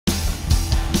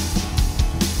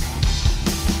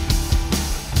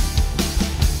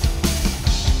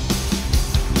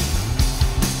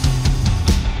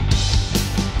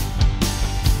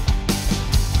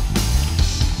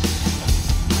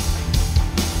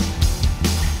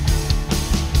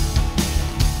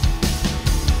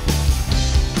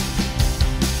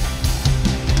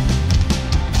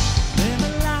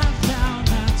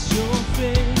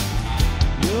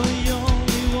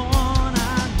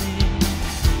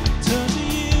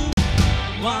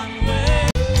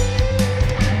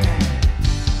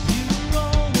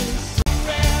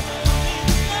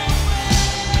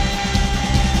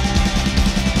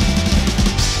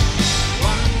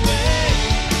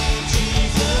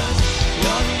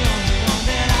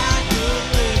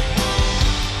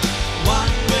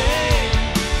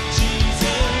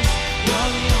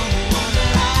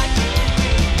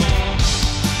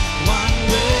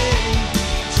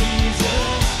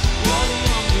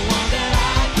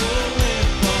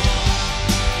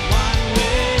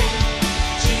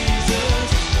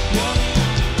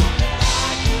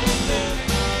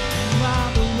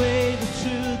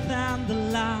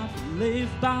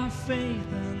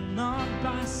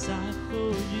side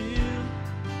for you,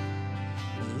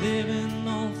 living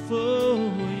all for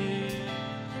you.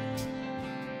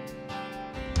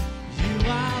 You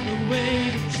are the way,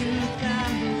 the truth,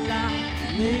 and the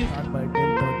life. Start by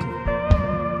 10:30.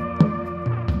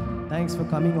 Thanks for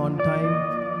coming on time.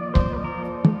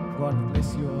 God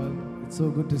bless you all. It's so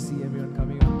good to see everyone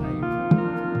coming on time.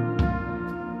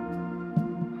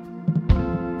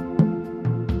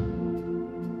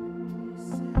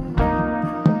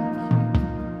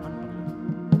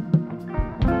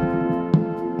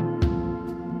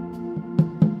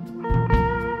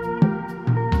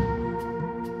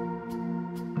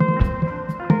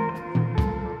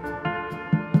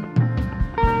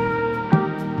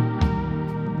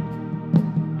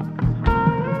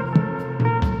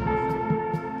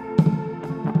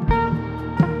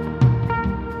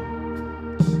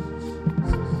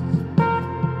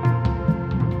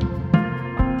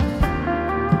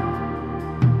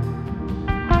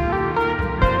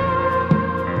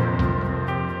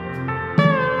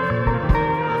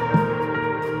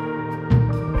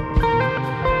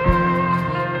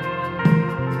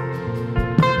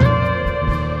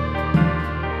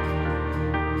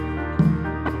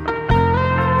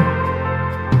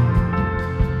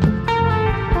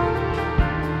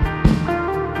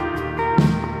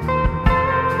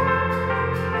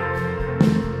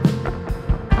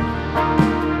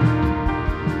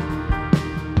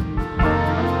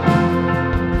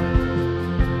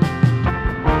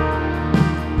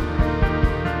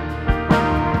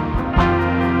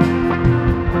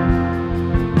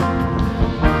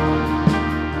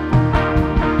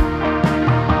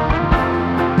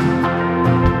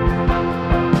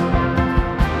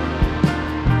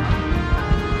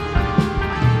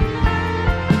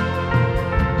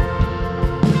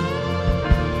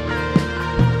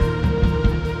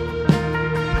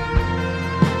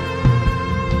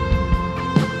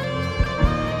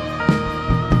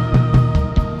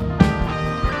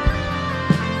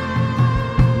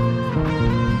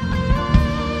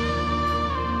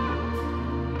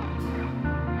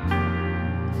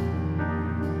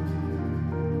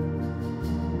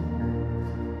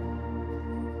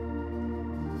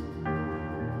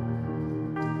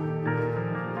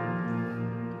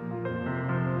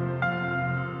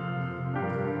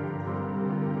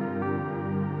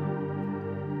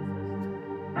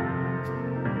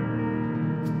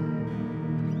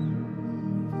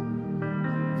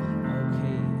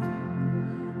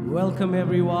 Welcome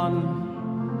everyone.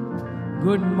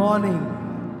 Good morning.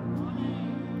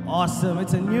 Awesome.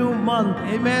 It's a new month.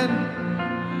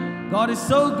 Amen. God is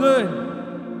so good.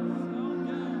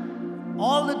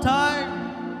 All the time.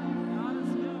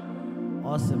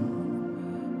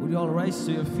 Awesome. Would you all rise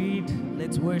to your feet?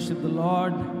 Let's worship the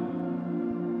Lord.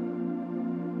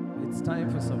 It's time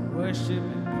for some worship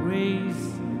and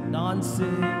praise and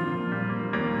dancing.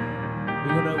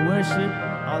 We're going to worship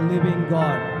our living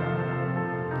God.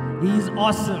 He's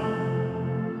awesome.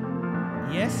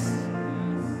 Yes?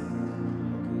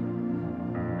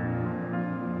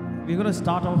 We're going to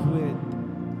start off with,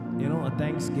 a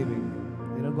thanksgiving.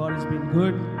 God has been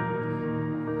good.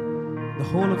 The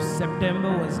whole of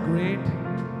September was great.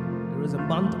 It was a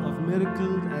month of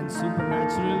miracles and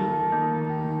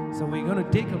supernatural. So we're going to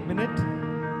take a minute.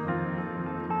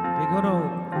 We're going to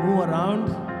move around.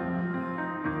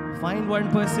 Find one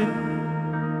person.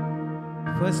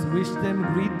 First, wish them,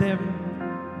 greet them,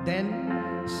 then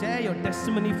share your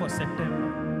testimony for September.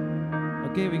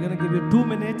 Okay, we're going to give you 2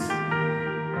 minutes.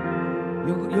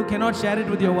 You cannot share it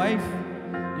with your wife.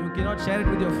 You cannot share it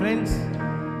with your friends.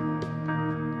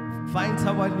 Find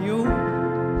someone new,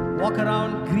 walk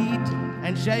around, greet,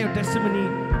 and share your testimony.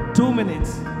 2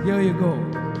 minutes. Here you go.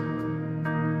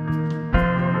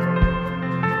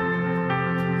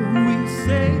 We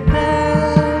say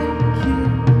thank you.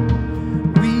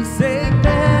 We say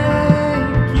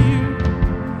thank you.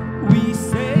 We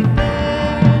say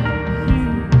thank you.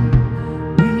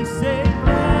 We say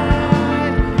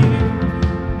thank you.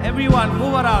 Everyone,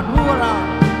 move around, move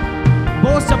around.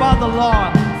 Boast about the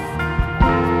Lord.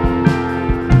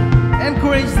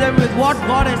 Encourage them with what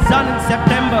God has done in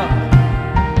September.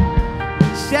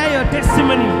 Share your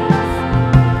testimony.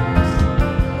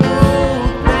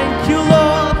 Oh, thank you,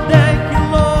 Lord. Thank you,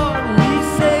 Lord. We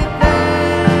say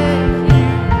thank you.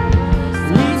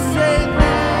 We say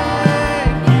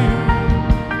thank you.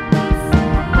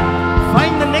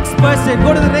 Find the next person. Go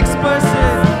to the next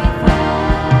person.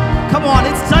 Come on,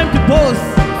 it's time to boast.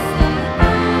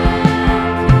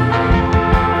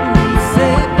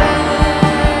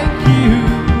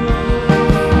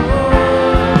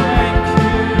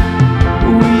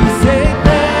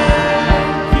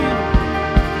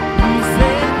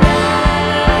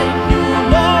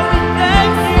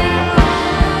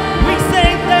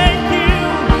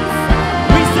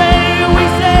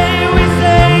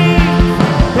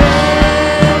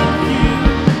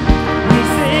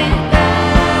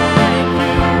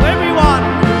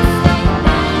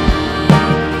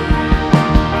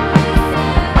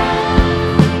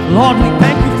 Lord, we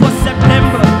thank you for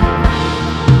September.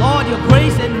 Lord, your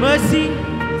grace and mercy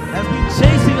has been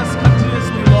chasing us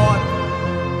continuously, Lord.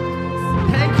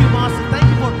 Thank you, Master. Thank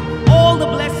you for all the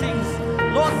blessings.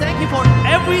 Lord, thank you for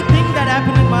everything that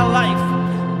happened in my life,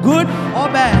 good or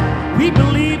bad. We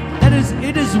believe that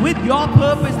it is with your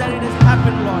purpose that it has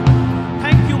happened, Lord.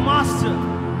 Thank you, Master.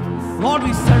 Lord,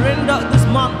 we surrender this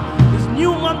month, this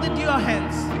new month into your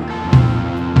hands.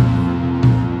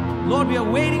 Lord, we are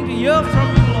waiting to hear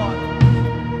from you, Lord.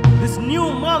 This new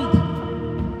month,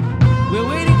 we're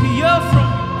waiting to hear from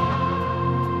you.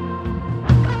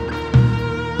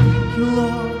 Thank you,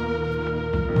 Lord.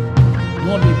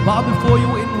 Lord, we bow before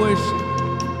you in worship.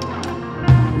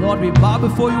 Lord, we bow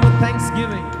before you with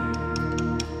thanksgiving.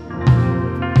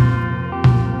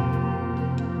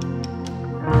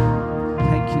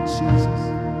 Thank you, Jesus.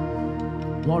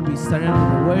 Lord, we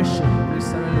surrender the worship. We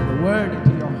surrender the word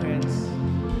into your hands.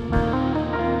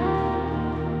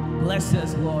 Bless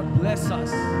us, Lord. Bless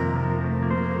us.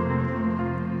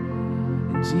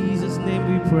 In Jesus' name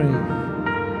we pray.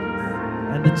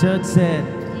 And the church said,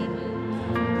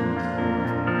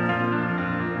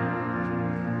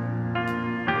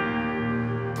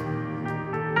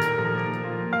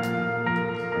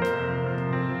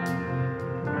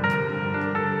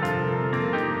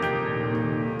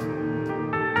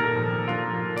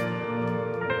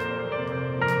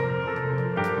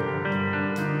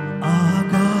 our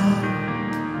God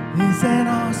is an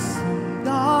awesome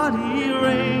God. He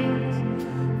reigns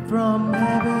from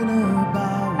heaven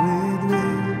above with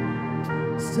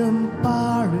wisdom,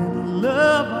 power, and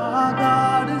love. Our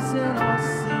God is an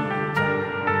awesome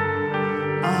God.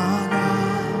 Our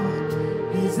God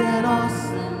is an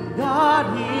awesome God.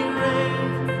 He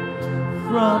reigns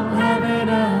from heaven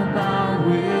above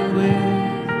with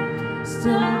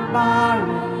wisdom, power,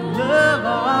 and love.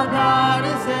 Our God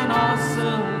is an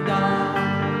awesome God.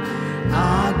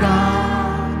 Our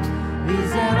God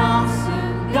is an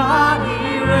awesome God.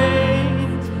 He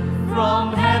reigns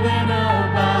from heaven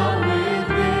above with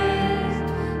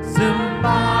wisdom,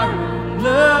 power, and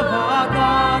love. Our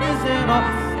God is an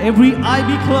awesome. Every eye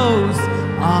be closed.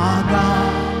 Our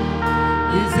God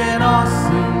is an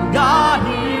awesome God.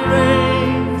 He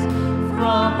reigns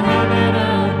from heaven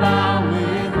above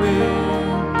with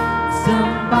wisdom,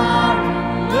 power,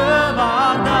 and love.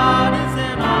 Our God is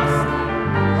an awesome.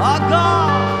 Our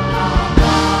God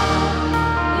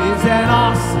is an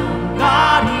awesome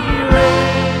God. He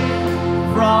reigns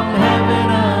from heaven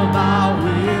above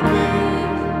with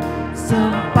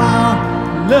wisdom, power,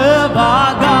 and love.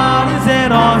 Our God is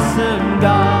an awesome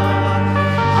God.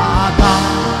 Our God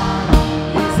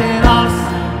is an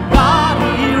awesome God.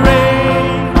 He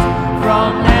reigns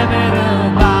from heaven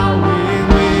above with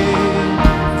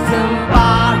wisdom,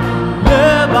 power, and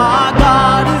love. Our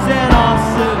God is an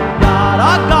awesome God.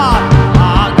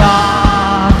 Our God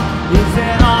is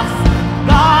an awesome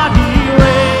God. He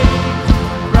reigns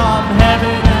from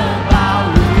heaven above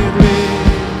with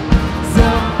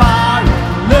wisdom, power,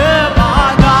 and love.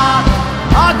 Our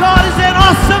God is an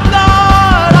awesome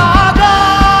God. Our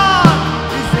God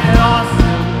is an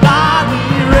awesome God.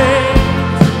 He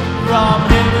reigns from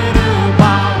heaven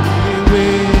above with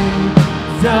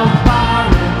wisdom,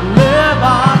 power, and love.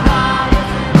 Our God is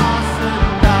an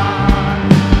awesome God.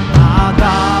 Our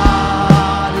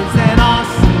God is an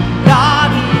awesome God.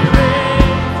 He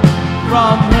reigns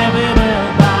from heaven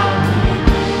above with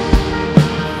wisdom.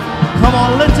 Come on,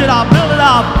 lift it up, build it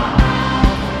up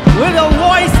with your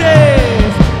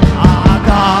voices. Our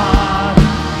God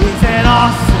is an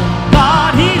awesome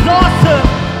God. He's awesome.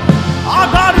 Our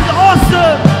God is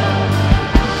awesome.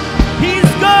 He's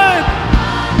good.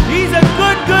 He's a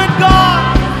good, good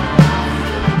God.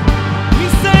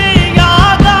 He's saying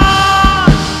our God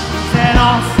is an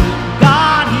awesome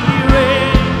God. He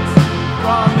reigns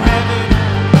from heaven.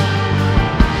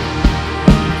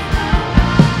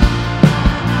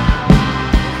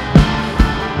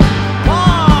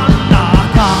 Our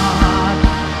God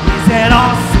is an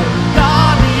awesome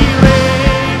God. He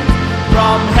reigns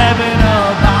from heaven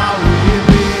above with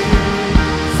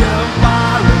wisdom,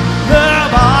 power, and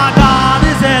love. Our God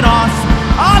is an awesome.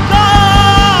 Our God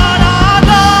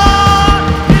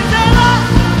is an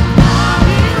awesome God.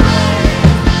 He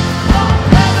reigns from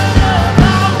heaven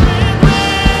above with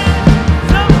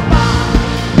wisdom, power,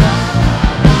 and love.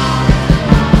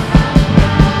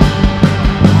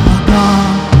 Our God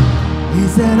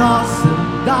is an awesome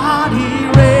God. He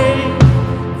reigns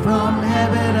from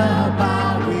heaven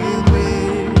above with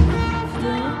wisdom.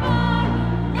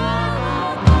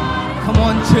 Come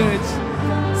on, church.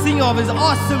 Sing of his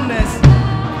awesomeness.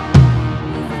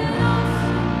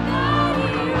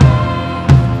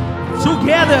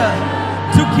 Together,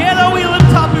 Together we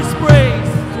lift up His praise.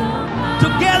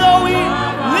 Together we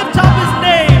lift up His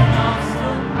name.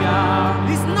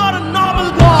 He's not a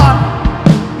normal God.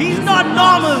 He's not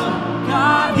normal.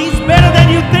 He's better than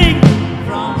you think.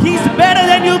 He's better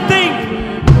than you think.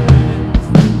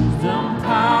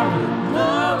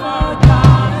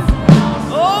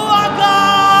 Oh, our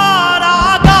God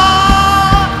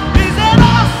is an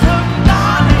awesome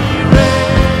God. He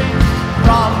reigns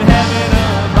from heaven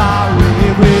above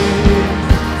with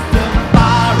wisdom,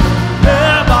 power, and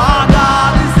love. Our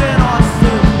God is an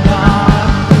awesome God.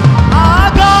 Our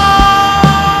God.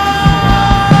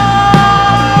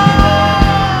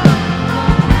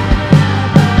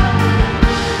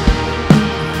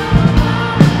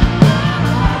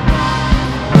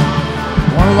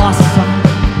 One last song.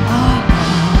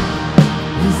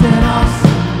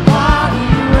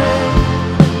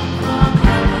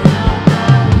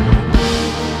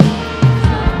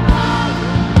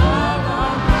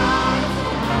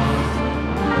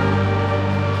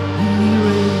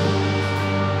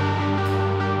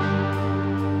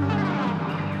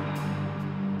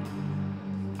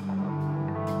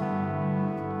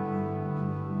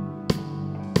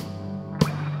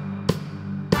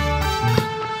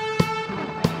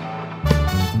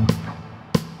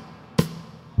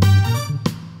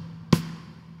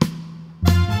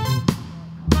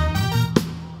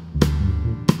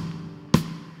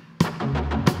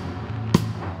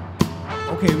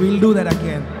 Okay, we'll do that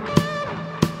again.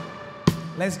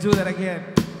 Let's do that again.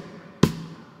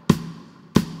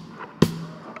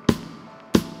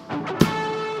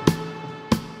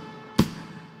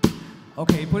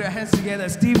 Okay, put your hands together.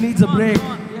 Steve needs a break.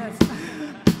 Come on, yes.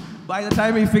 By the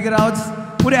time we figure out,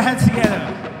 put your hands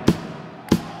together.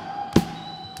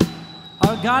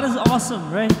 Our God is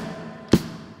awesome, right?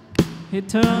 He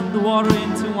turned the water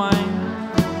into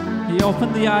wine. He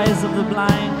opened the eyes of the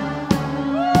blind.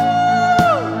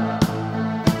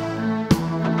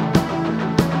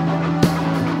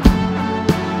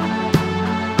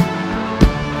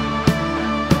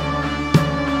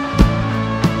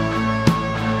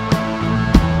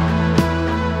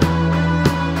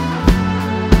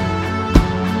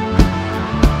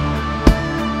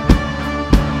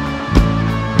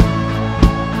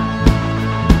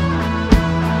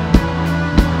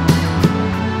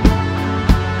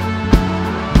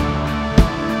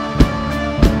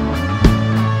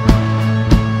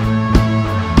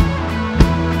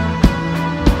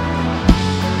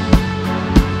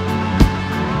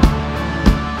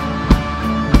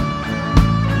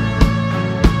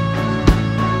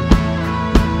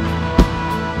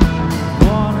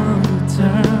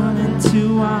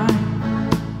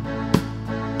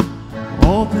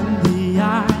 Open the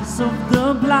eyes of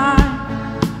the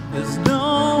blind. There's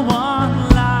no one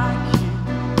like you,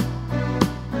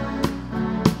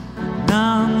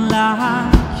 none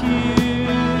like you.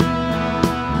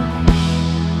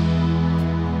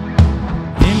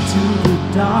 Into the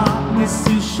darkness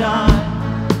to shine.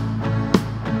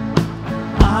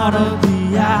 Out of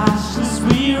the ashes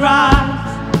we rise.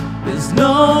 There's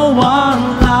no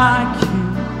one like you,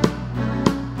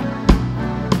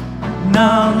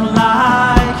 none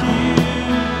like you.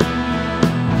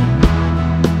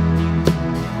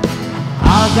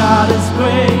 Our God is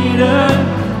greater,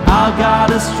 our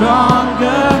God is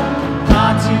stronger.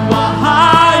 God, you are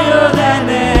higher than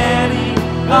any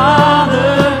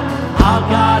other. Our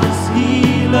God is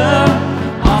healer,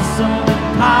 awesome in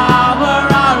power.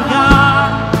 Our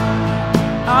God,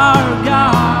 our God.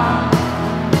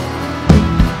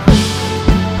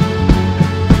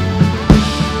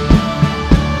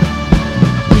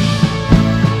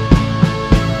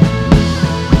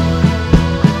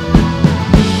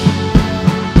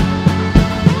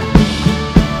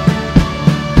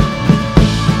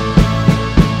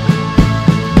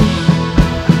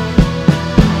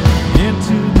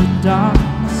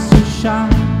 Darkness to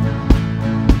shine.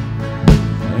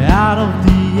 Out of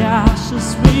the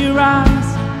ashes we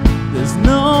rise. There's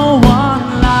no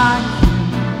one like you,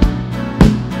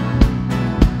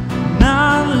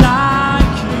 none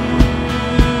like you.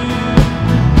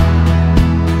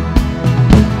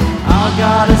 Our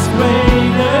God is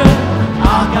greater,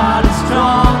 our God is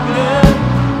stronger.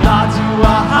 God, you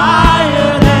are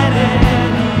higher than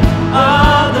any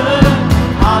other.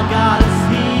 Our God is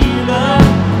healer,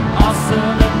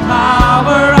 awesome in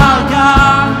power. Our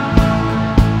God,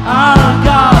 our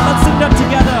God. Let's sing that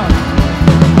together.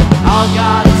 Our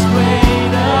God is great.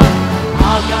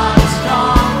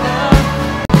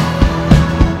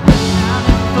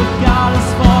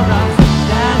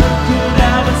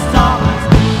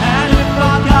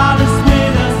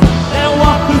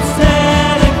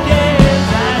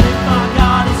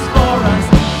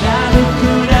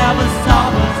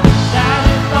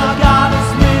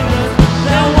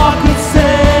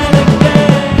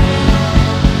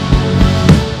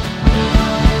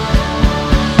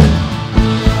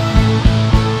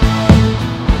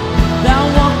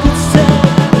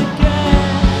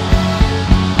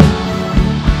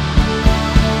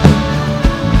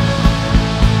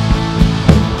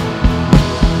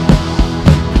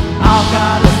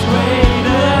 God is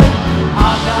greater,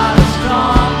 our God is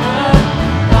stronger.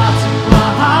 God, you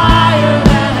are higher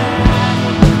than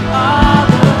any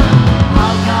other.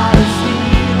 Our God is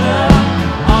healer,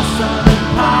 awesome in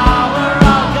power.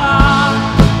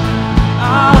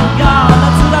 Our God,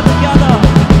 let's do that together.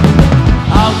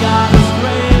 Our God is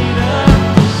greater,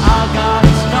 our God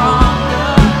is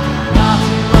stronger. God,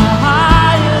 you are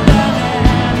higher than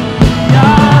any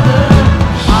other.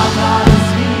 Our God is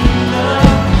healer,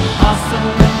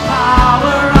 awesome in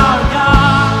power. Our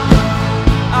God,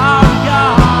 our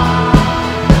God.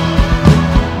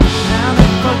 And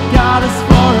if our God is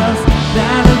for us,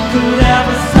 then who could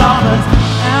ever stop us?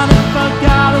 And if our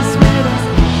God is with us,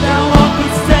 then what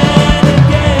could stand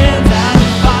against? And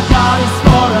if our God is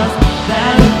for us,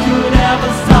 then who could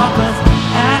ever stop us?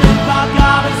 And if our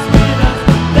God is with us,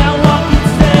 then what could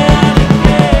stand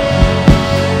against?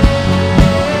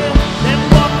 Then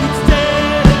what could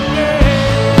stand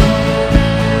against?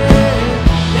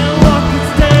 Then what could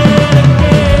stand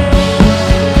against?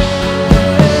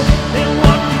 Then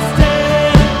what could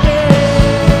stand against?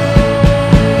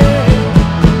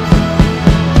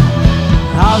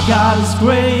 Our God is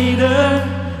greater,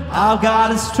 our God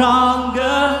is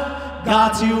stronger.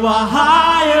 God, you are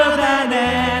higher than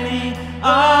any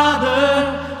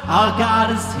other. Our God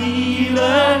is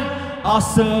healer,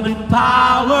 awesome in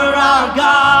power. Our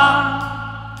God,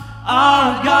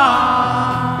 our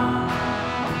God.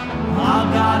 Our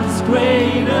God is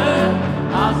greater,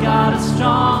 our God is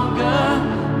stronger.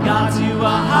 God, you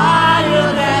are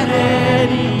higher than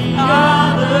any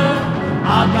other.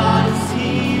 Our God is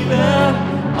healer,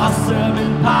 awesome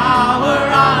in power.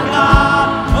 Our God,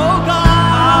 oh God,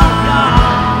 our God.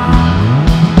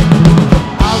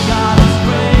 Our God is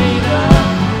greater,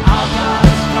 our God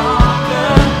is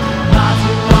stronger. God,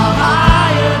 you are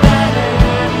higher than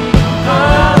any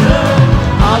other.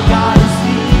 Our God is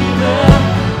healer,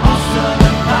 awesome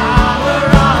in power.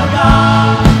 Our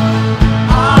God,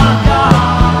 our God.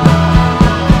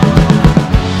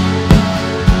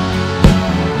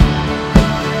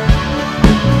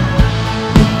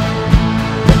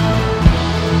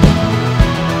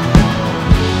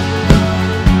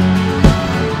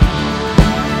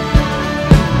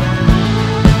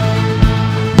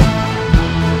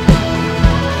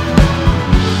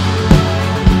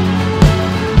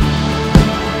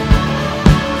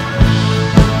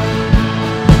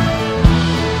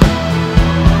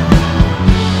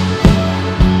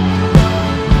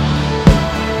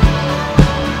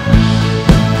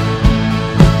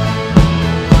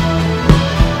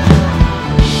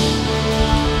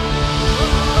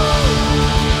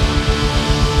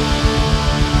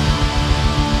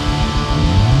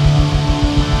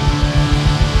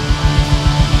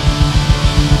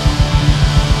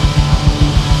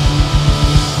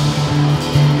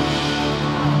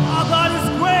 Our God is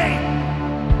great.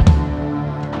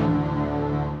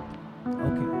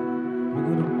 Okay, we're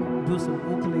going to do some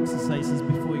vocal exercises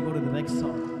before we go to the next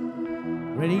song.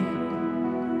 Ready?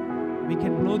 We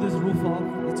can blow this roof off.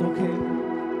 It's okay.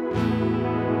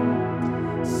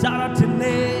 Shout out to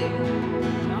Nate.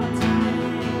 Shout out to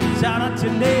Nate. Shout out to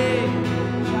Nate.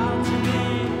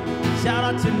 Shout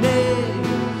out to Nate.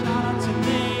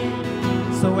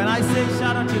 So when I say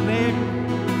shout out to Nate,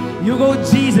 you go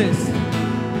Jesus.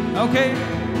 Okay?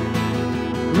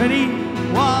 Ready?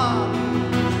 One.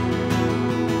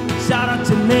 Shout out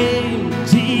to name,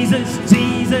 Jesus,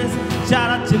 Jesus. Shout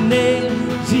out to name,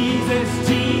 Jesus,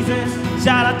 Jesus.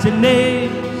 Shout out to name,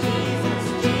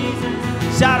 Jesus,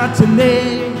 Jesus. Shout out to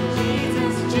name,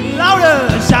 Jesus, Jesus.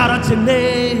 Louder. Shout out to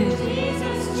name,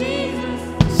 Jesus,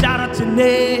 Jesus. Shout out to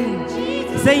name,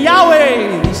 Jesus. Say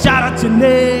Yahweh. Shout out to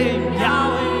name,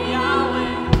 Yahweh,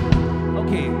 Yahweh.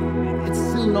 Okay, it's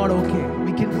still not okay.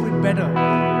 We can do it better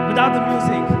without the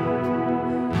music.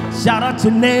 Shout out to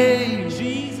name,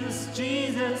 Jesus,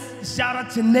 Jesus. Shout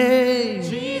out to name,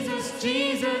 Jesus,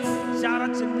 Jesus. Shout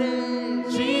out to name,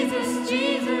 Jesus,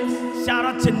 Jesus. Shout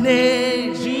out to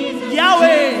name, Jesus,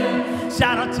 Yahweh. Jesus.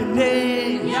 Shout out to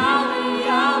name, Yahweh,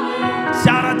 Yahweh.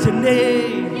 Shout out to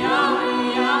name,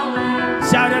 Yahweh,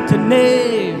 Yahweh. Shout out to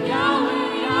name,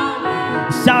 Yahweh,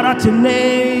 Yahweh. Shout out to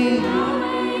name.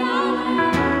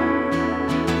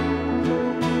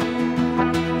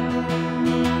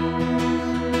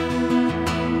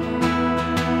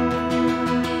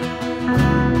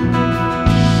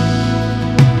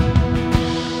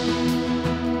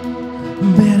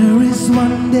 Better is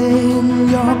one day in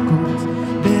your courts.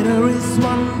 Better is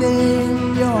one day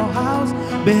in your house.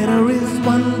 Better is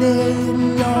one day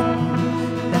in your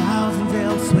thousands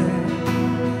elsewhere.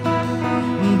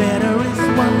 Better is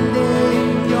one day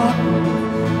in your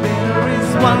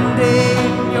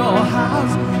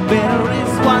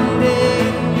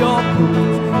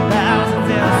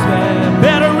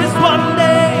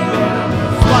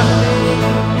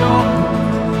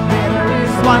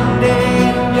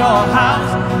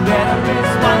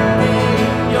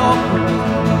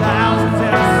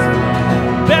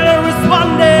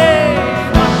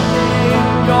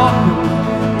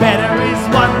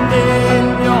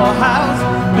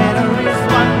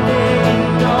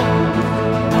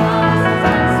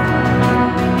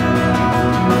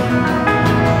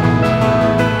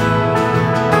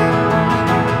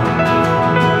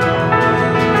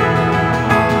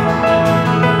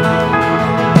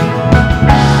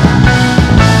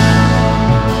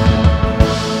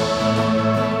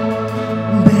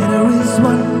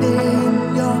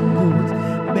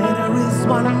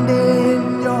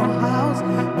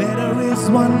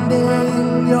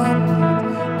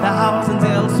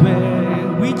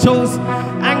chose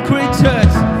Anchorage Church.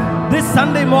 This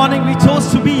Sunday morning we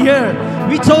chose to be here.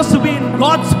 We chose to be in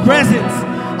God's presence.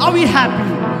 Are we happy?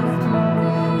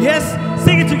 Yes?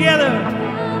 Sing it together.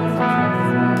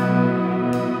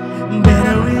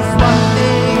 Better is one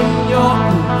day in your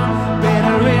room.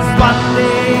 Better is one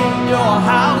day in your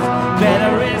house.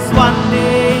 Better is one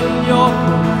day in your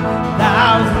room.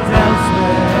 Thousands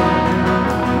elsewhere.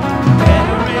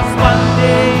 Better is one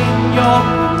day in your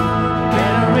room.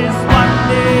 Better is one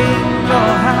day in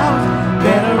your house.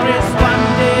 Better is one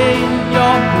day in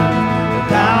your room.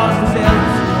 Thousands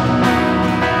elsewhere.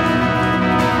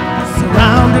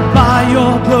 Surrounded by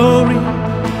your glory,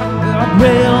 what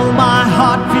will my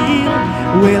heart feel?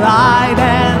 Will I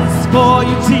dance for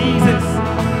you, Jesus?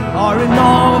 Or in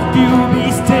awe of you be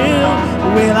still?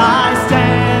 Will I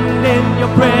stand in your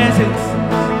presence?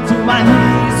 To my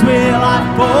knees will I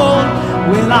fall?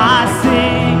 Will I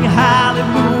sing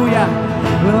hallelujah?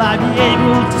 Will I be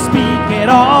able to speak at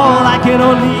all? I can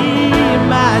only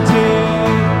imagine.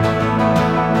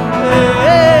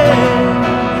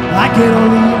 I can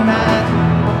only imagine.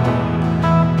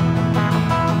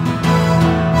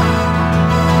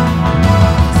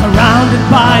 Surrounded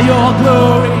by your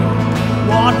glory,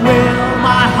 what will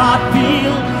my heart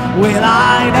feel? Will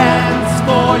I dance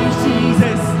for you,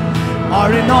 Jesus? Or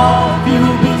in awe of you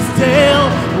be still?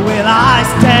 Will I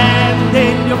stand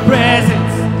in your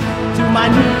presence? To my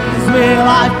knees will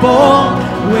I fall?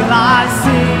 Will I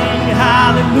sing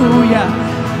hallelujah?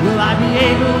 Will I be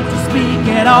able to speak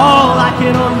at all? I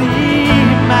can only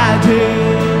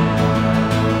imagine.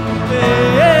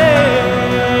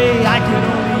 I can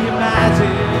only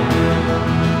imagine.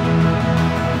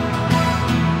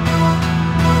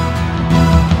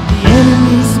 The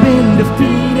enemy's been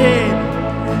defeated.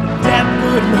 Death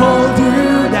couldn't hold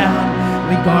you down.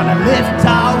 We're gonna lift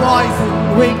our voice in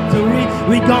victory.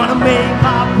 We're gonna make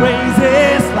our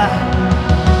praises loud.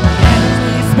 The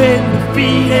enemy's been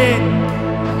defeated.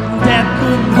 Death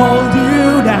couldn't hold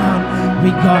you down.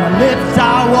 We're gonna lift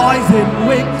our voice in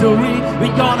victory.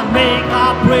 We're gonna make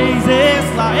our praises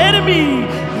loud. The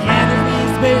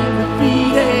enemy's been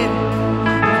defeated.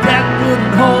 Death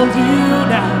couldn't hold you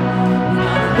down. We're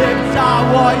gonna lift our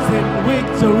voice in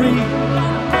victory.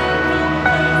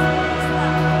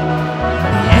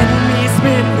 The enemy's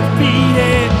been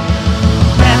defeated.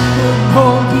 Death couldn't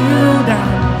hold you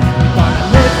down. We're gonna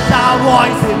lift our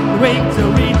voice in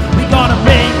victory. We're gonna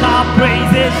make our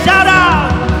praises. Shout out!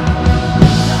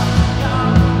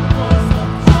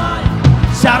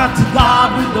 Shout out to God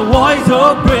with the voice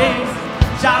of praise.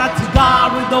 Shout out to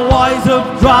God with the voice of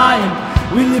triumph.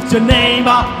 We lift your name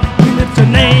up. We lift your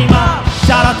name up.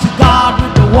 Shout out to God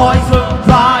with the voice of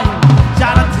triumph.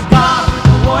 Shout out to God with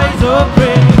the voice of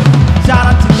praise. Shout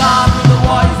out to God with the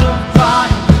voice of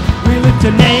triumph. We lift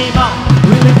your name up.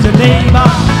 We lift your name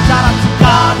up. Shout out to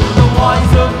God with the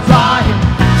voice of triumph.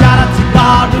 Shout out to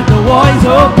God with the voice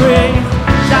of praise.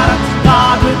 Shout out to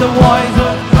God with the voice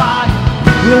of triumph.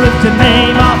 We lift your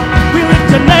name up. We lift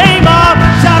your name up.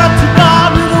 Shout out to God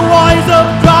with the voice of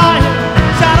triumph.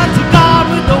 Shout out to God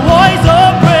with the voice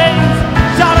of praise.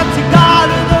 Shout out to God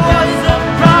with the voice of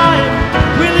triumph.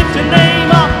 We lift your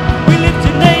name up. We lift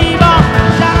your name up. Shout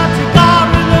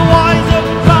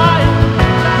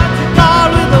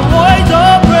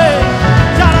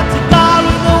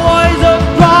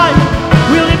out to God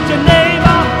with the voice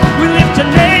of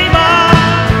triumph. Shout out to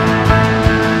God with the voice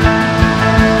of praise.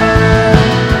 Shout out to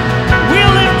God with the voice of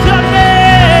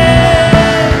triumph. We lift your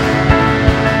name up. We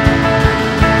lift your name up.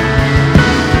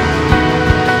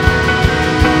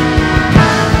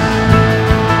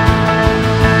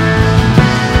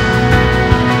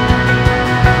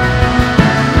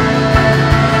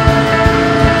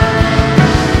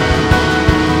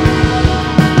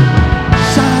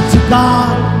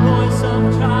 God, voice of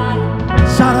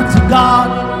triumph. Shout out to God,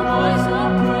 voice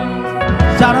of praise.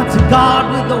 Shout out to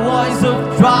God with the voice of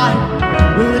triumph.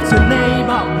 We lift your name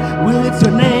up. We lift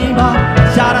your name up.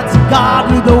 Shout out to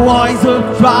God with the voice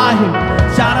of triumph.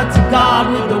 Shout out to God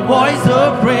with the voice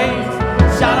of praise.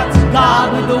 Shout out to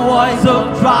God with the voice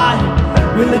of triumph.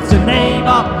 We lift your name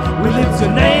up. We lift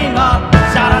your name up.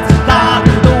 Shout out to God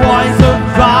with the voice of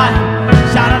triumph.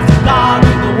 Shout out to God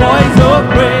with the voice of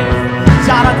praise.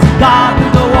 Shout out to God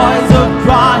with the voice of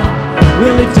triumph. We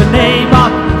lift your name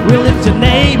up. We lift your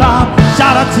name up.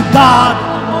 Shout out to God.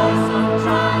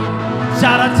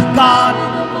 Shout out to God.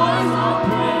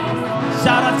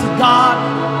 Shout out to God.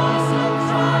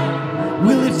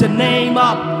 We lift your name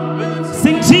up.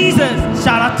 Sing Jesus.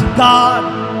 Shout out to God.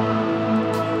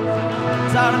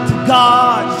 Shout out to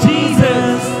God.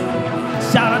 Jesus.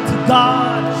 Shout out to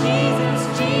God. Jesus.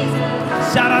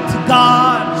 Jesus. Shout out to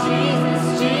God.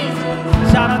 Jesus. Jesus.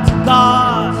 Shout out to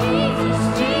God.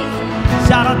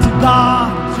 Shout out to God.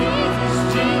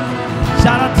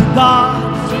 Shout out to God.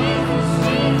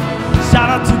 Shout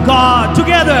out to God.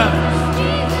 Together.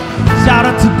 Shout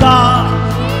out to God.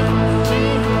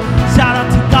 Shout out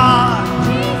to God.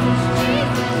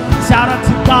 Shout out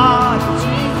to God.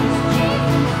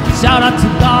 Shout out to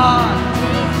God.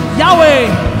 Yahweh.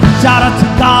 Shout out to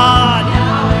God.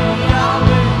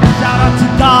 Shout out to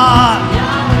God.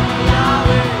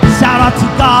 Shout out to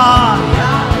God.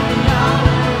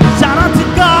 Shout out to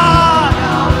God.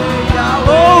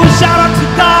 Oh, shout out to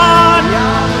God.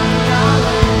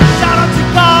 Shout out to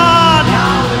God.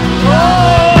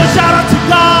 Oh, shout out to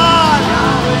God.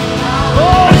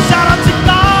 Oh, shout out to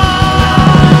God.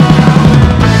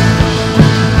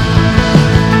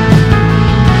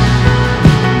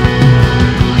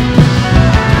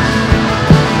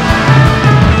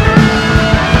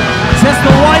 Just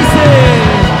the voices.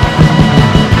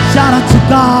 Shout out to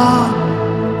God.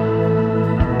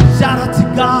 Shout out to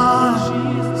God.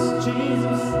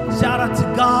 Shout out to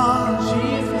God.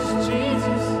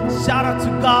 Shout out to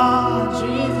God.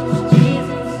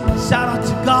 Shout out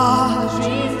to God.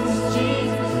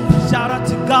 Shout out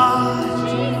to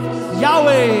God.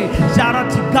 Yahweh. Shout out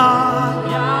to God.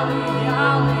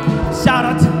 Shout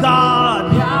out to God.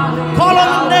 Call on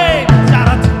the name. Shout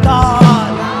out to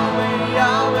God.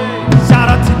 Shout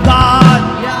out to God.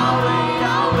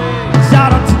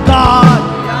 Shout out to God.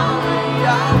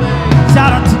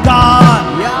 Shout out to God.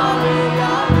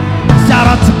 Shout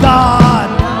out to God.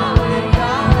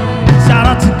 Shout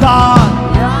out to God.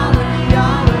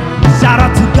 Shout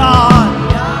out to God.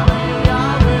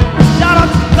 Shout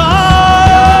out to God.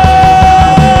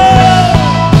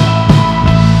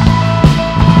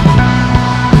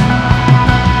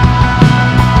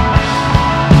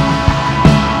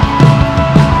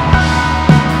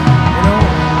 You know,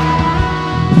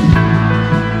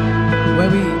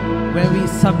 when we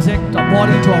subject our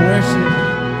body to our worship,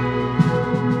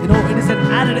 you know, it is an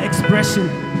added expression,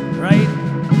 right?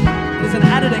 It is an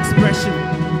added expression.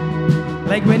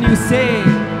 Like when you say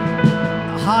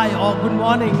hi or good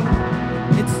morning,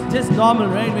 it's just normal,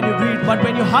 right? When you greet, but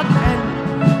when you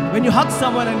hug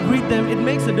someone and greet them, it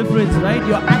makes a difference, right?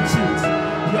 Your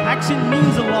action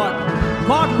means a lot.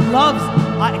 God loves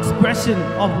our expression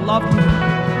of love to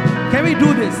Him. Can we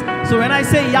do this? So when I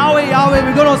say Yahweh, Yahweh,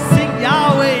 we're gonna sing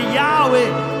Yahweh,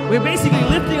 Yahweh. We're basically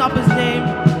lifting up His name.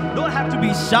 Don't have to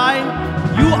be shy.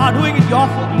 You are doing it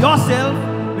yourself.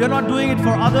 We are not doing it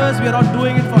for others. We are not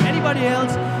doing it for anybody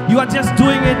else. You are just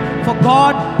doing it for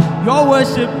God. Your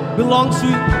worship belongs to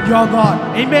your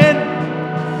God. Amen.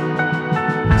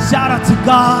 Shout out to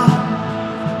God.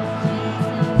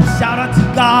 Shout out to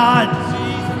God.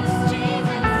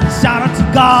 Shout out to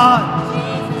God.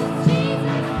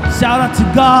 Shout out to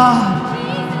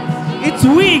God. It's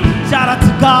weak. Shout out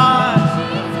to God.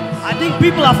 I think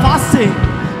people are fasting.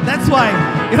 That's why.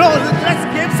 You know, let's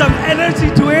give some energy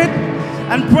to it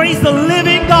and praise the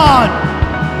living God.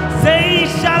 Say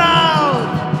shout out.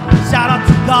 Shout out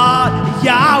to God.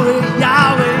 Yahweh,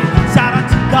 Yahweh. Shout out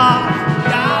to God.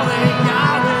 Yahweh,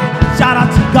 Yahweh. Shout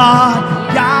out to God.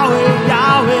 Yahweh,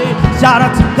 Yahweh. Shout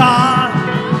out to God.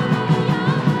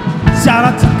 Shout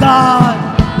out to God.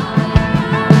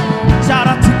 Shout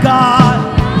out to God.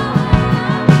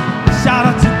 Shout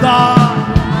out to God.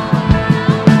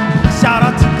 Shout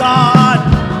out to God.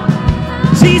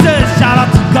 Jesus, shout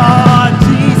out to God.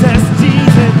 Jesus,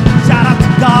 Jesus. Shout out to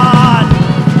God.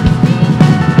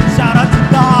 Shout out to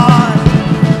God.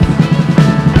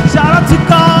 Shout out to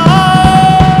God.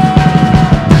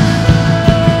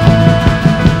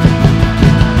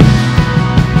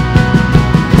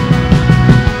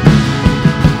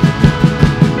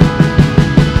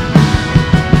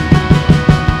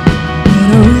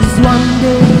 Better is one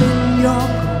day in your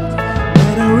court.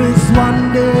 Better is one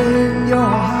day in your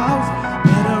house.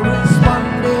 Better is one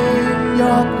day in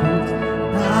your court.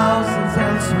 Thousands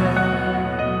elsewhere.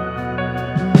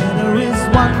 Better is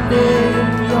one day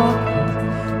in your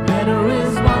court. Better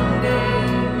is one day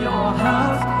in your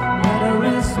house. Better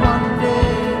is one day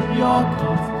in your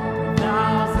court.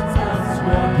 Thousands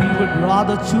elsewhere. We would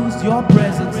rather choose your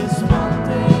presence.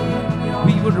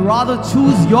 We would rather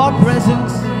choose your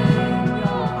presence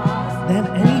than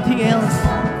anything else.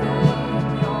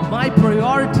 My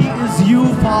priority is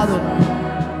you, Father.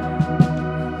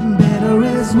 Better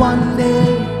is one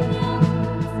day.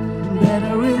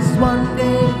 Better is one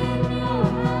day.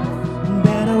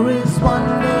 Better is one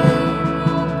day.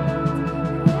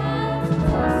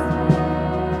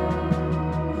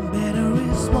 Better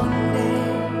is one day.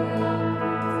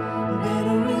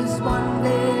 Better is one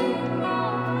day.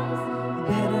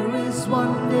 Better is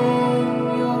one day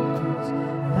in your courts.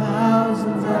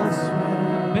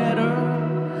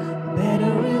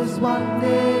 one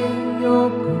day in your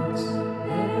courts.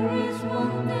 There is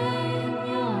one day in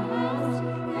your house.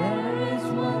 There is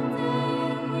one day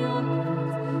in your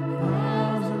courts.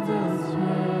 Thousands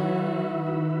elsewhere.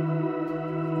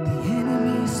 The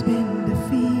enemy's been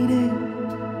defeated.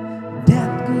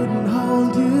 Death couldn't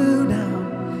hold you down.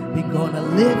 We're gonna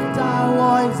lift our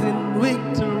voice in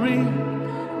victory.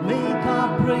 Make our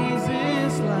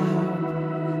praises loud.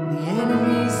 The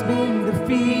enemy's been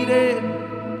defeated.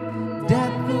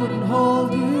 Death couldn't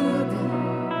hold you down.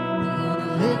 We're gonna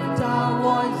lift our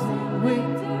voice in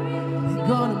victory. We're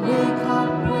gonna make our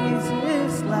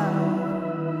praises loud.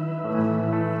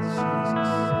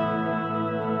 Jesus.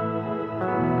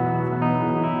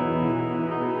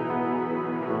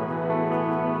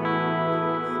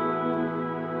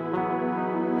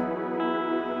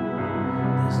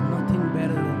 There's nothing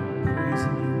better than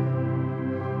praising you.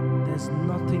 There's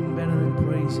nothing better than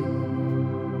praising you.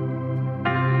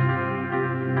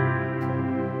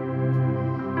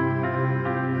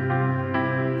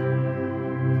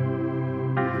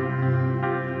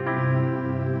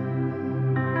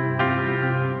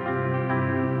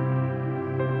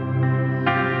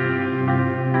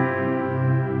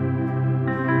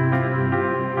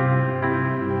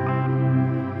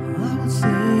 I will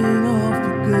sing of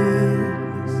your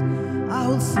goodness. I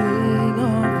will sing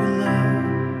of your love.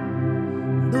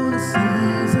 Though the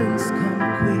seasons come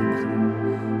quickly,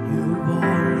 you've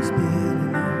always been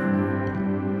enough.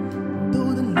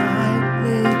 Though the night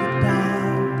may get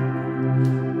dark,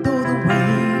 though the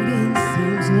waiting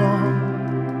seems long,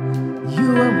 you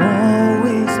have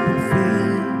always been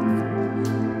faithful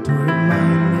to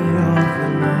remind me of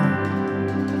your love.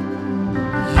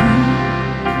 You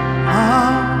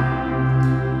are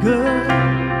good.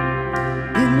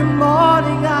 In the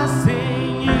morning I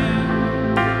sing, you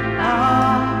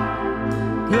are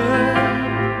good.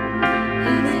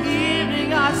 In the evening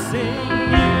I sing,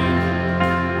 you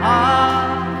are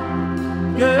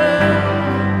good.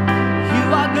 You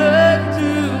are good to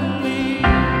me.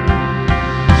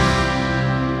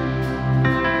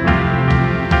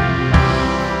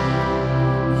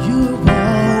 You've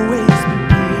always been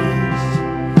patient.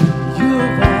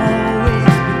 You've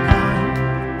always been kind.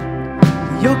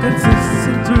 You're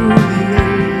consistent through the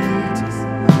ages.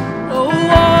 Oh,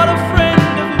 what a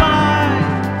friend of mine.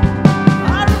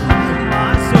 I remind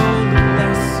my soul to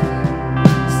bless you,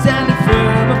 standing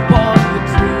firm upon the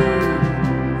truth,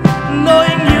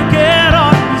 knowing you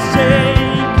cannot be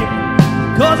shaken,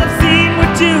 'cause I've seen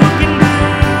what you can do.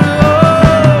 Oh,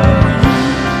 you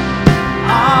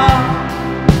are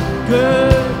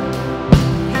good.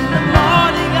 In the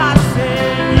morning I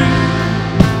sing, you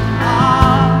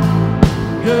are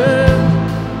good.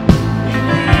 In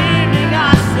the evening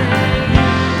I sing, you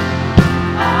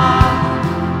are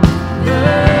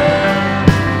good.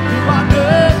 You are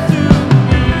good to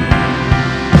me.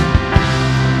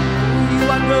 Oh, you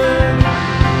are good.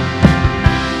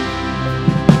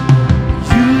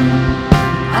 You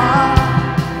are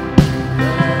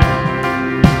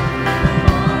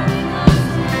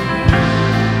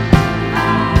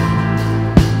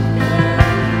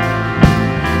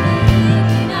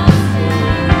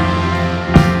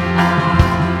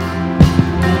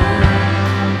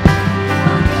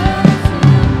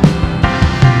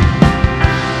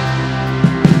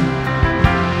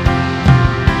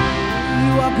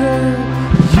You are good.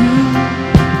 You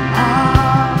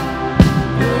are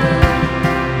good.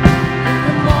 In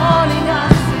the morning I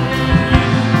sing, you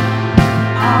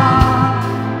are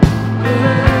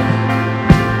good.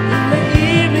 In the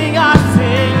evening I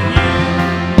sing, you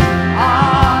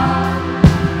are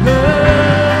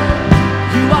good.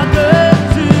 You are good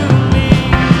to me.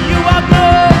 You are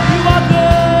good. You are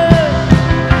good.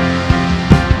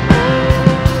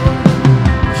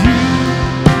 You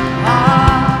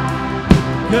are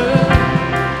good.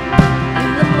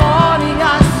 In the morning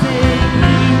I sing,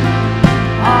 you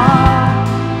are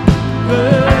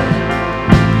good.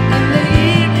 In the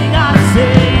evening I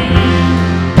sing, you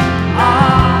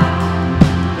are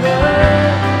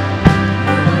good.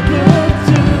 You're good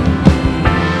to me.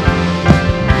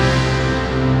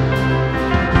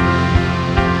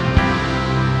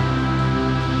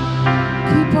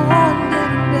 Keep on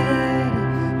getting better.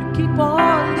 You keep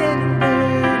on getting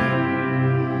better.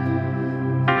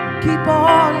 Keep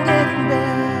on getting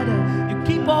better. You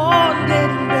keep on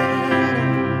getting better.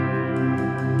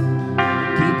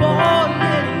 Keep on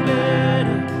getting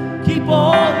better. Keep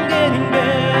on getting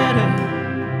better.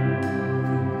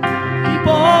 Keep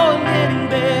on getting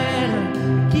better.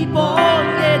 Keep on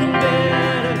getting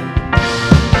better.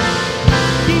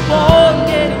 Keep on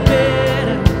getting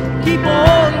better. Keep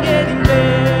on getting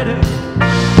better.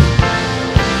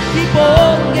 Keep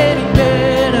on getting getting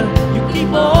better. You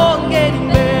keep on getting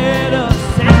better.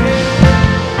 Sing it.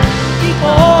 Keep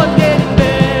on getting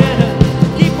better.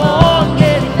 Keep on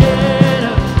getting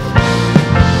better.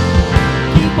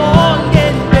 Keep on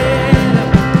getting better.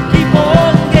 Keep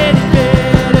on getting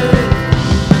better.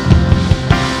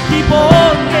 Keep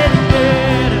on getting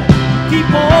better.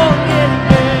 Keep on getting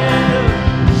better.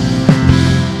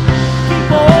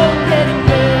 Keep on getting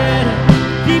better.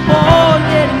 Keep on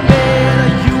getting better.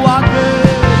 You are good.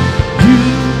 You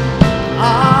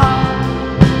are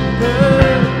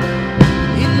good.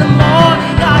 In the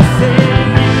morning I sing.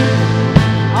 You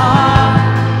are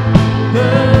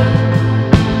good.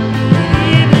 In the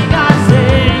evening I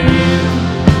sing. You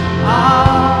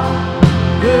are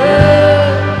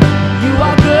good. You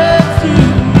are good to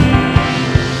me.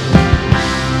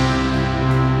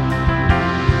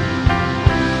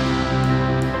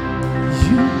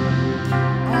 You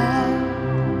are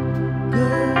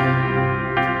good.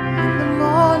 In the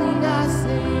morning I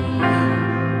sing. You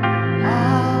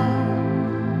are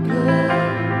good.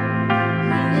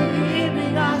 In the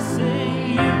evening I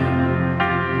sing. You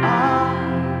are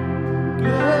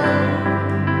good.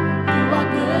 You are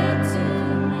good to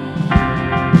me.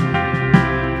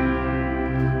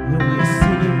 You know, we're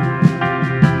singing,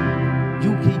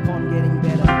 you keep on getting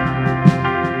better.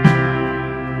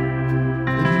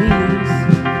 It means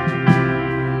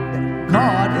that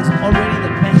God is already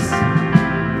the best.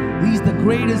 He's the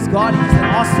greatest God. He's an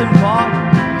awesome God.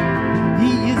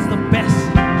 He is the best.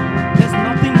 There's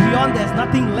nothing beyond, there's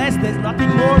nothing less, there's nothing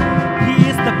more. He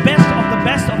is the best of the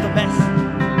best of the best.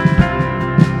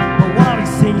 But what are we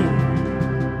singing?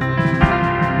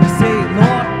 We say,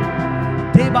 Lord,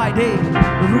 day by day,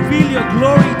 reveal your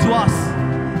glory to us.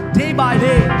 Day by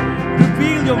day,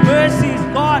 reveal your mercies.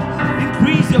 God,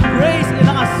 increase your grace in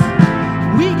us.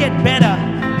 We get better.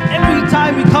 Every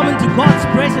time we come into God's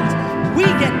presence, we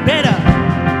get better.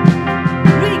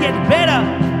 We get better.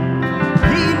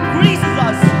 He increases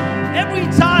us. Every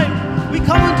time we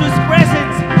come into His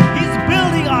presence, He's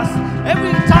building us.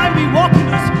 Every time we walk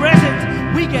into His presence,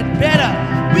 we get better.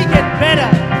 We get better.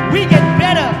 We get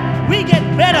better. We get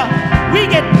better. We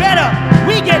get better.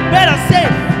 We get better. Say,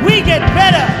 we get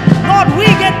better. Lord, we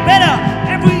get better.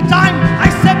 Every time I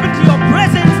step into your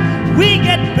presence, we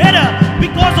get better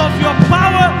because of your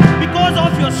power, because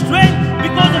of your strength,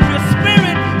 because of your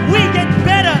spirit. We get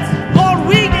better. Lord,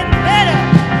 we get better.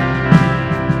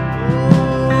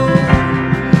 Oh,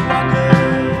 you are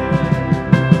good.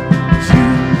 You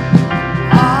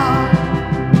are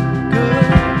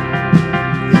good.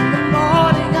 In the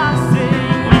morning I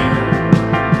sing. You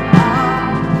are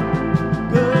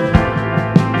good.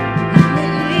 In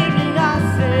the evening I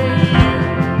sing.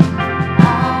 You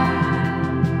are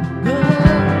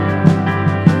good.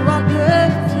 You are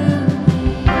good to me.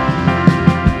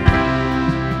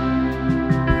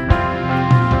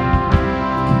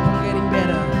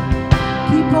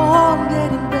 Keep on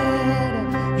getting better.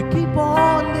 You keep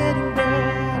on getting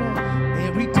better.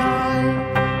 Every time.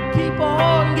 Keep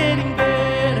on getting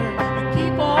better. You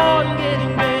keep on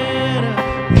getting better.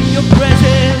 In your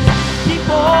presence. Keep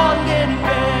on getting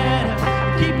better.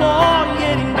 Keep on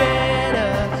getting better.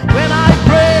 When I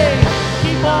pray,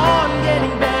 keep on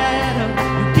getting better.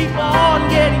 You keep on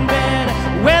getting better.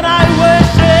 When I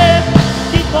worship,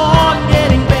 keep on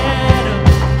getting better.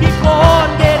 Keep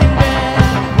on getting better.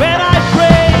 When I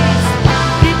praise,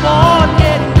 keep on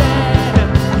getting better.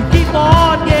 You keep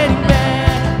on getting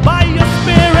better. By your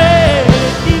spirit,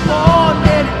 keep on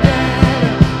getting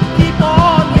better. Keep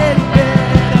on getting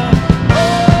better.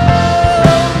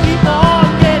 Oh, keep on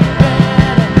getting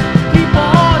better. Keep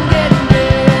on getting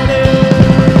better.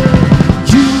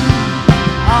 You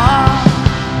are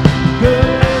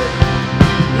good.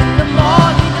 In the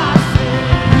morning I sing.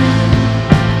 You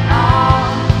are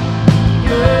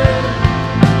good.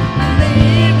 In the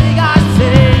evening I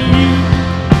sing. You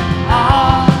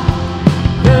are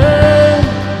good.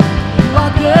 You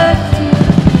are good to me.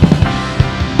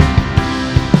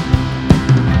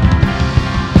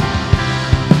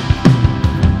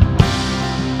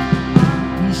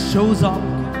 He shows up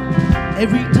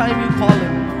every time you call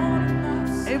Him.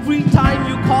 Every time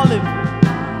you call Him,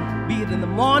 be it in the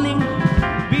morning,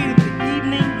 be it in the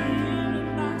evening,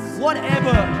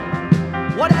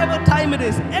 whatever time it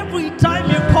is, every time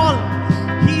you call,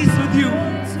 He is with you.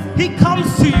 He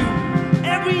comes to you.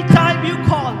 Every time you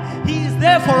call, He is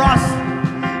there for us.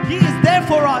 He is there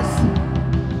for us.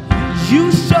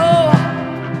 You show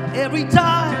up every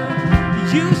time.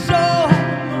 You show up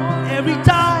every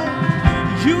time.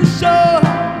 You show up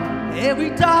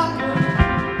every time.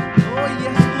 Oh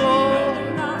yes, Lord.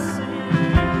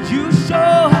 You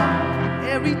show up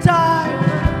every time.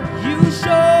 You show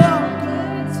show up.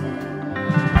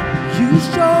 You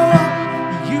show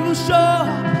up. You show up.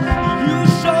 You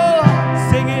show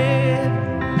up. Sing it.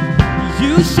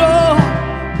 You show up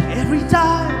every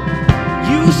time.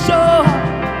 You show up.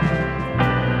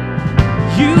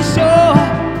 You show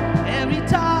up every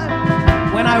time.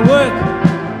 When I work,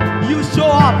 you show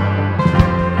up.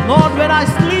 Lord, when I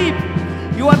sleep,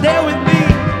 you are there with me.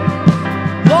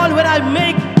 Lord, when I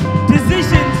make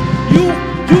decisions, you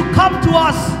come to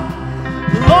us.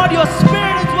 Lord, your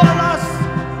spirit is with us.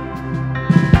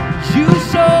 You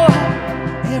show up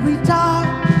every time.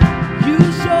 You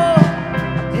show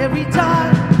up every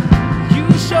time. You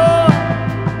show up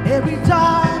every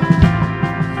time.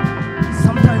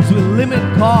 Sometimes we limit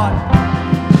God.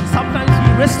 Sometimes we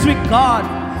restrict God.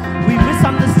 We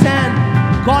misunderstand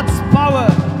God's power.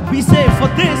 We say, for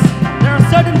this, there are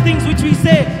certain things which we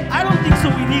say, I don't think so,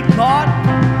 we need God.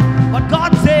 But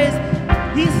God says,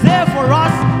 He's there for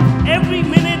us every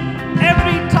minute,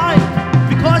 every time.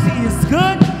 Because He is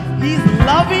good, He is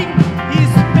loving, He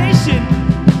is patient.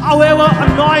 However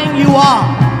annoying you are,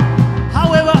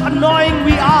 however annoying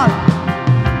we are,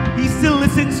 He still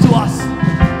listens to us.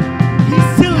 He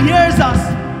still hears us.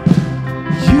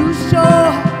 You show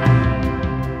up.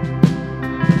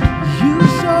 You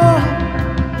show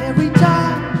up every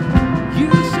time. You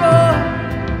show up.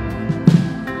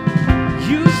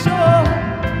 You show up.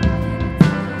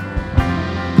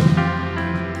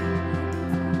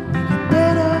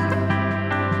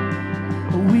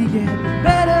 We get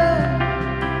better.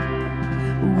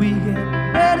 We get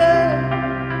better.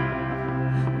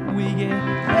 We get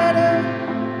better.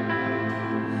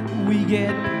 We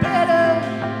get better.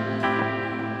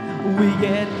 We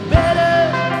get better.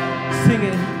 Sing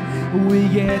it. We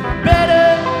get better.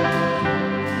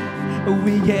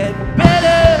 We get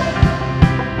better.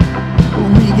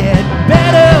 We get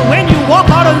better. When you walk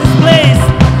out of this place,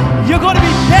 you're going to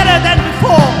be better than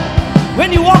before.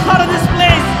 When you walk out of this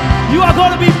place, you are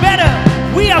going to be better.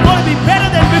 We are going to be better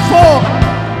than before.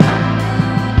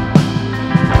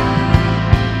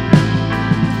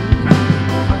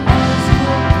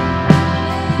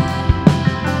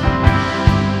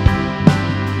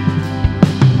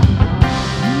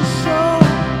 You show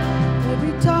up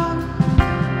every time.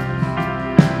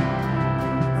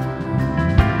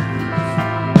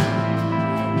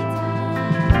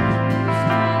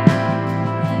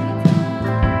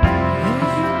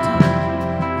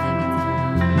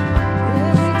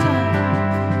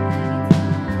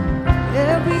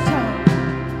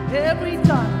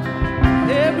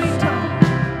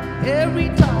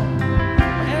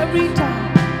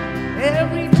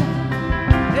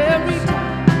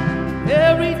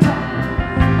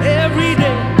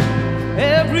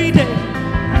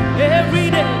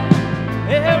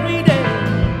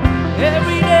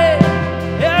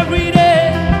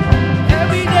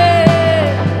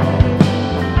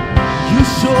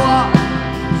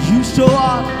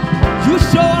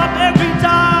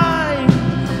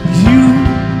 You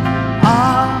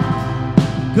are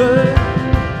good.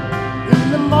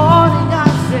 In the morning I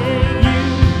say you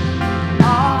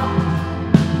are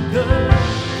good.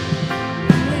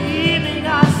 In the evening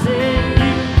I say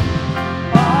you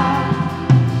are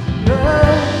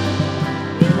good.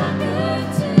 You are good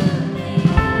to me.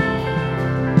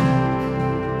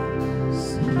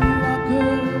 Say you are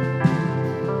good.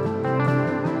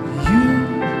 You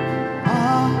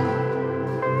are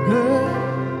good.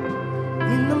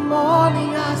 In the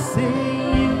morning I say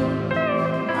you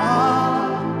are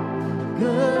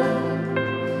good.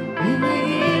 In the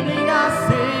evening I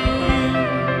say you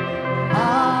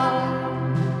are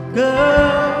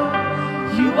good.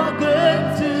 You are good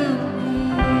to me.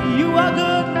 You are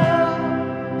good, Lord.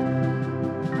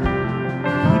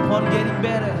 Keep on getting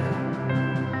better.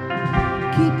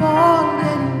 Keep on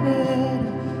getting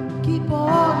better. Keep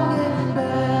on getting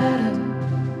better.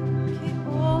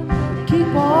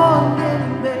 Keep on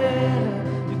getting better.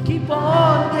 You keep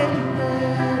on getting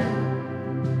better.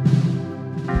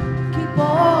 Keep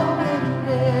on getting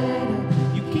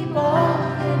better. You keep on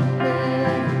getting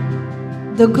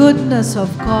better. The goodness of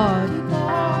God Keep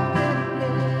on getting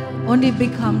better. only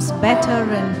becomes better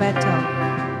and better.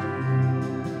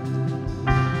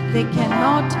 There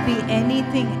cannot be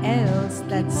anything else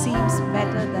that seems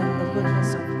better than the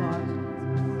goodness of God.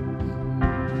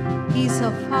 He's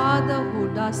a Father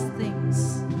who does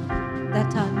things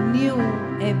that are new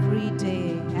every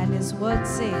day. And His word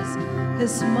says,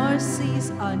 His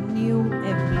mercies are new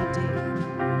every day.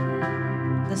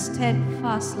 The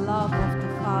steadfast love of the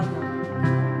Father,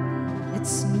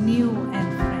 it's new and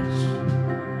fresh.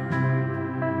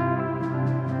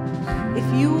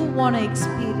 If you want to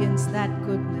experience that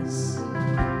goodness,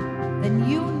 then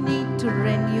you need to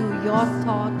renew your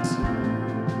thought,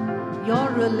 your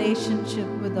relationship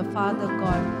with the Father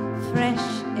God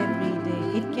fresh every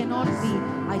day. It cannot be,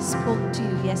 I spoke to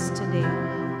you yesterday.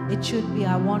 It should be,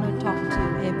 I want to talk to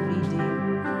you every day.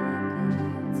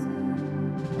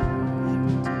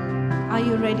 Are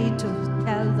you ready to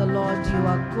tell the Lord, you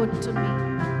are good to me?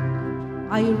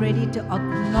 Are you ready to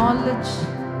acknowledge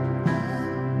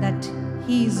that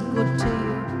He is good to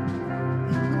you?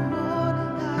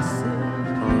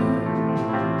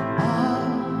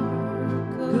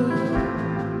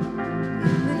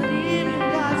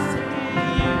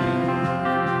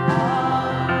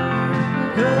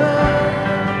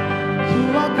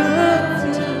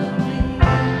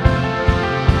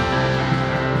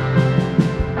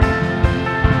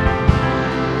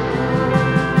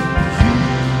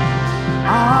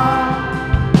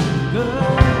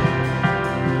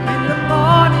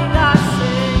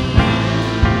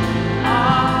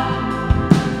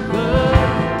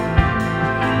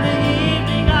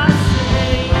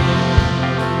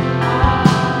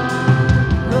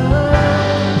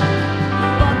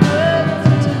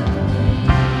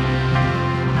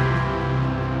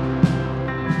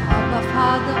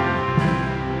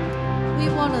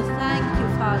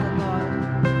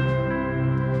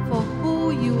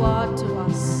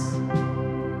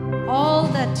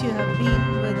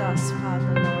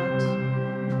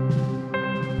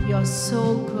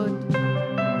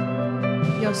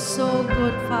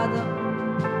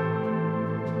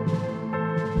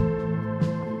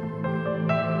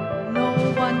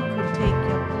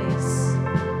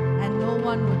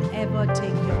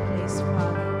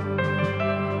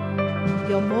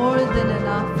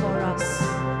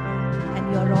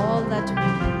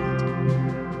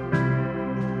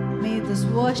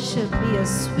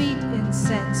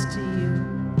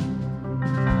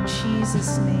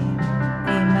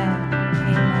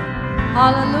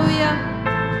 Hallelujah.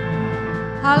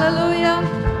 Hallelujah.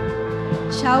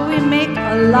 Shall we make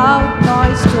a loud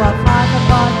noise to our Father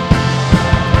God?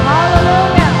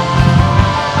 Hallelujah.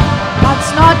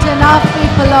 That's not enough,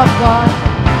 people of God.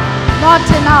 Not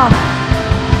enough.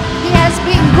 He has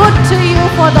been good to you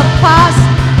for the past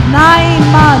 9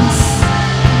 months.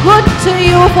 Good to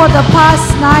you for the past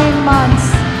 9 months.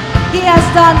 He has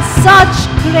done such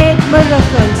great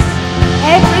miracles.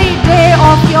 Every day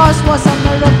of yours was a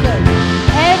miracle.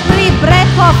 Every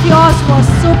breath of yours was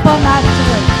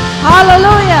supernatural.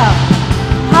 Hallelujah.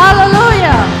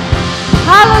 Hallelujah.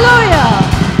 Hallelujah.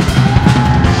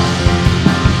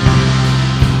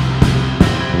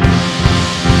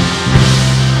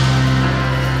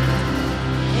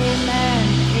 Amen.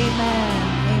 Amen.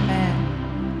 Amen.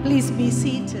 Please be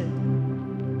seated.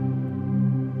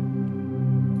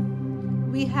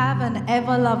 We have an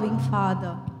ever-loving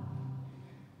Father.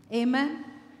 Amen.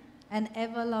 An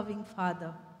ever-loving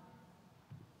Father.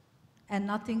 And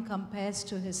nothing compares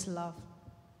to His love.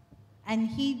 And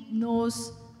He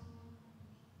knows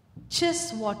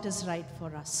just what is right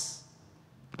for us.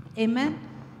 Amen.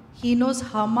 He knows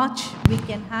how much we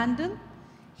can handle.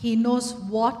 He knows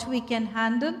what we can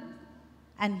handle.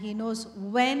 And He knows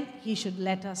when He should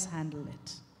let us handle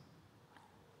it.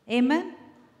 Amen.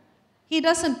 He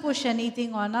doesn't push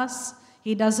anything on us.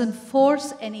 He doesn't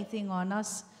force anything on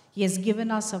us. He has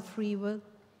given us a free will.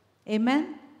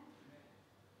 Amen?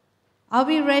 Are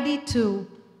we ready to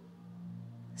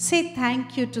say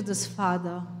thank you to this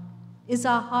Father? Is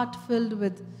our heart filled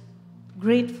with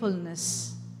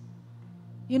gratefulness?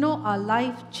 You know, our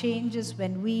life changes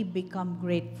when we become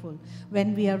grateful.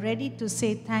 When we are ready to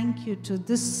say thank you to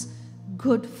this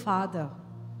good Father.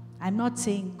 I'm not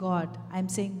saying God, I'm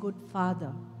saying good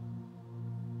Father.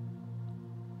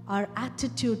 Our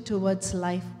attitude towards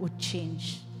life would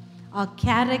change. Our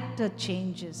character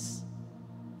changes.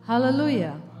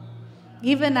 Hallelujah.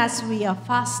 Even as we are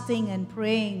fasting and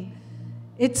praying,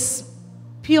 it's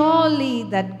purely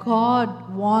that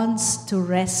God wants to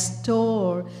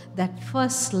restore that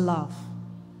first love.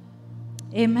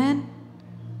 Amen.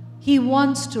 He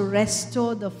wants to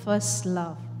restore the first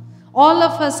love. All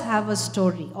of us have a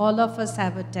story. All of us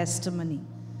have a testimony.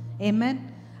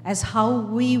 Amen. As how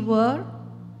we were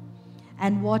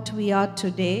and what we are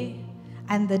today,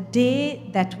 and the day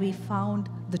that we found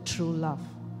the true love.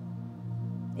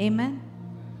 Amen?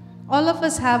 All of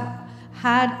us have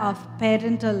had our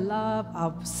parental love,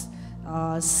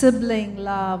 our sibling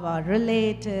love, our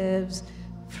relatives,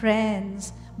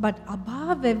 friends, but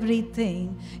above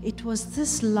everything, it was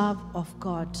this love of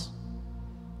God,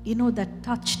 you know, that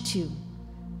touched you,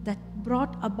 that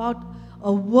brought about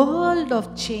a world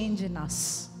of change in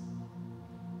us.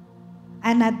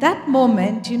 And at that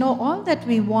moment, you know, all that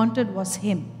we wanted was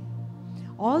Him.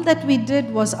 All that we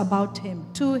did was about Him,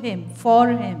 to Him, for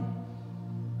Him.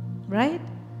 Right?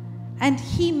 And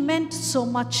He meant so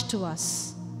much to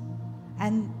us.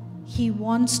 And He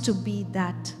wants to be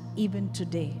that even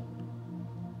today.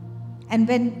 And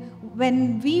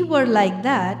when we were like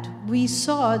that, we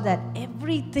saw that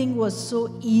everything was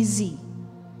so easy.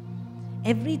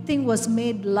 Everything was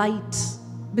made light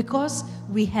because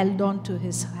we held on to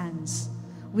His hands.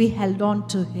 We held on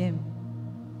to Him.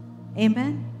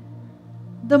 Amen?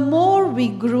 The more we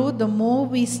grew, the more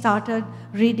we started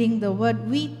reading the Word,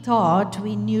 we thought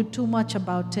we knew too much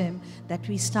about Him that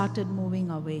we started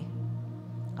moving away.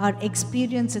 Our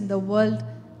experience in the world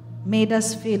made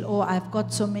us feel, oh, I've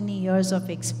got so many years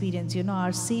of experience. You know, our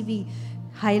CV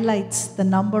highlights the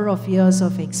number of years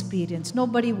of experience.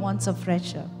 Nobody wants a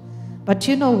fresher. But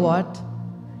you know what?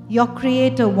 Your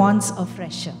Creator wants a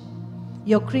fresher.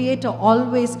 Your Creator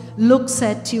always looks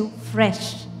at you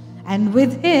fresh. And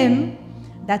with Him,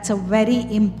 that's a very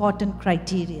important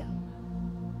criteria.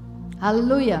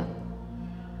 Hallelujah.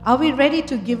 Are we ready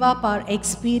to give up our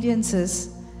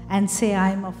experiences and say,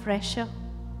 I'm a fresher?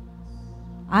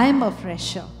 I'm a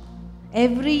fresher.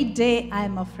 Every day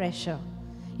I'm a fresher.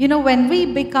 You know, when we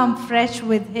become fresh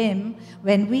with Him,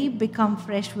 when we become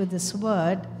fresh with His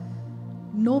Word,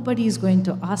 nobody is going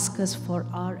to ask us for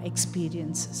our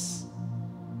experiences.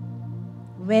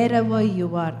 Wherever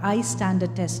you are, I stand a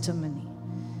testimony.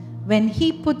 When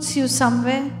He puts you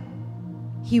somewhere,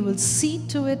 He will see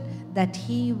to it that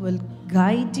He will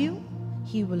guide you,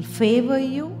 He will favor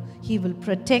you, He will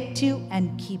protect you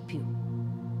and keep you.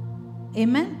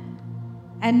 Amen?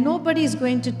 And nobody is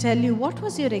going to tell you, what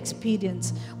was your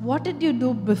experience? What did you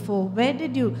do before? Where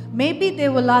did you? Maybe they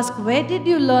will ask, where did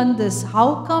you learn this?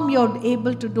 How come you're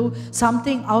able to do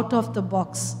something out of the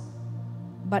box?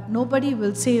 But nobody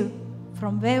will say,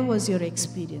 from where was your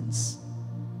experience?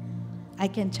 I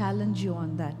can challenge you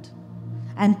on that.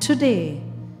 And today,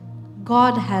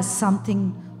 God has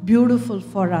something beautiful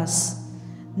for us.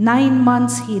 9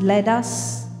 months He led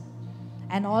us.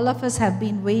 And all of us have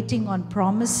been waiting on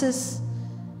promises.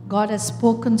 God has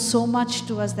spoken so much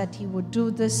to us that He would do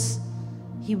this.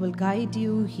 He will guide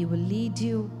you. He will lead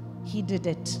you. He did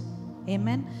it.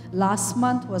 Amen. Last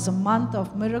month was a month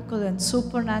of miracle and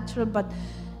supernatural. But,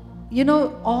 you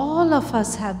know, all of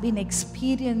us have been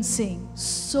experiencing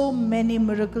so many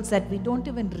miracles that we don't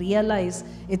even realize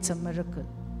it's a miracle.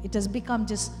 It has become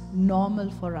just normal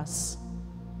for us.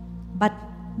 But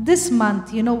this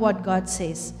month, you know what God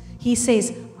says? He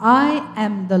says, I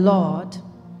am the Lord.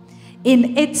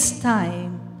 In its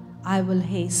time, I will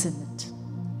hasten it.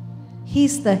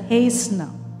 He's the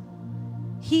hastener.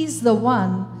 He's the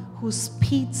one who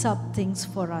speeds up things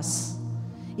for us.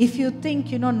 If you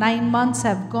think, 9 months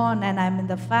have gone and I'm in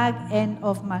the fag end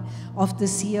of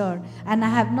this year and I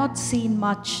have not seen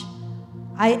much.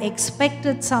 I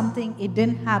expected something, it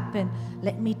didn't happen.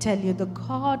 Let me tell you, the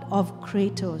God of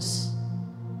Kratos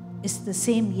is the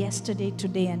same yesterday,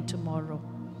 today, and tomorrow.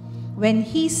 When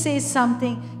He says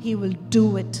something, He will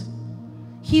do it.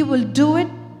 He will do it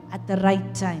at the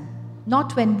right time.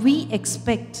 Not when we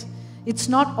expect. It's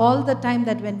not all the time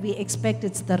that when we expect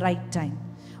it's the right time.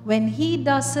 When He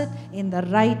does it in the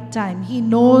right time, He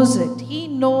knows it. He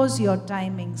knows your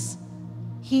timings.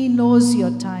 He knows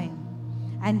your time.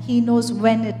 And He knows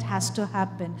when it has to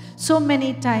happen. So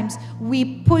many times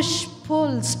we push,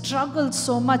 pull, struggle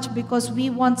so much because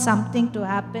we want something to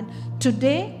happen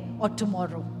today or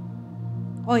tomorrow.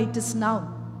 Or it is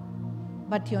now.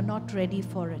 But you're not ready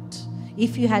for it.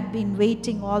 If you had been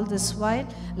waiting all this while,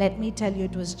 let me tell you,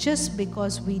 it was just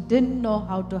because we didn't know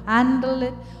how to handle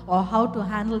it or how to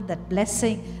handle that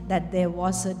blessing that there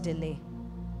was a delay.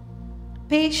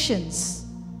 Patience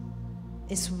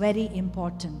is very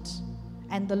important.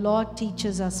 And the Lord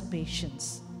teaches us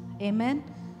patience. Amen?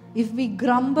 If we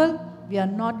grumble, we are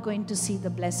not going to see the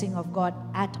blessing of God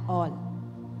at all.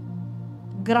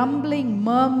 Grumbling,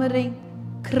 murmuring,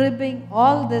 cribbing,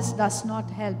 all this does not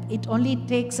help. It only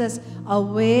takes us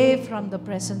away from the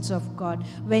presence of God.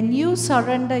 When you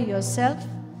surrender yourself,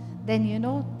 then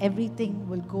everything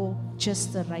will go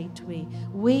just the right way.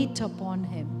 Wait upon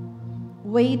Him.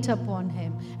 Wait upon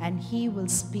Him, and He will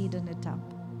speeden it up.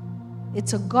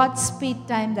 It's a Godspeed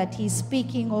time that He's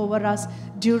speaking over us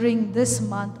during this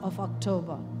month of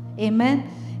October. Amen.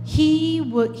 He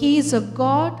is a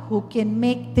God who can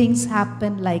make things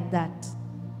happen like that.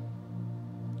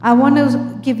 I want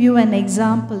to give you an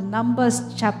example.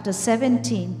 Numbers chapter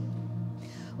 17.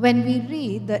 When we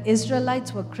read, the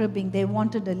Israelites were cribbing. They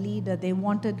wanted a leader. They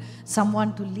wanted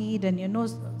someone to lead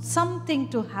and, something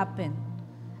to happen.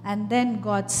 And then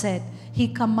God said, He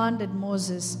commanded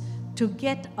Moses to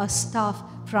get a staff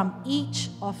from each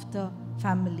of the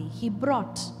family. He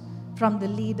brought from the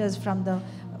leaders, from the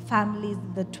families,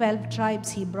 the 12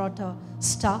 tribes, he brought a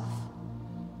staff.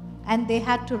 And they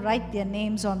had to write their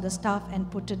names on the staff and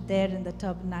put it there in the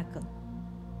tabernacle.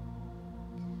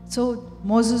 So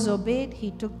Moses obeyed,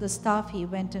 he took the staff, he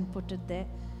went and put it there.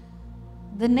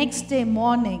 The next day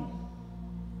morning,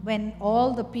 when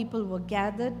all the people were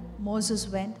gathered, Moses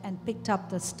went and picked up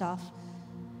the staff.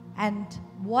 And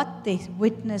what they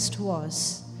witnessed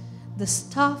was the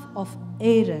staff of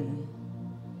Aaron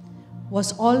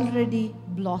was already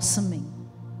blossoming.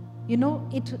 You know,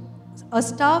 a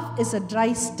staff is a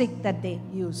dry stick that they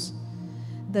use.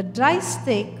 The dry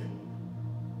stick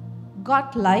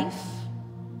got life.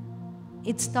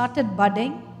 It started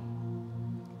budding.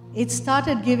 It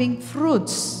started giving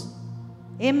fruits.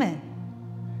 Amen.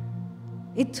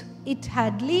 It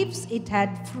had leaves, it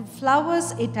had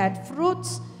flowers, it had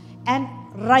fruits, and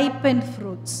ripened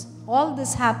fruits. All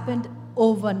this happened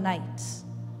overnight.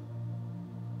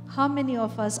 How many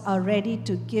of us are ready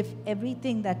to give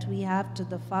everything that we have to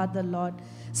the Father, Lord?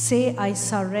 Say, I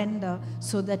surrender,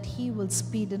 so that He will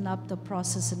speeden up the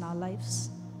process in our lives.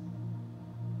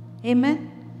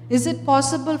 Amen? Is it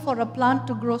possible for a plant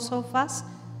to grow so fast?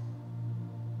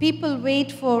 People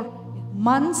wait for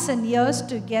months and years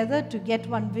together to get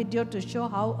one video to show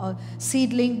how a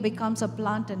seedling becomes a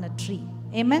plant and a tree.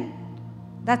 Amen?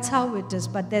 That's how it is.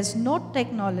 But there's no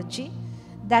technology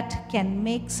that can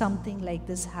make something like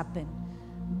this happen.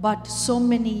 But so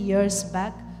many years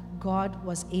back, God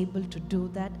was able to do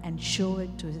that and show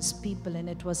it to His people, and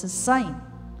it was a sign.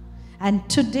 And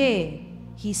today,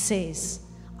 He says,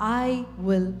 I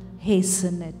will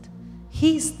hasten it.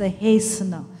 He's the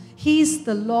hastener. He's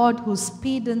the Lord who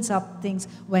speeds up things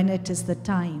when it is the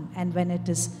time and when it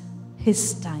is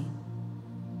His time.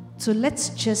 So let's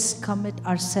just commit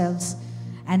ourselves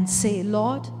and say,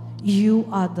 Lord, You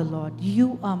are the Lord.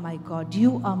 You are my God.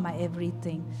 You are my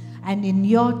everything. And in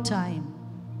Your time,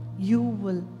 You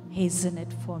will hasten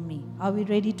it for me. Are we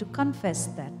ready to confess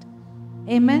that?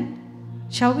 Amen?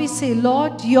 Shall we say,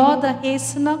 Lord, You're the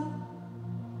hastener?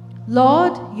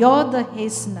 Lord, You're the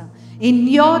hastener. In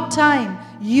Your time,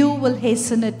 You will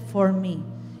hasten it for me.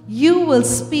 You will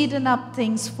speeden up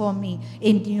things for me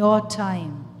in Your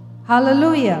time.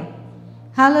 Hallelujah.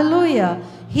 Hallelujah.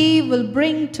 He will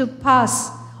bring to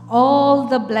pass all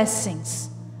the blessings.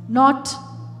 Not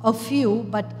a few,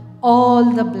 but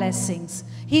all the blessings.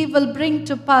 He will bring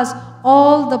to pass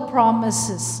all the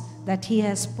promises that He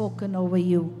has spoken over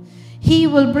you. He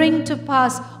will bring to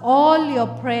pass all your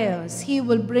prayers. He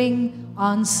will bring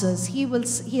answers.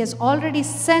 He has already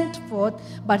sent forth,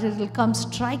 but it will come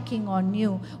striking on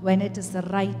you when it is the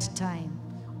right time.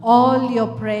 All your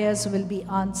prayers will be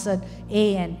answered.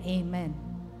 And amen.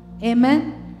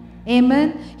 Amen.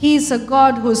 Amen. He is a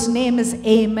God whose name is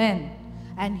Amen.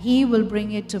 And He will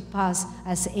bring it to pass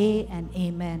as A and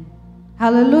Amen.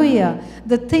 Hallelujah.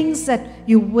 The things that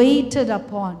you waited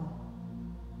upon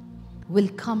will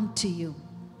come to you.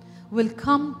 Will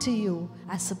come to you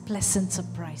as a pleasant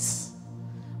surprise.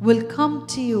 Will come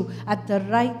to you at the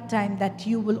right time, that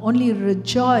you will only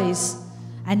rejoice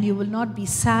and you will not be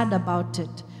sad about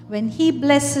it. When He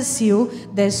blesses you,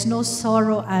 there's no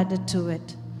sorrow added to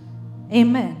it.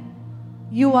 Amen.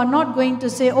 You are not going to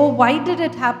say, oh, why did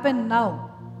it happen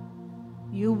now?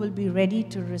 You will be ready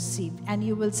to receive. And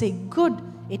you will say, good,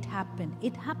 it happened.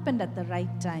 It happened at the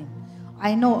right time.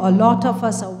 I know a lot of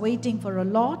us are waiting for a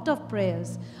lot of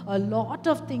prayers, a lot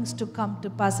of things to come to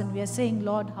pass. And we are saying,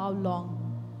 Lord, how long?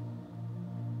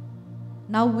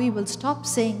 Now we will stop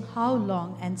saying how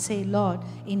long and say, Lord,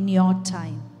 in Your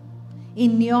time.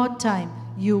 In Your time,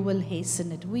 You will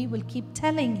hasten it. We will keep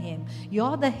telling Him,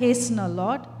 You're the hastener,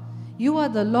 Lord. You are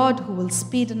the Lord who will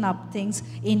speeden up things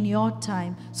in Your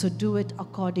time. So do it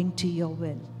according to Your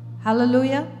will.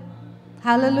 Hallelujah.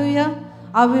 Hallelujah.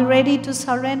 Are we ready to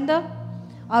surrender?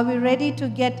 Are we ready to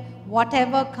get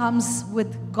whatever comes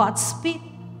with God's speed?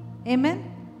 Amen.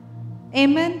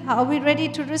 Amen. Are we ready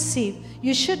to receive?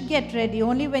 You should get ready.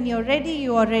 Only when you're ready,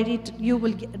 you are ready to, you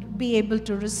will be able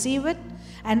to receive it.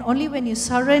 And only when you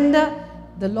surrender,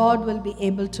 the Lord will be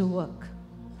able to work.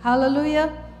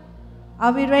 Hallelujah.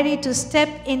 Are we ready to step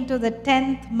into the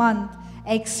 10th month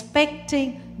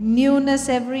expecting newness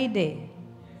every day?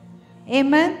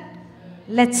 Amen.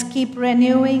 Let's keep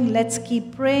renewing. Let's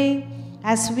keep praying.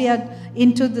 As we are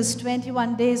into this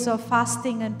 21 days of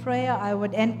fasting and prayer, I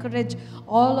would encourage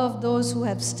all of those who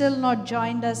have still not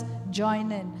joined us,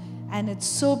 join in. And it's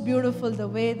so beautiful the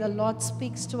way the Lord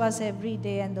speaks to us every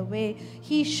day and the way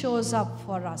He shows up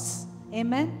for us.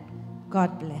 Amen.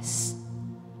 God bless.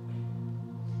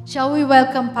 Shall we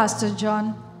welcome Pastor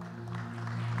John?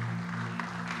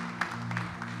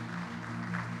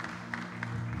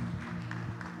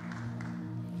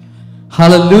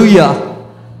 Hallelujah.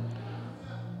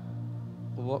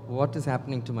 What is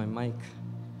happening to my mic?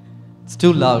 It's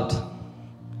too loud.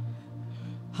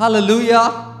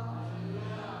 Hallelujah.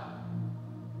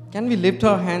 Can we lift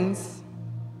our hands?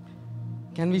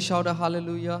 Can we shout a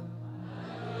hallelujah?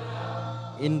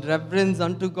 In reverence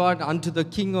unto God, unto the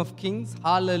King of Kings.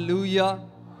 Hallelujah.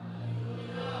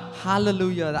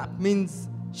 Hallelujah. That means,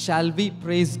 shall we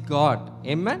praise God?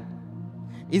 Amen.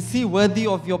 Is He worthy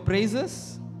of your praises?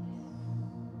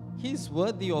 He's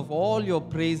worthy of all your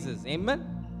praises. Amen.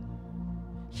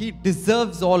 He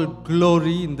deserves all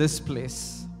glory in this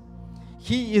place.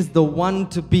 He is the one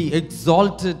to be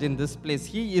exalted in this place.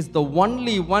 He is the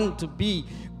only one to be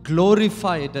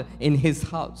glorified in His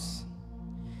house.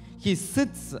 He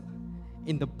sits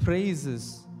in the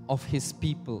praises of His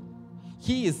people.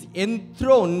 He is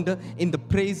enthroned in the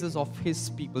praises of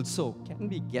His people. So, can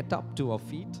we get up to our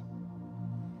feet?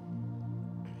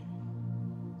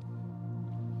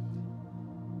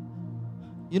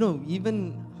 You know,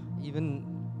 even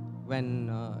when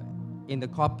in the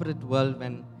corporate world,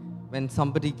 when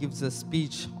somebody gives a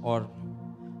speech or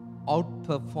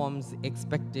outperforms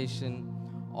expectation,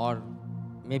 or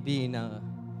maybe in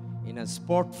a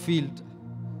sport field,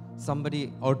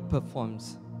 somebody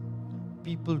outperforms,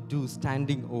 people do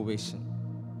standing ovation,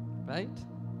 right?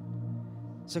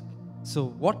 So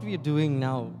what we are doing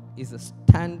now is a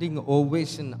standing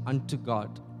ovation unto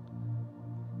God.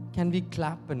 Can we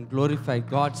clap and glorify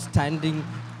God standing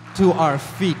to our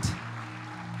feet?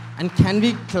 And can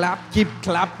we clap, keep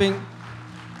clapping?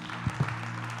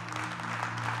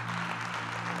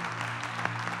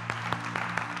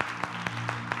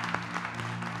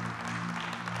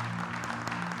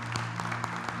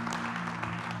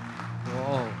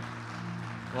 Whoa.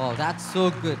 Wow, that's so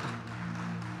good.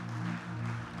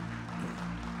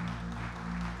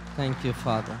 Thank you,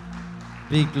 Father.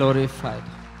 Be glorified.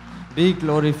 Be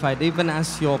glorified, even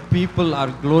as your people are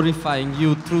glorifying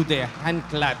you through their hand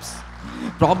claps.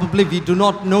 Probably we do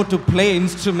not know to play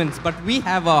instruments, but we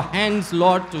have our hands,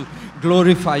 Lord, to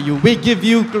glorify you. We give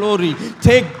you glory.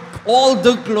 Take all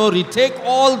the glory. Take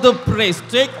all the praise.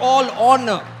 Take all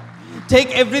honor.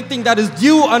 Take everything that is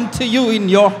due unto you in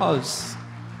your house.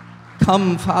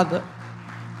 Come, Father.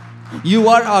 You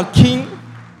are our King.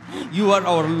 You are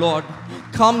our Lord.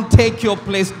 Come, take your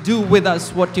place. Do with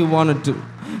us what you want to do.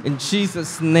 In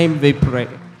Jesus' name we pray.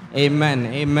 Amen,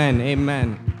 amen,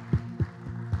 amen.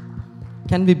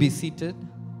 Can we be seated?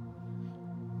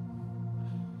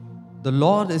 The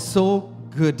Lord is so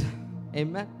good.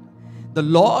 Amen. The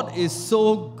Lord is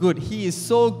so good. He is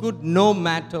so good no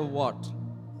matter what.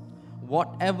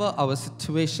 Whatever our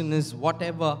situation is,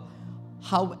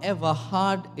 however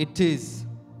hard it is,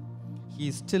 He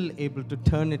is still able to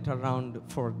turn it around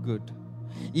for good.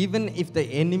 Even if the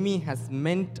enemy has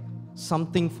meant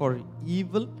something for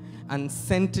evil and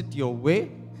sent it your way,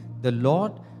 the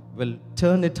Lord will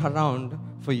turn it around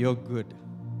for your good.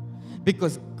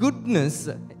 Because goodness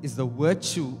is the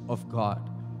virtue of God.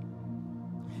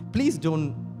 Please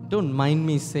don't mind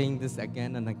me saying this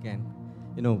again and again.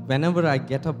 You know, whenever I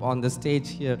get up on the stage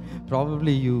here,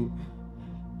 probably you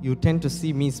tend to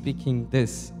see me speaking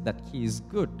this, that He is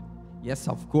good. Yes,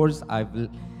 of course, I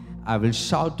will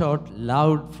shout out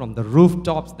loud from the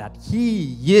rooftops that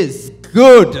He is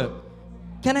good.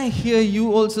 Can I hear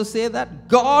you also say that?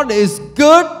 God is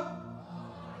good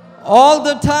all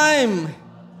the time.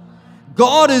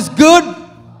 God is good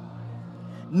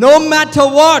no matter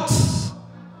what.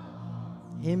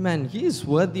 Amen. He is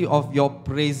worthy of your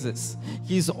praises.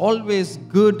 He is always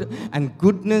good, and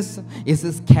goodness is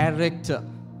His character.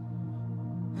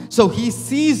 So He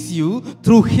sees you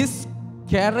through His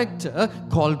character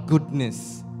called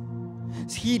goodness.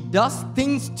 He does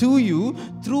things to you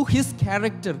through His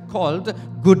character called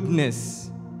goodness.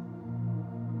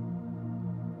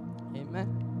 Amen.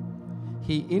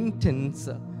 He intends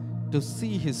to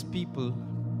see His people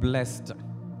blessed.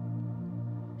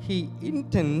 He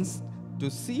intends to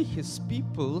see His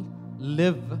people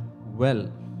live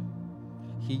well.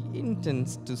 He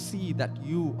intends to see that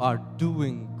you are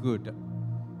doing good.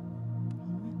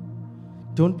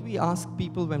 Don't we ask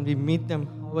people when we meet them,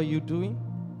 how are you doing?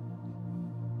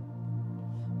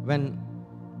 When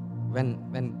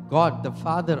God the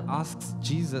Father asks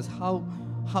Jesus how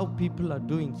people are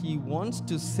doing, He wants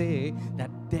to say that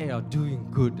they are doing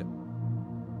good.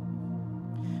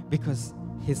 Because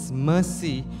His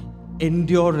mercy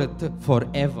endureth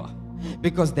forever.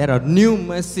 Because there are new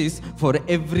mercies for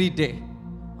every day.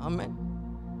 Amen.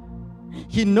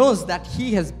 He knows that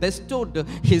He has bestowed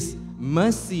His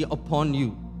mercy upon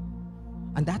you.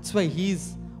 And that's why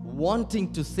He's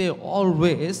wanting to say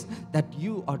always that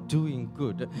you are doing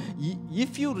good.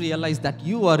 If you realize that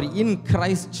you are in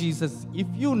Christ Jesus, if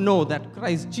you know that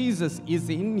Christ Jesus is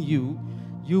in you,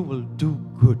 you will do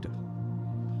good.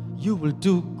 You will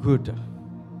do good.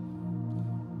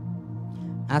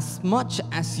 As much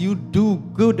as you do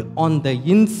good on the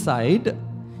inside,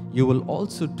 you will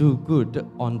also do good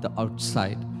on the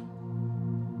outside.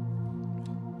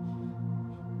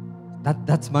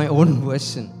 That's my own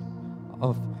version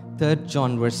of 3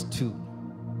 John verse 2.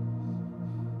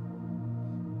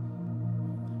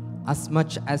 As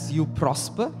much as you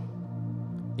prosper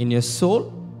in your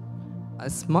soul,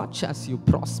 as much as you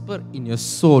prosper in your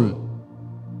soul,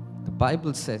 the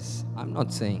Bible says, I'm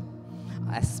not saying,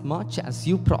 as much as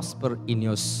you prosper in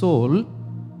your soul,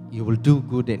 you will do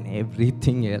good in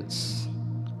everything else.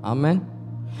 Amen.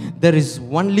 There is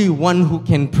only one who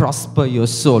can prosper your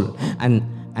soul,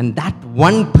 and that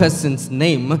one person's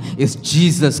name is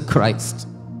Jesus Christ.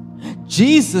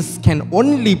 Jesus can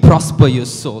only prosper your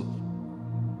soul.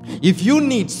 If you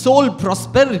need soul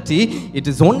prosperity, it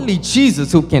is only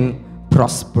Jesus who can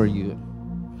prosper you.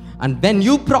 And when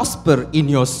you prosper in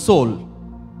your soul,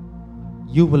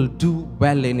 you will do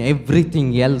well in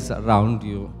everything else around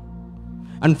you.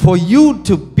 And for you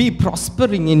to be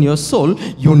prospering in your soul,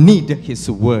 you need His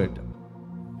Word.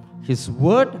 His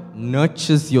Word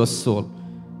nurtures your soul.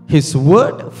 His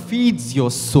Word feeds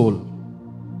your soul.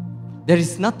 There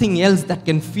is nothing else that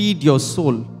can feed your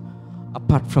soul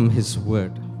apart from His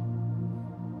Word.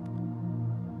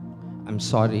 I'm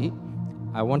sorry,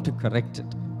 I want to correct it.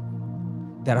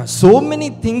 There are so many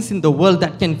things in the world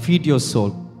that can feed your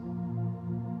soul.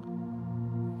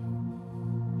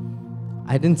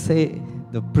 I didn't say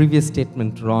the previous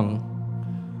statement wrong,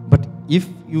 but if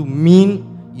you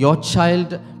mean your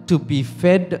child to be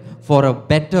fed for a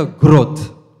better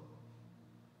growth,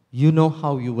 you know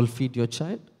how you will feed your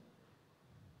child?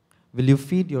 Will you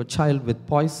feed your child with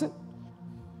poison?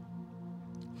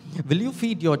 Will you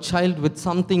feed your child with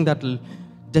something that will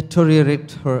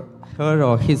deteriorate her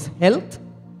or his health?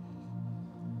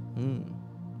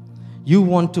 You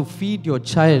want to feed your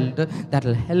child that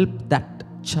will help that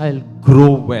child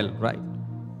grow well, right?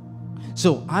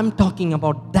 So I'm talking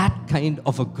about that kind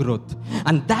of a growth.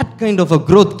 And that kind of a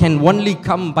growth can only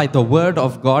come by the Word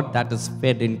of God that is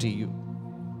fed into you.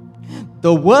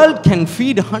 The world can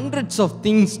feed hundreds of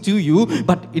things to you,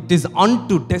 but it is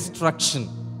unto destruction.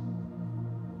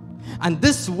 And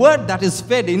this Word that is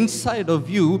fed inside of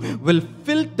you will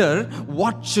filter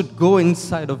what should go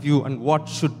inside of you and what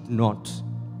should not.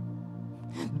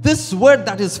 This Word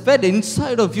that is fed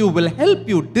inside of you will help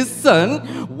you discern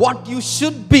what you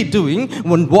should be doing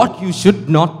and what you should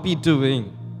not be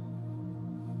doing.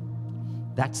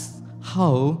 That's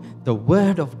how the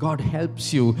Word of God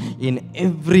helps you in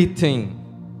everything.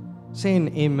 Say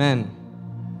an amen.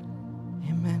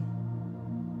 Amen.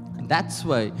 And that's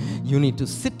why you need to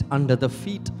sit under the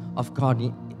feet of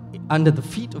God, under the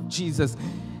feet of Jesus,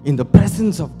 in the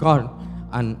presence of God,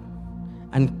 and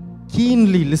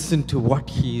keenly listen to what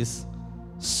He is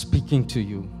speaking to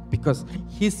you, because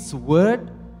His Word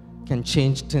can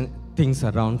change things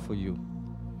around for you.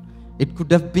 It could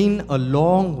have been a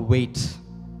long wait,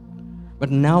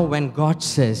 but now when God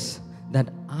says that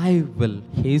I will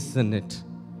hasten it,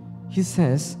 He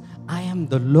says, I am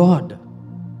the Lord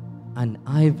and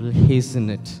I will hasten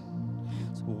it.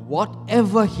 So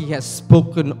whatever He has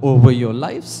spoken over your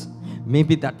lives,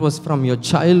 maybe that was from your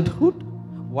childhood,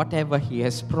 whatever He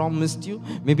has promised you,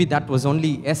 maybe that was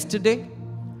only yesterday,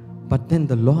 but then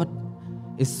the Lord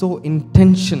is so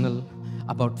intentional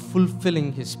about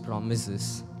fulfilling His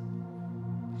promises.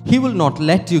 He will not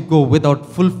let you go without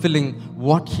fulfilling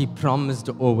what He promised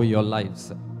over your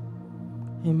lives.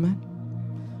 Amen.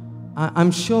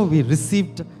 I'm sure we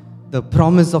received the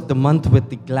promise of the month with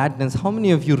the gladness. How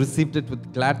many of you received it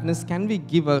with gladness? Can we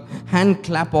give a hand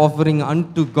clap offering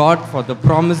unto God for the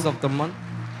promise of the month?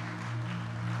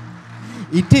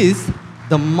 It is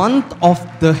the month of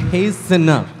the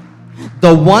hastener,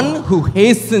 the one who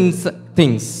hastens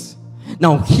things.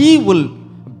 Now, He will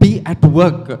be at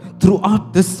work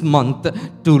throughout this month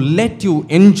to let you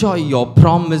enjoy your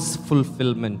promise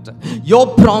fulfillment.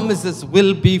 Your promises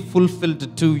will be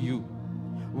fulfilled to you.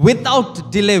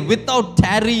 Without delay, without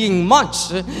tarrying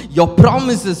much, your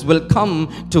promises will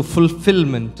come to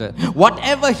fulfillment.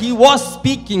 Whatever He was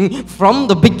speaking from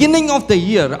the beginning of the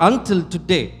year until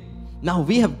today, now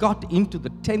we have got into the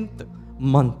 10th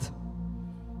month.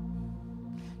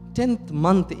 10th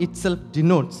month itself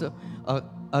denotes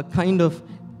a kind of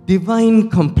divine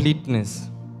completeness.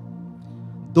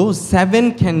 Those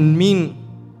 7 can mean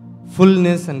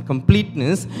fullness and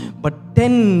completeness, but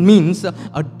 10 means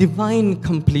a divine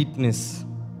completeness.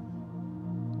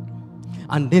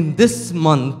 And in this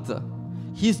month,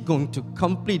 He's going to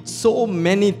complete so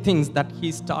many things that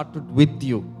He started with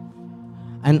you.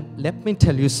 And let me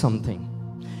tell you something.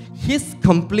 His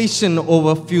completion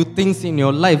over few things in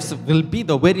your lives will be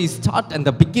the very start and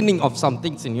the beginning of some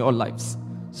things in your lives.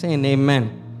 Say an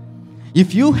amen.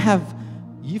 If you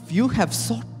have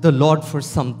sought the Lord for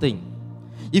something,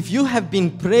 if you have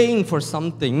been praying for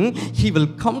something, He will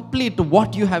complete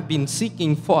what you have been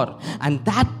seeking for. And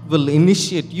that will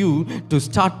initiate you to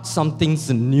start some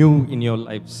things new in your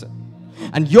lives.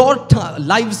 And your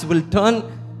lives will turn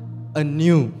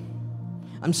anew.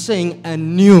 I'm saying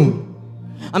anew.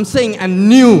 I'm saying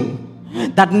anew.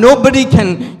 That nobody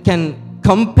can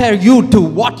compare you to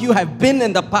what you have been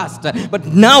in the past. But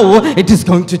now it is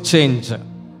going to change.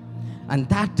 And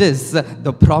that is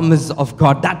the promise of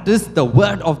God. That is the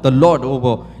word of the Lord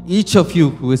over each of you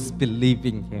who is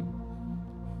believing Him.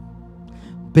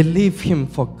 Believe Him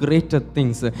for greater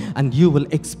things, and you will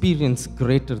experience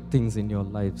greater things in your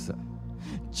lives.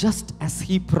 Just as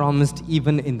He promised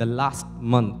even in the last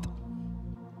month,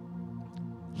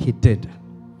 He did.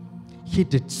 He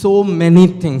did so many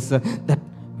things that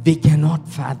we cannot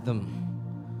fathom.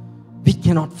 We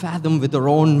cannot fathom with our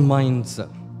own minds.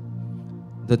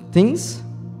 The things,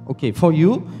 okay, for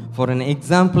you, for an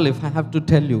example, if I have to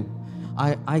tell you,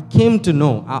 I came to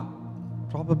know,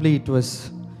 probably it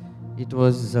was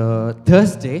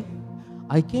Thursday,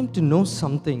 I came to know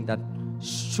something that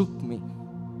shook me.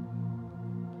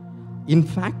 In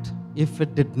fact, if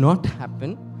it did not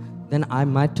happen, then I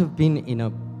might have been in a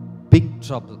big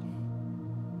trouble.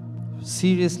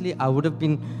 Seriously, I would have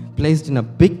been placed in a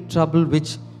big trouble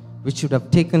which should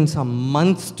have taken some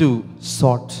months to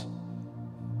sort.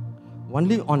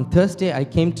 Only on Thursday I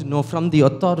came to know from the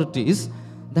authorities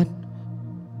that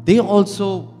they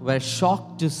also were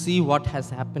shocked to see what has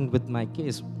happened with my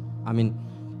case. I mean,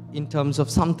 in terms of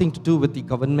something to do with the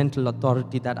governmental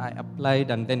authority that I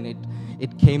applied, and then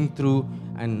it came through,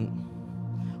 and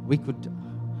we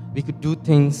could do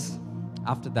things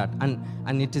after that.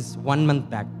 And it is 1 month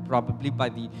back, probably by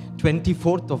the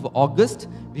 24th of August,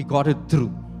 we got it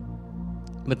through.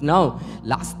 But now,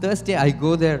 last Thursday, I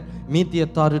go there, meet the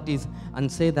authorities, and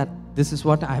say that this is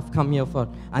what I have come here for.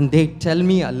 And they tell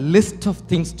me a list of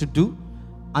things to do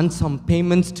and some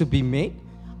payments to be made.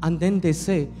 And then they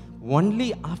say,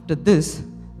 only after this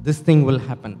thing will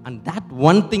happen. And that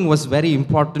one thing was very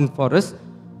important for us,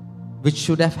 which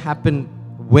should have happened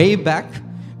way back.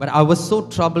 But I was so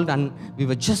troubled, and we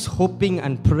were just hoping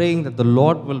and praying that the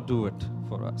Lord will do it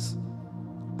for us.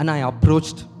 And I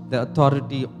approached the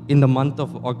authority in the month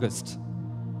of August.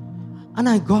 And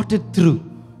I got it through.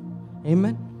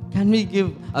 Amen. Can we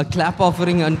give a clap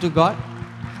offering unto God?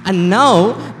 And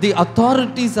now the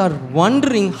authorities are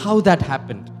wondering how that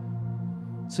happened.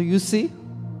 So you see,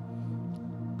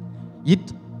 it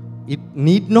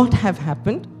need not have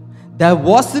happened. There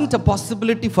wasn't a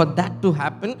possibility for that to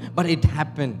happen, but it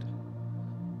happened.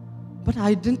 But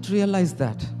I didn't realize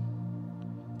that.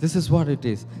 This is what it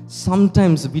is.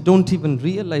 Sometimes we don't even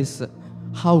realize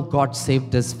how God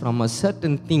saved us from a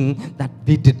certain thing that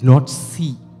we did not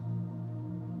see.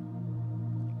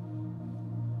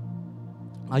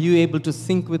 Are you able to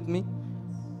sync with me?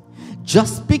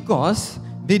 Just because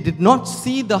we did not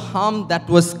see the harm that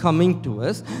was coming to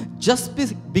us, just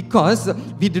because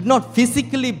we did not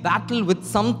physically battle with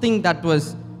something that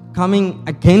was coming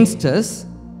against us,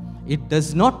 it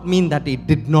does not mean that it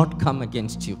did not come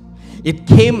against you. It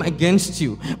came against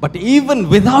you, but even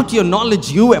without your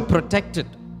knowledge, you were protected.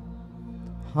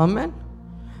 Amen.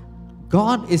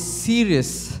 God is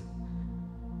serious.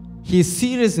 He is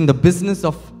serious in the business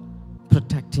of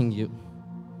protecting you.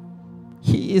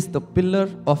 He is the pillar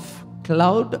of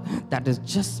cloud that is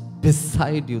just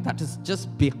beside you, that is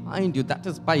just behind you, that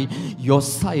is by your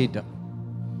side.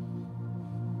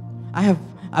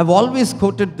 I've always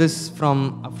quoted this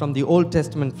from the Old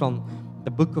Testament, from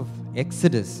the book of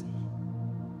Exodus,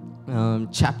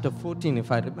 chapter 14, if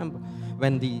I remember,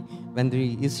 when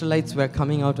the Israelites were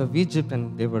coming out of Egypt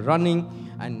and they were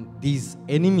running, and these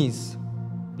enemies,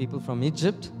 people from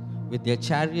Egypt, with their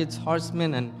chariots,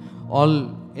 horsemen, and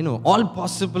all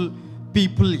possible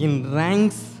people in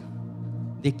ranks,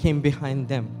 they came behind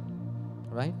them,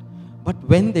 right? But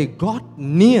when they got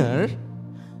near,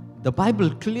 the Bible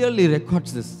clearly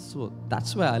records this. So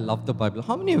that's why I love the Bible.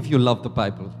 How many of you love the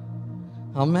Bible?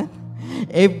 Amen.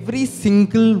 Every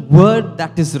single word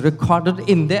that is recorded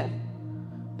in there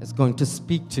is going to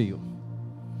speak to you.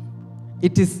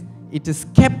 It is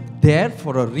kept there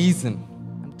for a reason.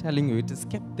 I'm telling you, it is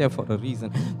kept there for a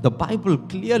reason. The Bible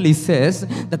clearly says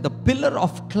that the pillar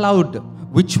of cloud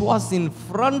which was in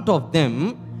front of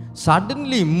them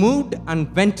suddenly moved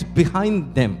and went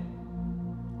behind them.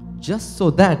 Just so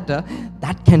that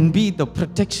that can be the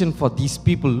protection for these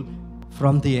people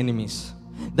from the enemies.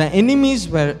 The enemies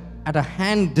were at a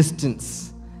hand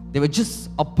distance. They were just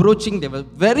approaching, they were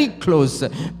very close.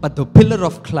 But the pillar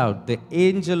of cloud, the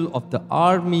angel of the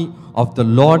army of the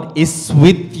Lord is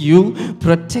with you,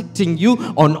 protecting you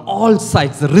on all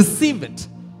sides. Receive it.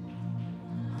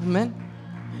 Amen.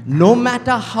 No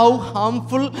matter how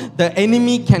harmful the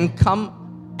enemy can come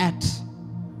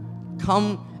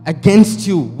against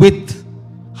you with,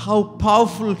 how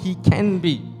powerful he can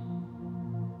be.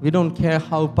 We don't care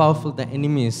how powerful the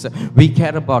enemy is. We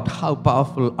care about how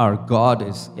powerful our God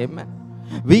is. Amen.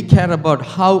 We care about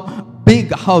how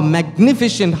big, how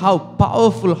magnificent, how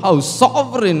powerful, how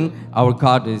sovereign our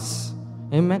God is.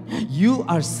 Amen. You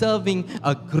are serving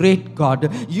a great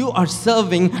God. You are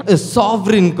serving a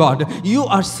sovereign God. You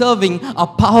are serving a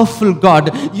powerful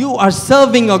God. You are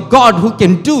serving a God who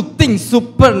can do things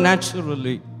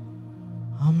supernaturally.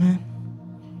 Amen.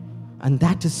 And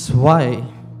that is why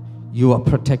you are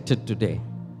protected today.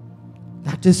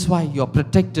 That is why you are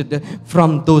protected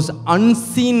from those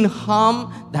unseen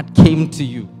harm that came to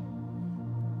you.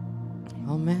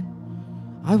 Amen.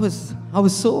 I was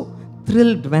so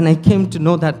thrilled when I came to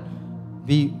know that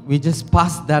we just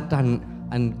passed that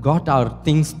and got our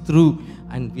things through,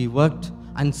 and we worked.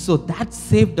 And so that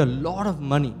saved a lot of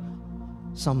money.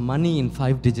 Some money in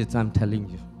 5 digits, I'm telling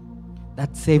you.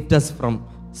 That saved us from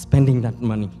spending that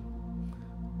money.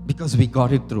 Because we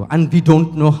got it through. And we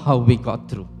don't know how we got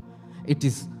through. It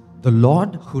is the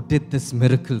Lord who did this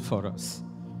miracle for us.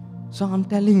 So I'm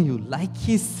telling you, like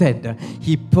He said,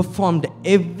 He performed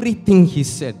everything He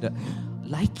said.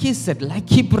 Like He said, like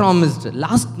He promised.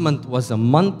 Last month was a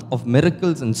month of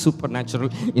miracles and supernatural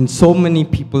in so many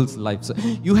people's lives.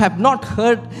 You have not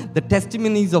heard the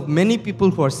testimonies of many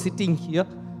people who are sitting here.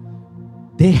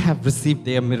 They have received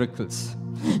their miracles.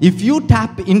 If you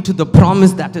tap into the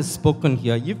promise that is spoken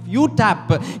here, if you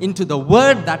tap into the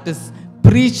word that is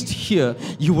preached here,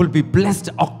 you will be blessed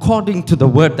according to the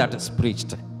word that is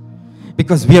preached.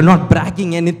 Because we are not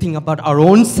bragging anything about our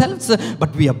own selves,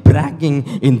 but we are bragging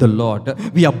in the Lord.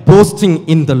 We are boasting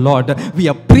in the Lord. We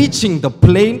are preaching the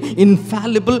plain,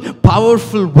 infallible,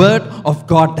 powerful word of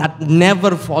God that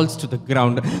never falls to the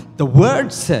ground. The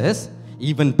word says,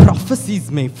 even prophecies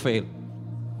may fail.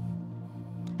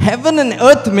 Heaven and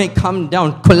earth may come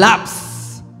down,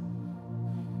 collapse.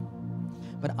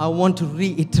 But I want to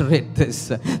reiterate this.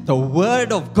 The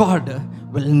word of God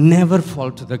will never fall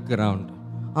to the ground.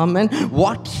 Amen.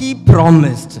 What He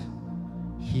promised,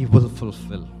 He will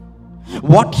fulfill.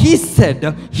 What He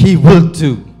said, He will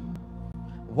do.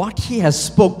 What He has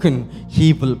spoken,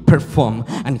 He will perform.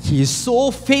 And He is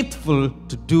so faithful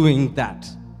to doing that.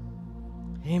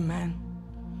 Amen.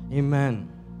 Amen.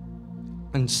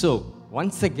 And so,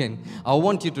 once again, I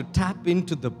want you to tap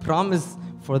into the promise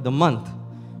for the month,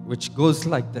 which goes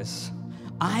like this.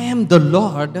 I am the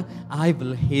Lord, I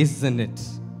will hasten it.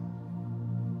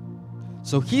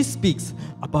 So He speaks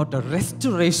about a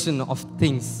restoration of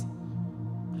things.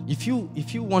 If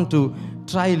you want to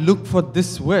try look for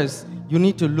this verse, you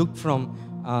need to look from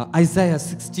Isaiah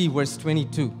 60 verse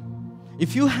 22.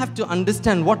 If you have to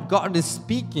understand what God is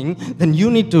speaking, then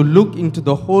you need to look into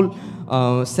the whole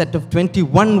set of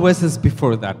 21 verses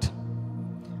before that.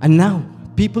 And now,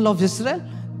 people of Israel,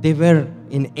 they were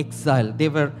in exile. They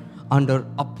were under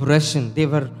oppression. They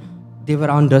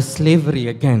were under slavery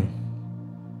again.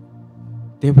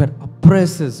 They were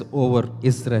oppressors over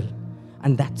Israel.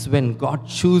 And that's when God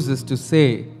chooses to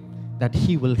say that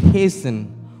He will hasten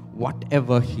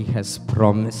whatever He has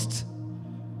promised.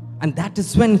 And that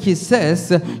is when He says,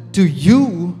 to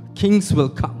you kings will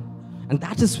come. And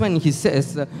that is when He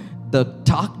says, the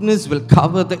darkness will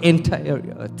cover the entire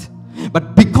earth.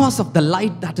 But because of the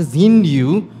light that is in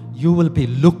you, you will be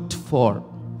looked for.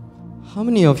 How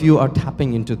many of you are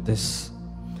tapping into this?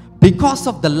 Because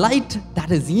of the light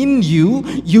that is in you,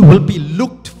 you will be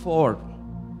looked for.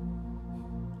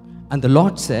 And the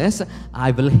Lord says,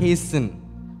 I will hasten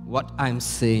what I'm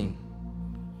saying.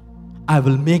 I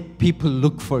will make people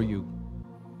look for you.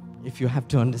 If you have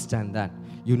to understand that,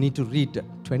 you need to read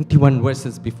 21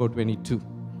 verses before 22.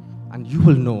 And you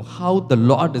will know how the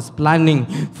Lord is planning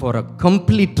for a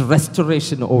complete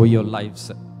restoration over your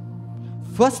lives.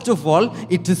 First of all,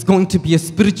 it is going to be a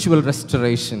spiritual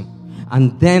restoration.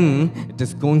 And then it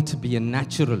is going to be a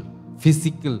natural,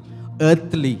 physical,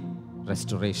 earthly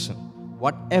restoration.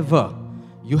 Whatever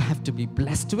you have to be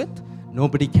blessed with,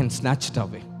 nobody can snatch it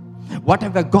away.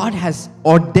 whatever God has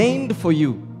ordained for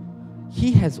you,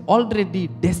 He has already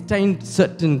destined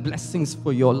certain blessings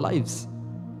for your lives.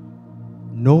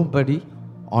 Nobody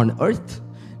on earth,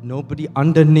 nobody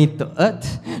underneath the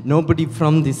earth, nobody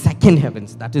from the second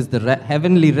heavens, that is the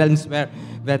heavenly realms where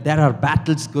there are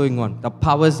battles going on. The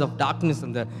powers of darkness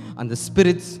and the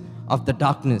spirits of the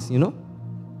darkness,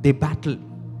 they battle.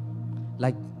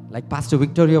 Like Pastor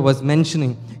Victoria was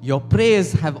mentioning, your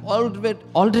prayers have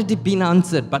already been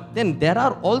answered, but then there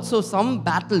are also some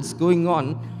battles going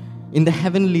on in the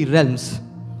heavenly realms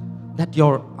that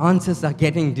your answers are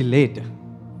getting delayed.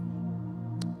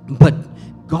 But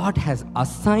God has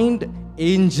assigned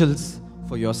angels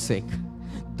for your sake.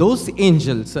 Those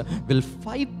angels will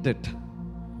fight it.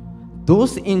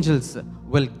 Those angels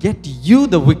will get you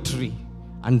the victory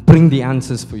and bring the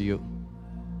answers for you.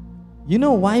 You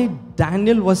know why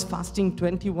Daniel was fasting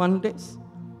 21 days?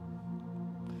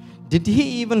 Did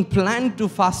he even plan to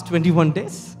fast 21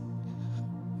 days?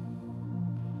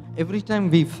 Every time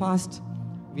we fast,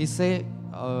 we say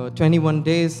 21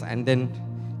 days and then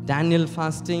Daniel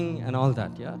fasting and all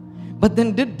that, yeah? But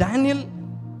then did Daniel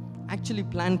actually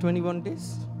plan 21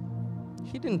 days?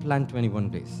 He didn't plan 21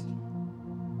 days.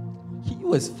 He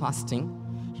was fasting.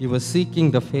 He was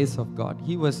seeking the face of God.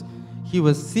 He was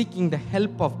seeking the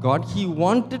help of God. He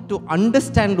wanted to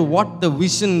understand what the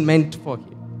vision meant for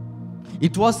him.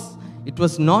 It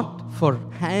was not for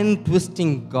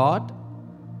hand-twisting God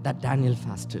that Daniel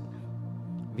fasted.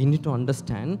 We need to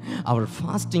understand our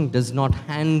fasting does not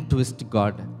hand-twist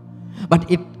God,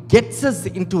 but it gets us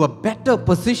into a better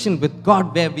position with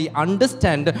God where we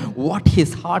understand what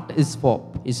His heart is for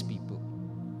His people,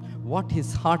 what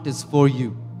His heart is for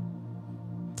you.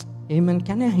 Amen.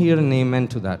 Can I hear an amen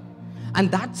to that? And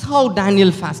that's how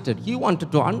Daniel fasted. He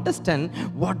wanted to understand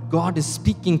what God is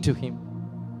speaking to him.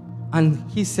 And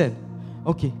he said,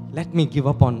 okay, let me give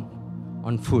up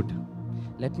on food.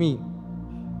 Let me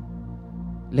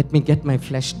get my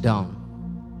flesh down.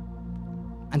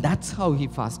 And that's how he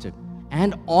fasted.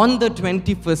 And on the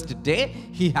 21st day,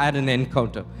 he had an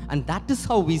encounter. And that is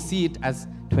how we see it as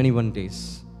 21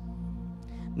 days.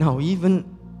 Now,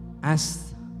 even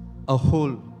as a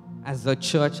whole, as a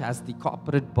church, as the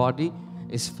corporate body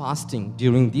is fasting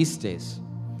during these days,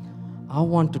 I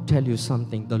want to tell you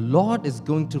something. The Lord is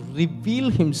going to reveal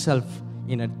Himself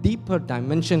in a deeper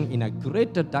dimension, in a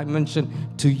greater dimension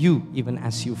to you even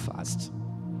as you fast.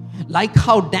 Like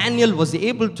how Daniel was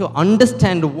able to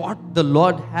understand what the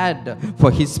Lord had for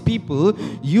His people,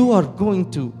 you are going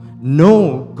to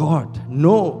know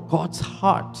God's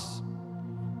heart.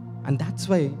 And that's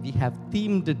why we have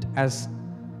themed it as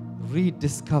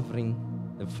rediscovering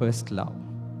the first love.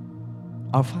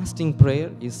 Our fasting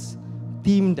prayer is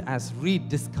themed as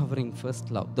rediscovering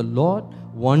first love. The Lord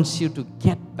wants you to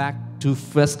get back to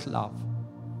first love.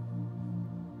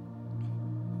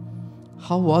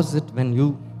 How was it when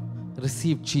you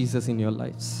received Jesus in your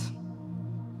lives?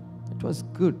 It was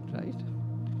good, right?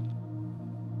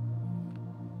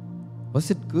 Was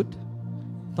it good?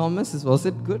 Thomas, was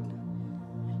it good?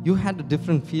 You had a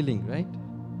different feeling, right?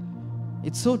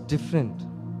 It's so different.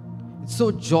 It's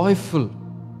so joyful.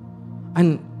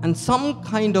 And some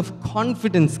kind of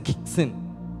confidence kicks in,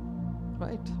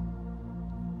 right?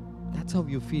 That's how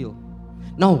you feel.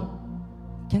 Now,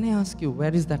 can I ask you,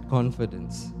 where is that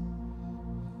confidence?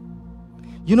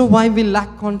 You know why we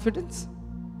lack confidence?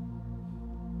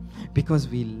 Because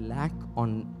we lack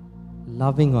on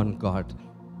loving on God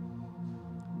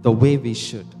the way we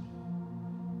should.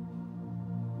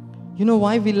 You know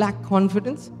why we lack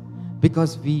confidence?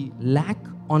 Because we lack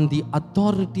on the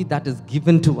authority that is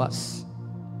given to us.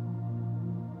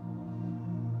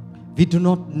 We do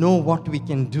not know what we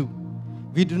can do.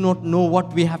 We do not know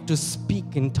what we have to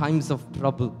speak in times of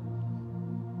trouble.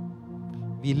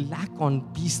 We lack on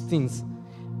these things.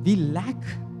 We lack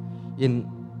in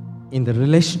the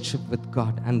relationship with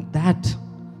God, and that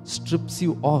strips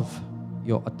you of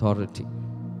your authority.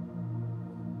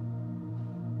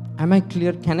 Am I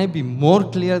clear? Can I be more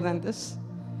clear than this?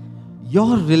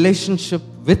 Your relationship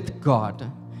with God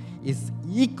is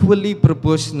equally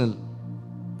proportional,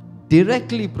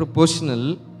 directly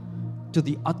proportional to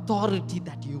the authority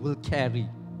that you will carry.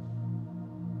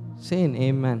 Say an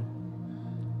amen.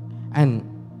 And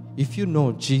if you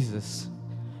know Jesus,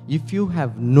 if you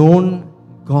have known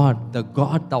God, the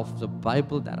God of the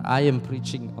Bible that I am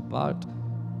preaching about,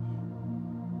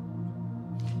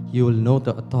 you will know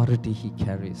the authority He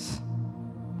carries.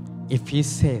 If He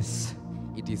says,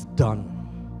 it is done.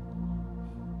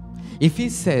 If He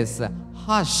says,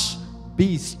 hush,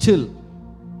 be still,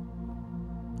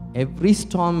 every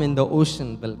storm in the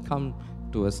ocean will come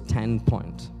to a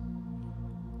standpoint.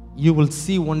 you will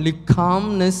see only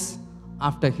calmness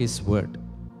after His word.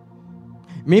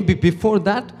 Maybe before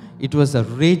that, it was a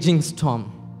raging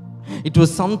storm. It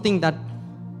was something that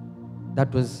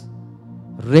was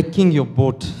wrecking your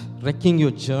boat, wrecking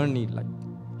your journey, like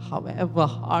however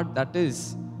hard that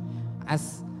is,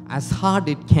 as hard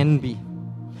it can be,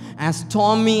 as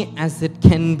stormy as it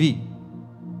can be.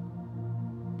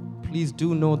 Please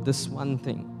do know this one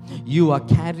thing. You are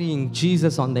carrying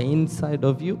Jesus on the inside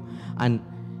of you, and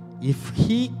if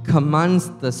He commands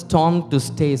the storm to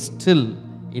stay still,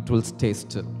 it will stay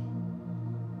still.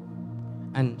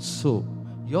 And so,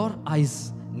 your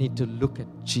eyes need to look at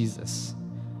Jesus.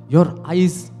 Your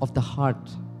eyes of the heart,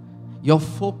 your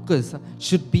focus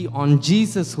should be on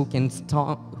Jesus who can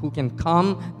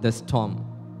calm the storm.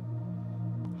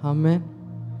 Amen.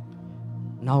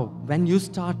 Now, when you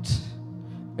start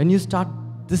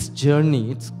this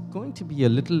journey, it's going to be a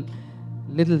little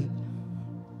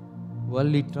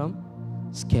worldly term,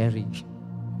 scary.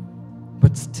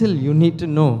 But still, you need to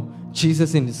know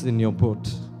Jesus is in your boat.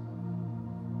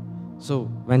 So,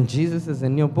 when Jesus is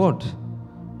in your boat,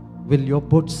 will your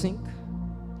boat sink?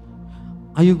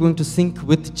 Are you going to sink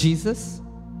with Jesus?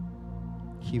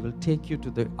 He will take you to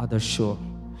the other shore.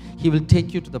 He will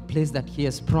take you to the place that He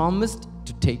has promised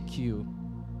to take you.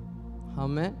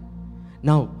 Amen.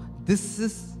 Now, this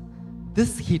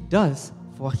He does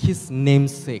for His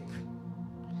name's sake.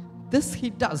 This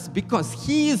He does because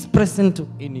He is present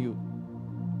in you.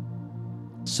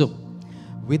 So,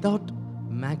 without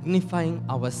magnifying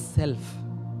ourself,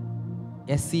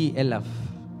 S-E-L-F,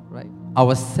 right?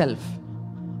 Ourself,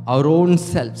 our own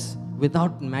selves,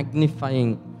 without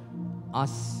magnifying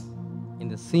us in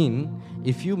the scene,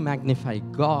 if you magnify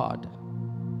God,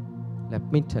 let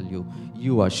me tell you,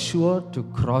 you are sure to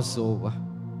cross over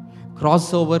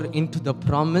into the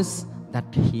promise that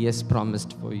He has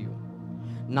promised for you.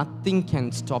 Nothing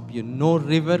can stop you. No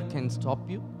river can stop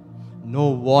you. No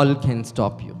wall can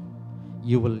stop you.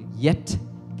 You will yet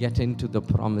get into the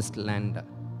promised land.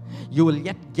 You will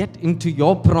yet get into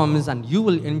your promise, and you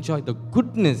will enjoy the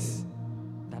goodness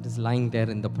that is lying there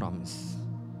in the promise.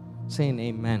 Say an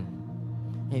amen.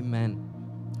 Amen.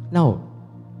 Now,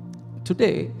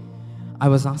 today, I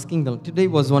was asking them, today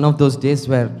was one of those days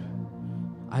where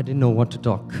I didn't know what to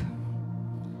talk.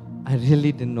 I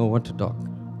really didn't know what to talk.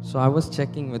 So I was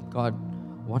checking with God,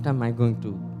 what am I going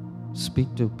to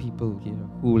speak to people here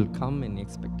who will come in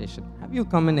expectation? Have you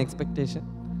come in expectation?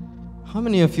 How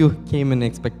many of you came in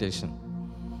expectation?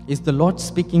 Is the Lord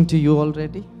speaking to you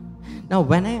already? Now,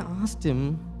 when I asked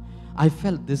Him, I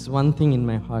felt this one thing in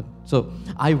my heart. So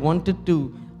I wanted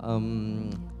to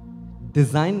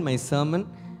design my sermon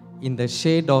in the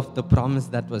shade of the promise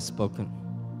that was spoken.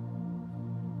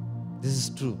 This is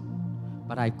true,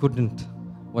 but I couldn't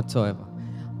whatsoever.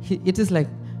 It is like,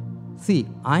 see,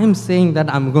 I am saying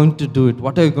that I'm going to do it.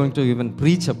 What are you going to even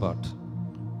preach about?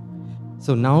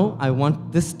 So now I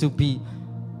want this to be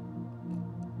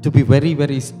very,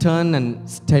 very stern and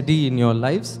steady in your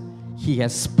lives. He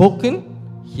has spoken,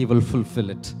 He will fulfill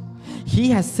it. He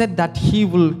has said that He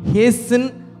will hasten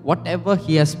whatever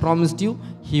He has promised you,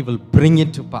 He will bring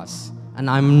it to pass. And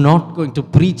I'm not going to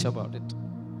preach about it.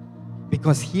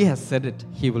 Because He has said it,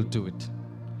 He will do it.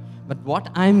 But what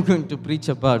I'm going to preach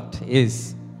about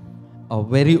is a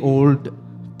very old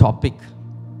topic,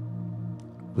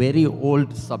 very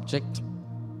old subject,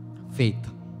 faith.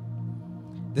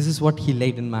 This is what He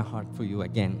laid in my heart for you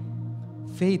again.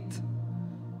 Faith,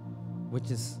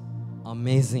 which is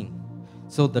amazing.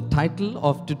 So the title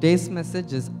of today's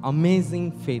message is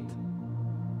Amazing Faith.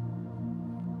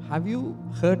 Have you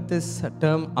heard this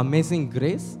term, amazing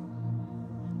grace?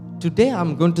 Today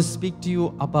I'm going to speak to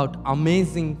you about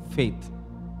amazing faith.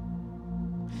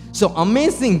 So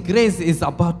amazing grace is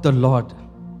about the Lord.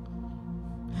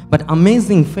 But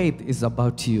amazing faith is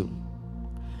about you.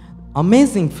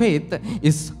 Amazing faith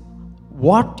is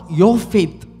what your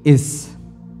faith is.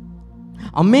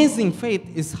 Amazing faith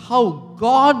is how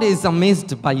God is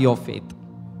amazed by your faith.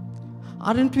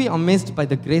 Aren't we amazed by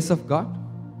the grace of God?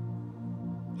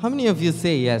 How many of you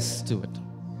say yes to it?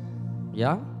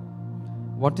 Yeah?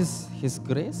 What is His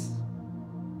grace?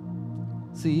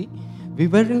 See, we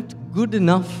weren't good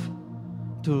enough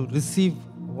to receive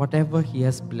whatever He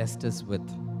has blessed us with.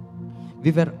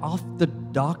 We were of the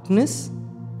darkness,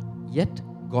 yet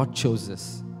God chose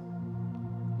us.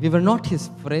 We were not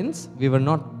His friends, we were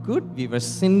not good, we were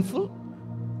sinful,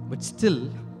 but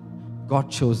still, God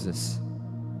chose us.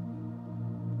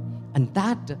 And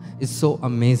that is so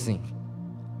amazing.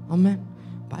 Amen.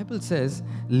 Bible says,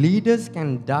 leaders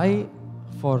can die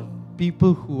for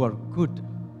people who are good.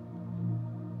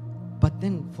 But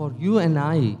then for you and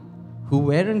I, who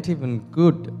weren't even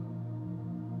good.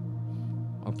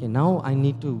 Okay, now I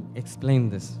need to explain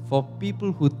this. For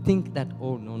people who think that,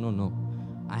 oh, no,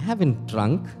 I haven't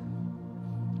drunk,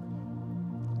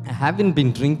 I haven't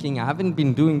been drinking, I haven't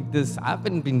been doing this, I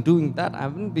haven't been doing that, I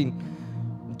haven't been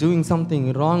doing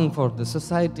something wrong for the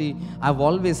society, I've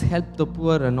always helped the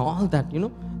poor and all that,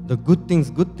 the good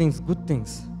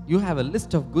things. You have a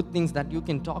list of good things that you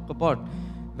can talk about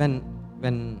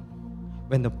when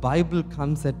the Bible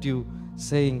comes at you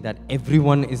saying that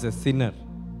everyone is a sinner.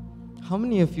 How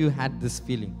many of you had this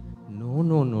feeling?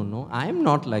 No, I'm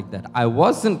not like that. I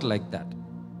wasn't like that.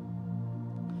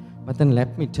 But then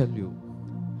let me tell you,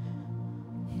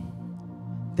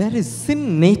 there is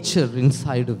sin nature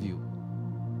inside of you.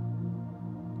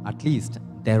 At least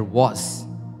there was.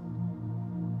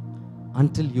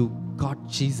 Until you got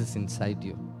Jesus inside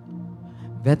you.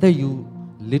 Whether you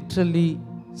literally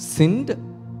sinned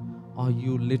or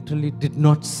you literally did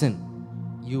not sin,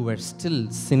 you were still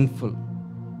sinful.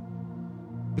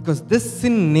 Because this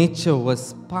sin nature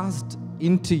was passed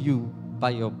into you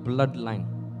by your bloodline.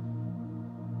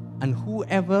 And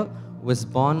whoever was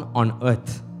born on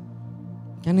earth.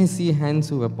 Can I see hands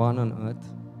who were born on earth?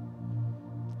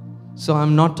 So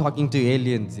I'm not talking to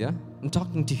aliens, yeah? I'm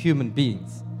talking to human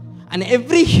beings. And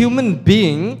every human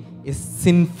being is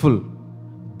sinful.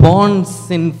 Born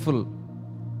sinful.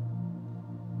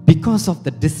 Because of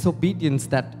the disobedience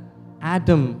that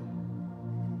Adam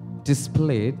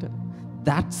displayed,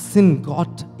 that sin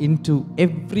got into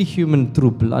every human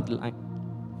through bloodline.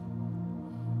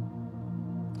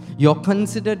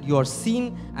 You're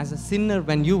seen as a sinner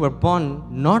when you were born,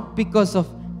 not because of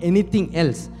anything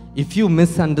else. If you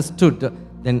misunderstood,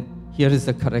 then here is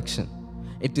the correction.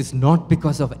 It is not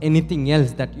because of anything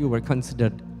else that you were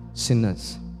considered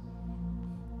sinners.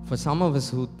 For some of us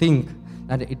who think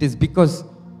that it is because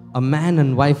a man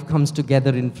and wife comes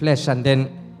together in flesh and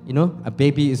then, a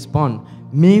baby is born.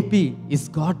 Maybe is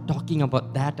God talking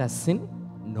about that as sin?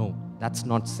 No, that's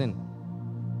not sin.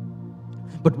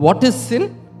 But what is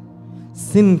sin?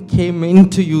 Sin came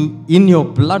into you in your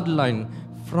bloodline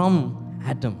from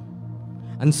Adam.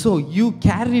 And so you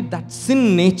carried that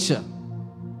sin nature.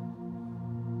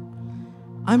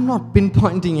 I'm not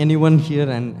pinpointing anyone here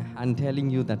and telling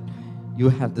you that you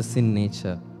have the sin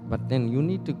nature. But then you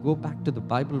need to go back to the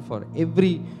Bible for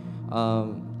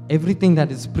everything that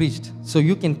is preached. So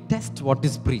you can test what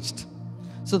is preached.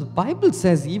 So the Bible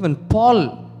says, even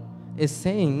Paul is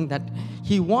saying that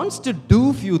he wants to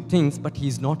do few things, but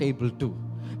he's not able to.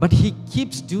 But he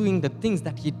keeps doing the things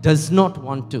that he does not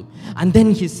want to. And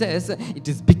then he says, it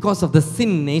is because of the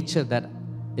sin nature that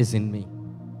is in me.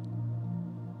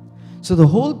 So the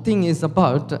whole thing is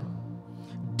about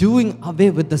doing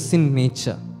away with the sin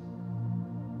nature.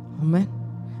 Amen.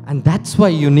 And that's why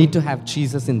you need to have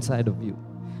Jesus inside of you.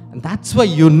 And that's why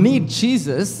you need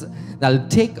Jesus that will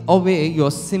take away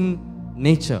your sin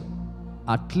nature.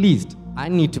 At least, I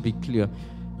need to be clear,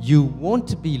 you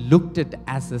won't be looked at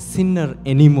as a sinner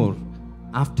anymore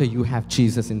after you have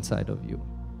Jesus inside of you.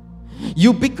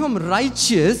 You become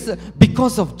righteous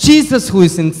because of Jesus who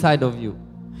is inside of you.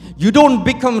 You don't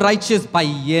become righteous by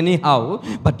anyhow,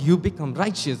 but you become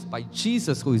righteous by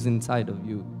Jesus who is inside of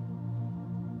you.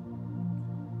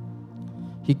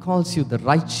 He calls you the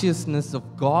righteousness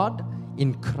of God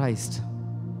in Christ.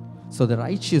 So the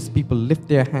righteous people lift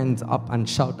their hands up and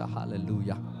shout a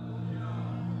hallelujah.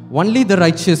 Only the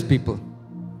righteous people.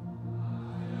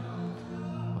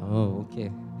 Oh,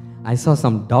 okay. I saw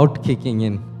some doubt kicking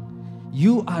in.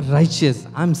 You are righteous.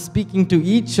 I'm speaking to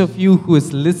each of you who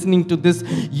is listening to this.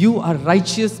 You are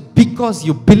righteous because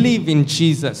you believe in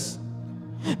Jesus.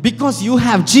 Because you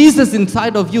have Jesus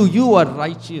inside of you, you are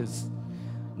righteous.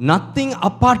 Nothing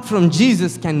apart from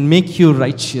Jesus can make you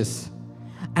righteous.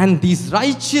 And these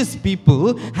righteous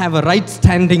people have a right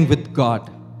standing with God.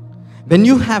 When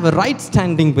you have a right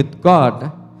standing with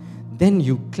God, then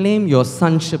you claim your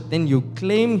sonship, then you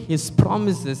claim His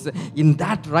promises in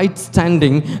that right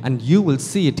standing, and you will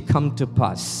see it come to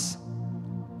pass.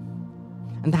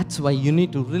 And that's why you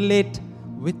need to relate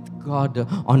with God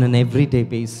on an everyday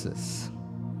basis.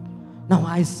 Now,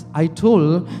 I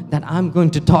told that I'm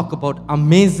going to talk about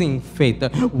amazing faith.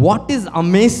 What is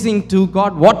amazing to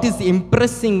God? What is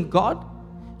impressing God?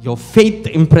 Your faith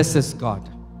impresses God.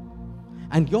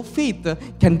 And your faith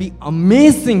can be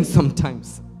amazing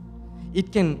sometimes.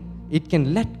 It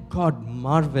can let God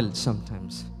marvel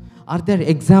sometimes. Are there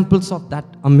examples of that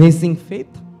amazing faith?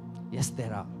 Yes,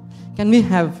 there are. Can we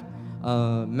have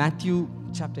Matthew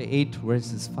chapter 8,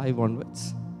 verses 5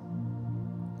 onwards?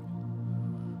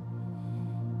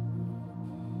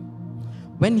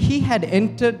 When he had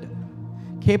entered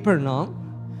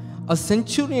Capernaum, A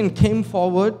centurion came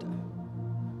forward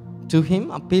to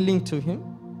him, appealing to him,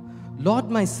 Lord,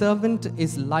 my servant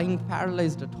is lying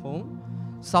paralyzed at home,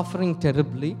 suffering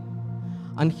terribly.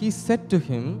 And he said to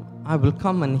him, I will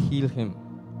come and heal him.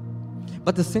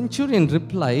 But the centurion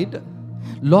replied,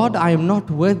 Lord, I am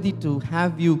not worthy to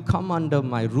have you come under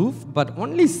my roof, but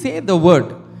only say the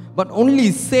word,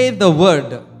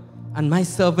 and my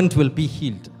servant will be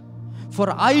healed. For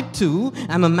I too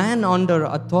am a man under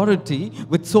authority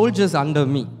with soldiers under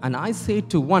me. And I say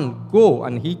to one, go,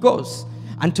 and he goes.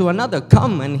 And to another,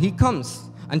 come, and he comes.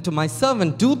 And to my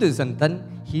servant, do this, and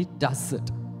then he does it.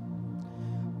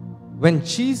 When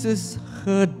Jesus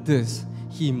heard this,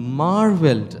 he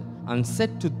marveled and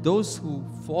said to those who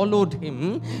followed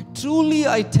him, truly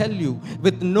I tell you,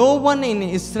 with no one in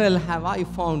Israel have I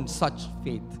found such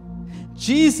faith.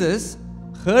 Jesus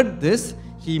heard this,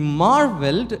 he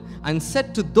marveled and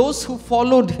said to those who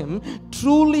followed him,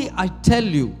 truly I tell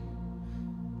you,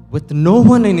 with no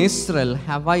one in Israel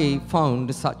have I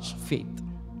found such faith.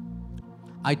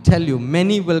 I tell you,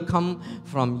 many will come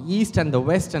from east and the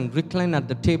west and recline at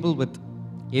the table with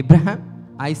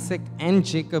Abraham, Isaac, and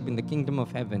Jacob in the kingdom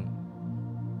of heaven,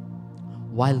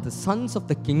 while the sons of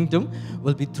the kingdom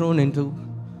will be thrown into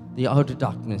the outer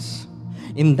darkness.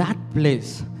 In that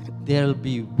place there will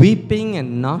be weeping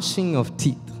and gnashing of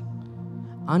teeth.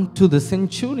 Unto the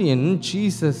centurion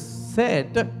Jesus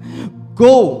said,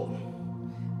 go,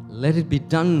 let it be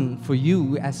done for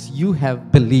you as you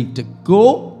have believed.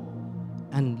 Go,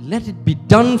 and let it be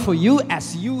done for you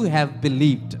as you have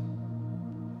believed.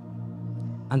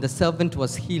 And the servant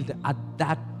was healed at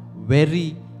that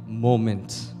very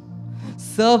moment.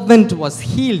 Servant was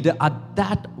healed at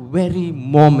that very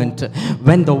moment.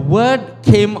 When the word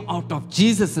came out of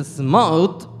Jesus'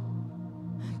 mouth,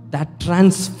 that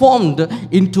transformed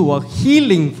into a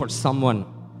healing for someone.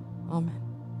 Amen.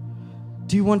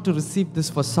 Do you want to receive this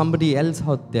for somebody else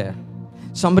out there?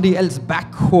 Somebody else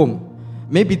back home?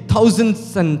 Maybe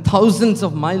thousands and thousands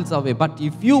of miles away. But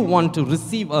if you want to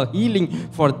receive a healing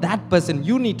for that person,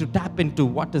 you need to tap into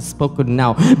what is spoken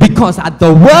now. Because at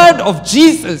the word of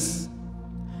Jesus,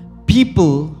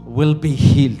 people will be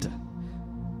healed.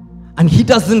 And he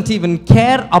doesn't even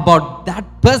care about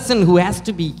that person who has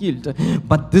to be healed,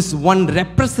 but this one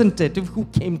representative who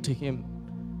came to him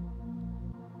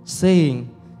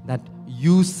saying that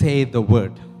you say the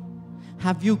word.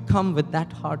 Have you come with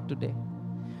that heart today?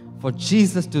 For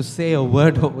Jesus to say a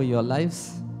word over your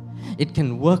lives? It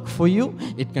can work for you.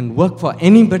 It can work for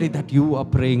anybody that you are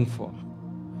praying for.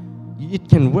 It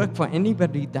can work for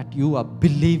anybody that you are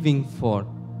believing for.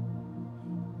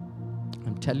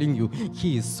 I'm telling you,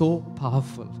 he is so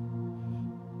powerful.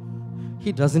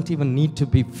 He doesn't even need to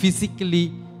be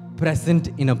physically present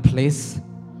in a place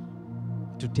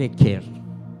to take care.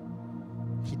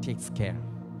 He takes care.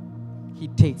 He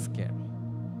takes care.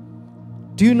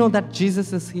 Do you know that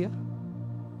Jesus is here?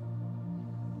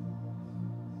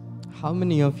 How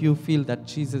many of you feel that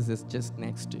Jesus is just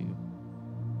next to you?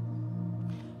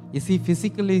 Is he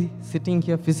physically sitting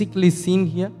here, physically seen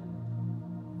here?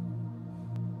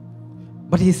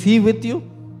 But is he with you?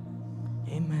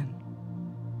 Amen.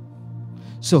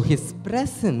 So his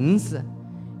presence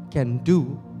can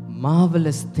do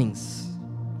marvelous things.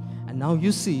 And now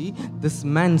you see this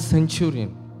man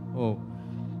centurion. Oh,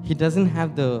 he doesn't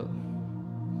have the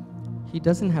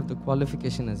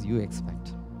qualification as you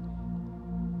expect.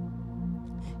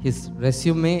 His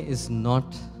resume is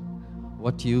not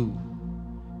what you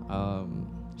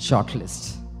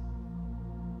shortlist.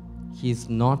 He is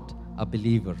not a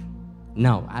believer.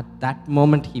 Now, at that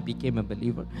moment, he became a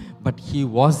believer, but he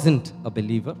wasn't a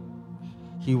believer.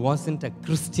 He wasn't a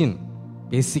Christian,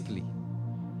 basically.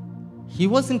 He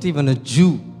wasn't even a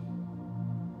Jew.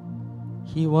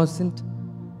 He wasn't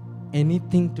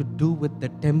anything to do with the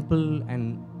temple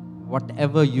and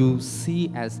whatever you see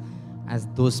as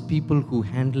those people who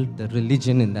handled the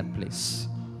religion in that place.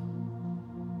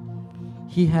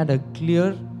 He had a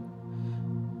clear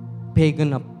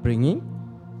pagan upbringing.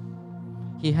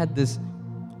 He had this.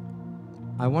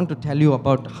 I want to tell you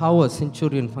about how a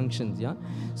centurion functions. Yeah,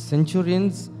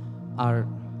 centurions are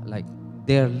like,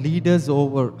 they are leaders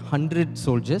over 100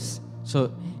 soldiers.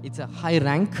 So it's a high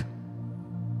rank.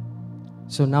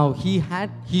 So now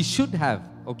he should have,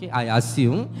 okay, I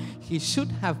assume, he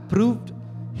should have proved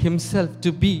himself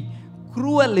to be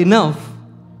cruel enough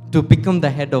to become the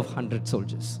head of 100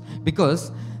 soldiers.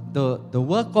 Because the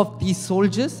work of these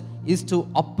soldiers is to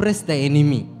oppress the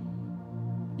enemy.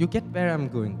 You get where I'm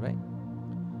going, right?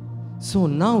 So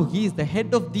now he is the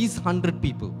head of these 100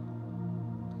 people.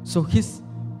 So his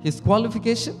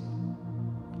qualification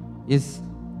is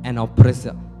an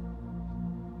oppressor.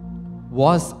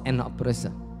 was an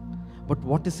oppressor. But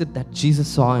what is it that Jesus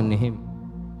saw in him?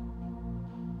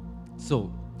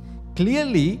 So,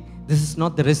 clearly, this is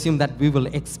not the resume that we will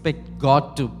expect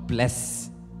God to bless.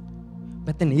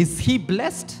 But then, is he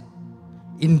blessed?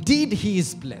 Indeed, he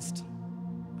is blessed.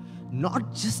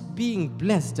 Not just being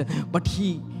blessed, but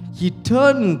he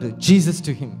turned Jesus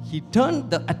to him. He turned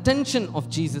the attention of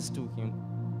Jesus to him.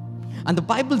 And the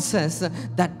Bible says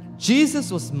that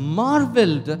Jesus was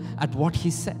marveled at what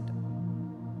he said.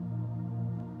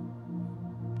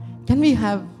 Can we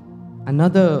have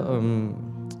another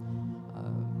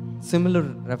similar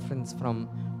reference from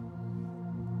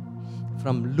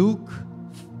Luke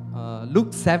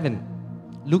 7?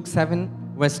 Luke 7,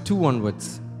 verse 2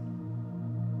 onwards.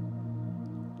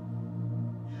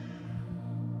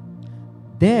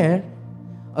 There,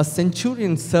 a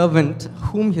centurion servant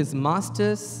whom his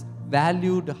masters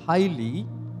valued highly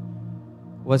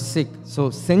was sick.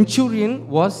 So, centurion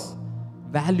was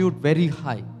valued very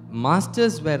high.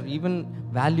 Masters were even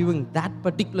valuing that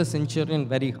particular centurion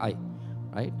very high,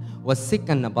 right? Was sick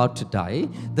and about to die.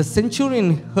 The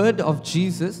centurion heard of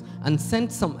Jesus and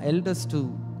sent some elders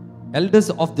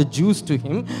of the Jews to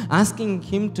him, asking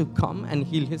him to come and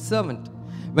heal his servant.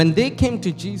 When they came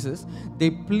to Jesus, they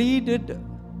pleaded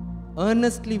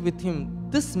earnestly with him,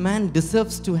 "This man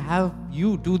deserves to have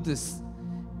you do this,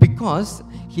 because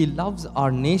he loves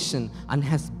our nation and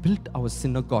has built our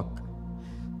synagogue."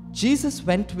 Jesus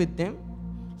went with them.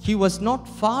 He was not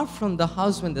far from the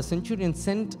house when the centurion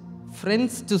sent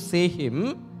friends to say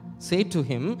to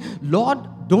him, "Lord,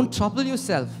 don't trouble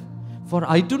yourself, for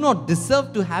I do not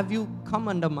deserve to have you come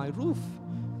under my roof.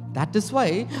 That is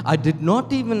why I did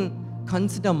not even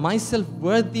consider myself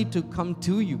worthy to come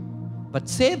to you. But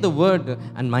say the word,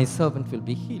 and my servant will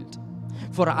be healed.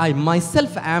 For I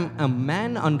myself am a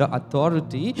man under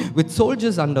authority, with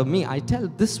soldiers under me. I tell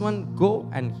this one, go,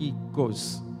 and he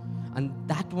goes. And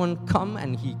that one, come,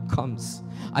 and he comes.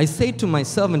 I say to my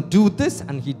servant, do this,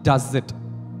 and he does it."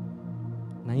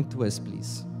 9th verse,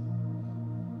 please.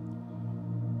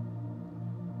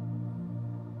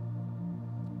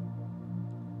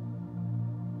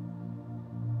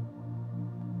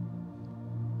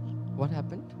 What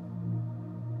happened?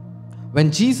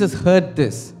 When Jesus heard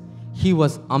this, he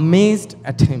was amazed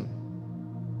at him.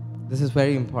 This is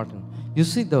very important. You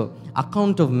see, the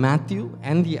account of Matthew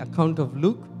and the account of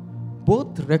Luke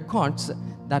both records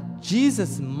that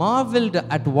Jesus marveled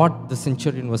at what the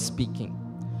centurion was speaking.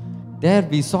 There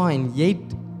we saw in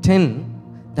 8:10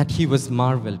 that he was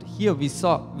marveled. Here we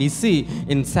see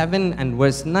in 7 and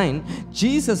verse 9,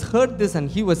 Jesus heard this and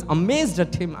he was amazed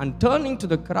at him, and turning to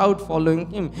the crowd following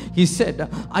him, he said,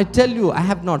 "I tell you, I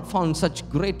have not found such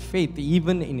great faith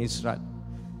even in Israel."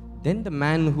 Then the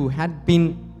man who had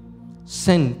been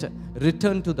sent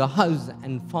returned to the house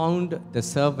and found the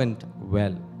servant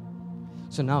well.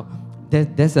 So now,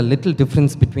 there's a little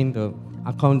difference between the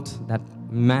account that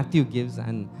Matthew gives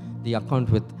and the account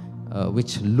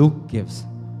which Luke gives.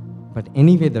 But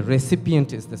anyway, the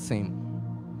recipient is the same.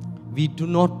 We do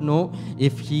not know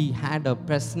if he had a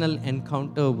personal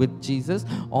encounter with Jesus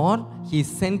or he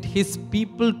sent his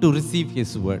people to receive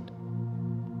his word.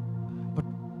 But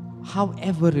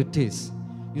however it is,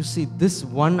 you see this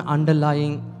one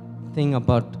underlying thing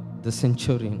about the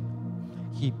centurion.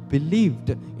 He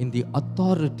believed in the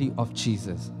authority of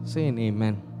Jesus. Say an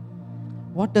amen.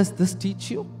 What does this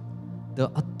teach you? The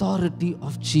authority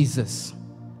of Jesus.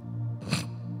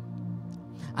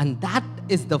 And that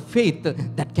is the faith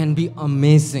that can be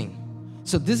amazing.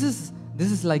 So this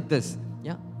is like this.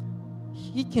 Yeah.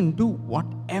 He can do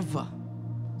whatever.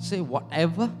 Say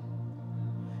whatever.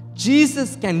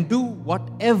 Jesus can do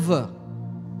whatever.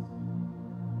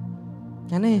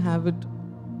 Can I have it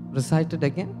recited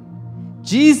again?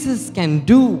 Jesus can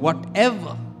do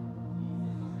whatever.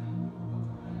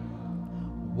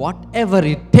 Whatever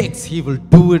it takes, he will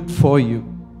do it for you.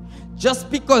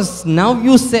 Just because now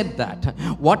you said that,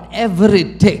 whatever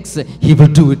it takes, he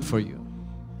will do it for you.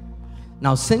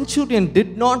 Now, centurion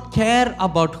did not care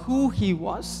about who he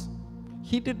was.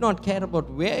 He did not care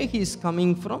about where he is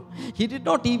coming from. He did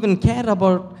not even care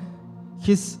about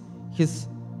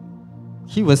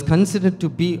he was considered to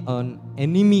be an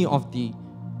enemy of the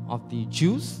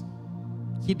Jews.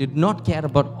 He did not care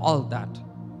about all that.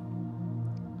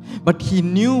 But he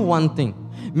knew one thing.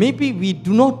 Maybe we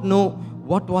do not know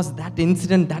what was that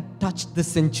incident that touched the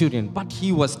centurion, but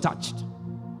he was touched.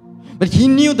 But he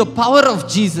knew the power of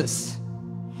Jesus.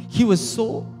 He was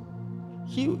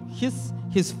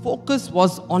his focus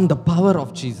was on the power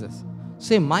of Jesus.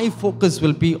 Say, my focus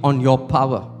will be on your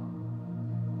power.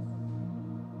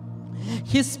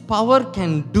 His power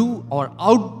can do or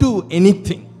outdo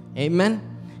anything. Amen.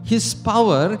 His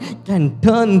power can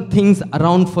turn things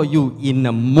around for you in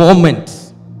a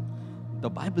moment. The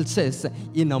Bible says,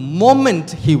 in a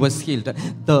moment he was healed.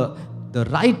 The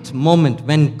right moment,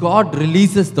 when God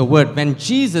releases the word, when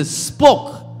Jesus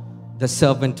spoke, the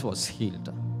servant was healed.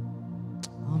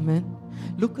 Amen.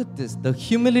 Look at this, the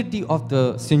humility of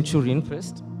the centurion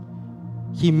first.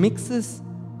 He mixes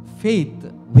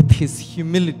faith with his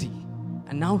humility.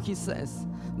 And now he says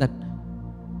that,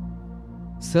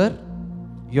 sir,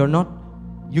 you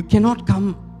cannot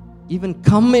even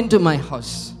come into my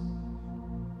house.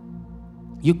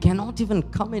 You cannot even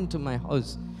come into my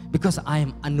house because I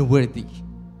am unworthy.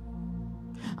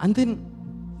 And then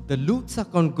the Luke's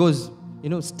account goes,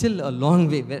 still a long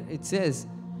way, where it says,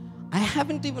 I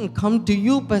haven't even come to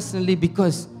you personally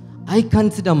because I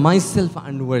consider myself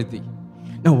unworthy.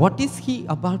 Now, what is he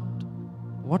about?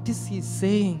 What is he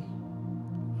saying?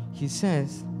 He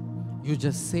says, you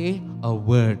just say a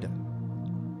word.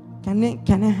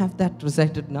 Can I have that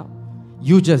recited now?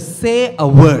 You just say a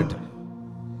word.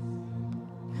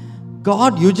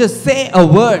 God, you just say a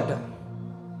word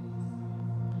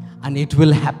and it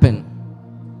will happen.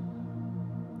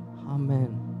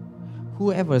 Amen.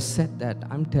 Whoever said that,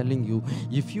 I'm telling you,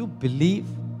 if you believe,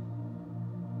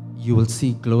 you will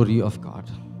see glory of God.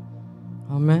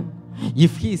 Amen.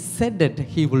 If he said it,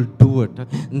 he will do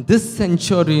it. This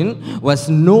centurion was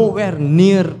nowhere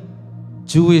near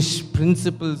Jewish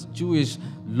principles, Jewish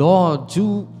law,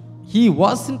 He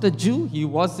wasn't a Jew, he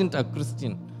wasn't a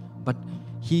Christian. But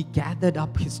he gathered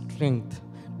up his strength,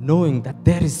 knowing that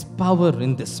there is power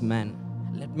in this man.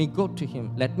 Let me go to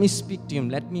him. Let me speak to him.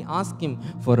 Let me ask him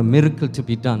for a miracle to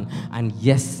be done. And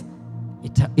yes,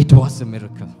 it was a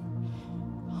miracle.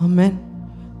 Amen.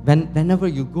 Whenever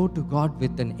you go to God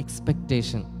with an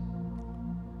expectation,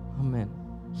 amen,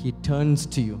 he turns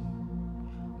to you.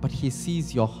 But he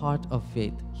sees your heart of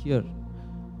faith here.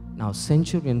 Now,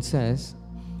 centurion says,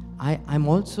 I'm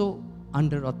also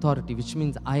under authority, which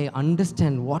means I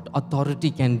understand what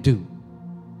authority can do.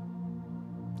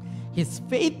 His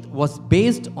faith was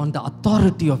based on the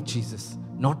authority of Jesus,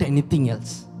 not anything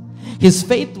else. His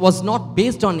faith was not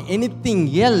based on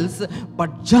anything else,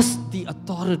 but just the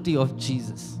authority of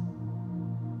Jesus.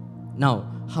 Now,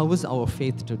 how is our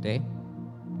faith today?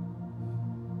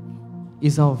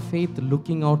 Is our faith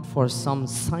looking out for some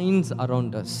signs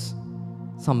around us?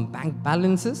 Some bank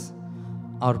balances?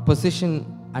 Our position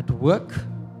at work?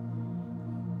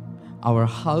 Our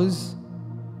house?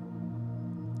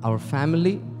 Our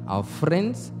family? Our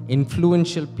friends?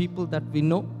 Influential people that we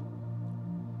know?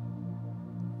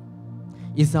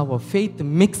 Is our faith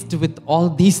mixed with all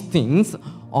these things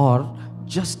or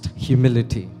just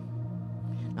humility?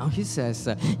 Now he says,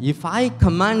 if I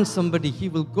command somebody, he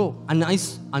will go.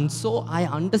 And so I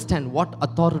understand what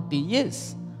authority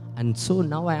is. And so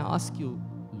now I ask you,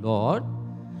 Lord,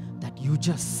 that you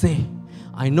just say.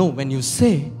 I know when you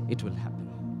say, it will happen.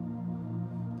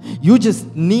 You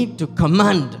just need to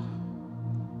command.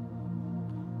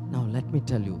 Now let me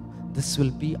tell you, this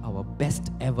will be our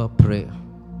best ever prayer.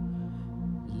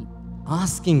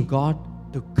 Asking God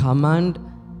to command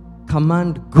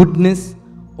goodness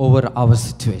over our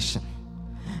situation.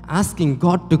 Asking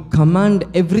God to command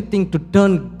everything to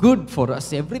turn good for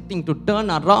us, everything to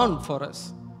turn around for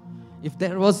us. If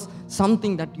there was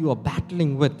something that you are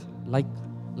battling with, like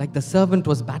the servant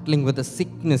was battling with a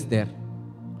sickness there,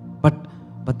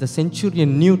 but the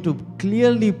centurion knew to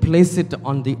clearly place it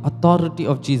on the authority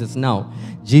of Jesus. Now,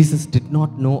 Jesus did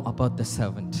not know about the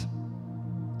servant.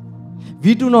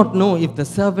 We do not know if the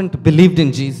servant believed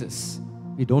in Jesus.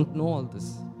 We don't know all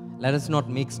this. Let us not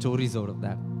make stories out of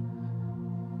that.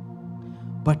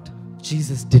 But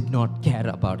Jesus did not care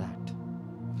about that.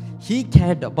 He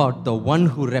cared about the one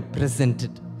who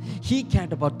represented. He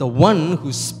cared about the one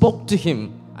who spoke to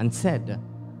him and said,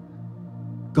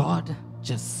 God,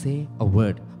 just say a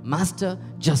word. Master,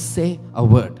 just say a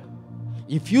word.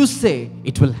 If you say,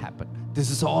 it will happen. This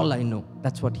is all I know.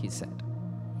 That's what he said.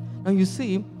 Now you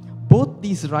see, both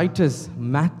these writers,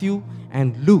 Matthew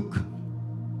and Luke,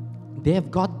 they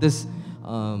have got this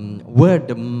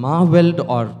word marveled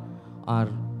or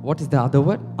what is the other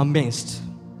word? Amazed.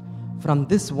 From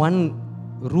this one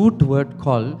root word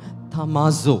called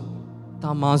thamazo.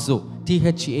 Thamazo.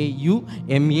 Thaumazo.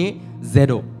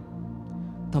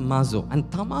 Thamazo. And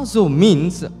thamazo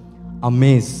means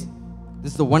amaze.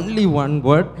 This is the only one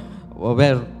word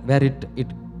where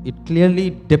it clearly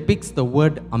depicts the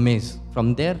word amaze.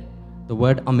 From there, the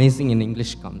word amazing in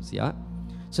English comes, yeah?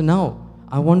 So now,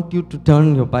 I want you to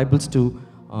turn your Bibles to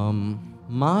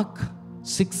Mark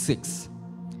 6:6.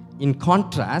 In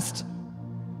contrast,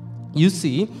 you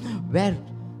see where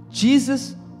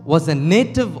Jesus was a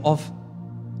native of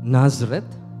Nazareth,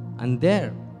 and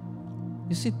there,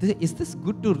 you see, is this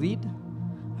good to read?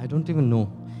 I don't even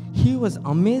know. He was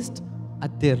amazed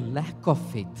at their lack of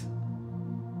faith.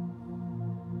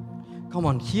 Come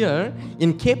on, here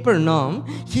in Capernaum,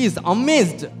 he is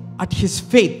amazed at his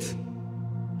faith.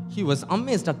 He was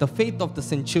amazed at the faith of the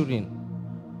centurion.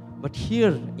 But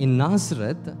here in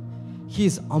Nazareth, he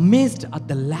is amazed at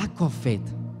the lack of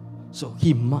faith. So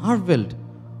he marveled,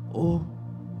 oh,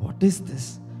 what is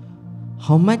this?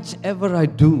 How much ever I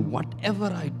do,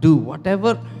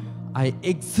 whatever I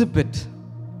exhibit.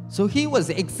 So he was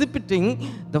exhibiting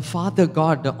the Father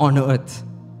God on earth.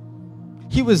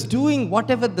 He was doing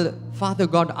whatever the Father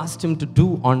God asked him to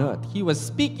do on earth. He was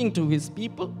speaking to his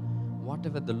people,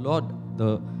 whatever the Lord,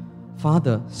 the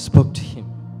Father spoke to him.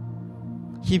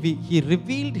 He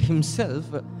revealed himself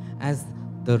as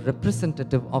the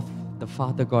representative of the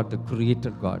Father God, the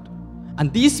Creator God.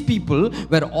 And these people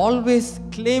were always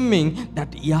claiming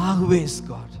that Yahweh is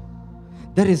God.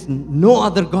 There is no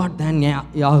other God than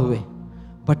Yahweh.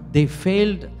 But they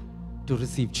failed to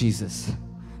receive Jesus.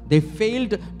 They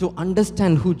failed to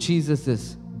understand who Jesus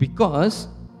is because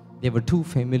they were too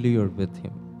familiar with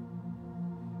him.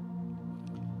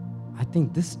 I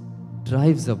think this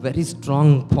drives a very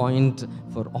strong point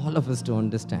for all of us to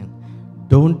understand.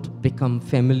 Don't become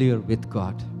familiar with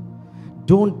God.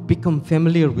 Don't become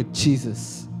familiar with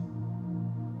Jesus.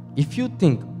 If you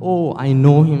think, oh, I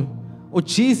know him. Oh,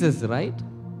 Jesus, right?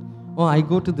 Oh, I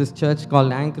go to this church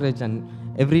called Anchorage, and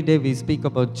every day we speak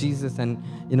about Jesus, and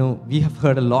we have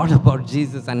heard a lot about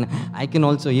Jesus, and I can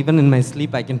also, even in my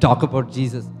sleep, I can talk about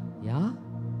Jesus. Yeah?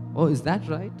 Oh, is that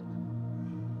right?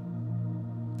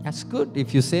 That's good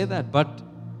if you say that, but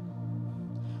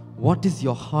what is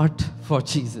your heart for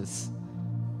Jesus?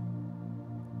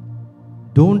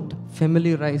 Don't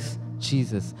familiarize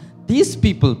Jesus. These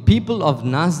people of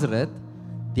Nazareth,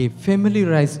 they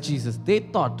familiarized Jesus. They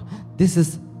thought, this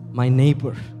is my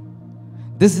neighbor.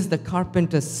 This is the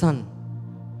carpenter's son.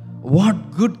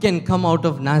 What good can come out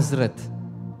of Nazareth?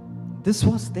 This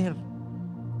was their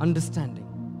understanding.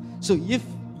 So if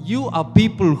you are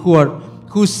people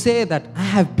who say that I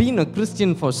have been a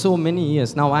Christian for so many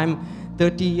years, now I'm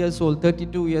 30 years old,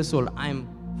 32 years old, I'm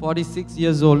 46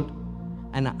 years old,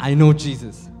 and I know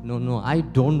Jesus. No, I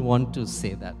don't want to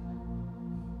say that.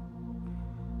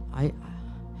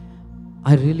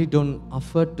 I really don't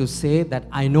offer to say that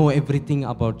I know everything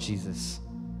about Jesus.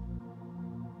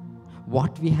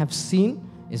 What we have seen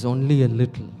is only a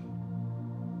little.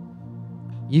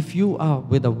 If you are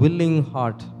with a willing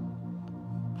heart,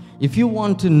 if you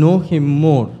want to know him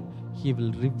more, he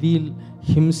will reveal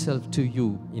himself to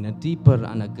you in a deeper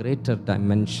and a greater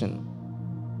dimension.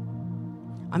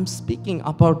 I'm speaking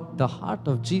about the heart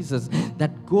of Jesus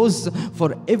that goes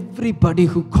for everybody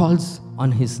who calls on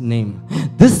his name.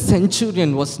 This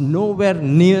centurion was nowhere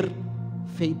near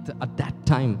faith at that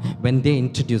time when they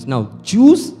introduced. Now,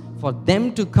 Jews, for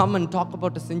them to come and talk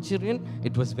about a centurion,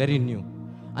 it was very new.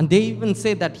 And they even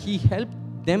say that he helped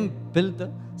them build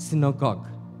the synagogue.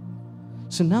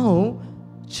 So now,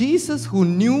 Jesus, who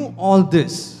knew all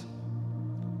this,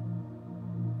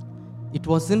 it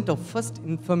wasn't of first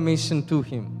information to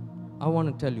him. I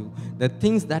want to tell you, the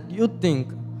things that you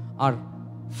think are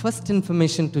first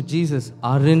information to Jesus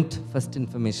aren't first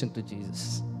information to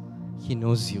Jesus. He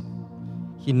knows you.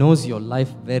 He knows your life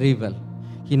very well.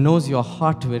 He knows your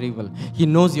heart very well. He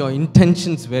knows your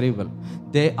intentions very well.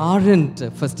 They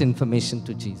aren't first information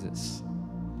to Jesus.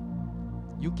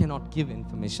 You cannot give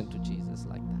information to Jesus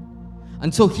like that.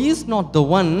 And so he is not the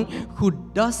one who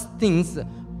does things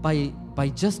by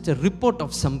just a report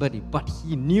of somebody, but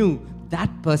he knew that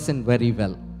person very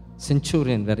well,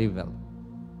 centurion very well.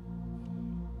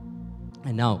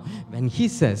 And now, when he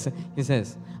says,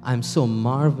 I'm so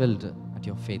marveled at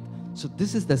your faith. So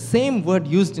this is the same word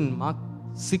used in Mark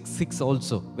 6:6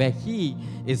 also, where he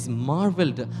is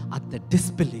marveled at the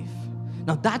disbelief.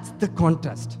 Now that's the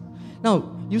contrast.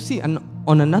 Now, you see,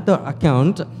 on another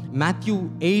account,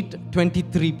 Matthew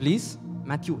 8:23, please.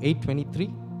 Matthew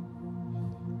 8:23.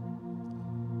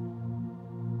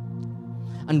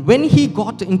 And when he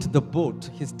got into the boat,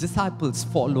 his disciples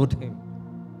followed him.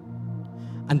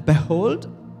 And behold,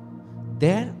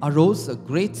 there arose a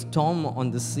great storm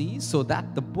on the sea, so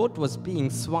that the boat was being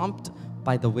swamped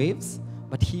by the waves,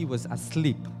 but he was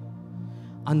asleep.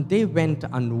 And they went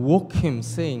and woke him,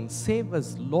 saying, Save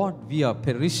us, Lord, we are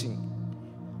perishing.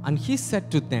 And he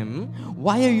said to them,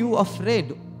 Why are you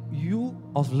afraid, you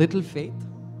of little faith?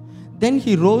 Then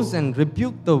he rose and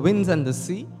rebuked the winds and the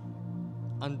sea,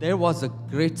 and there was a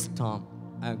great storm,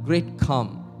 a great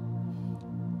calm.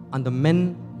 And the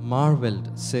men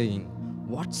marveled, saying,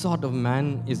 What sort of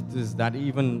man is this that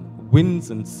even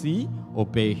winds and sea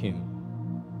obey him.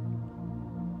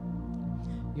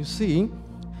 You see,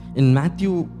 in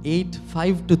Matthew 8,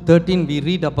 5 to 13, we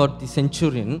read about the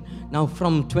centurion. Now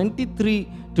from 23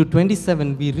 to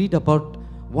 27, we read about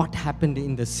what happened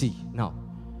in the sea. Now,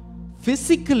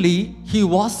 physically, he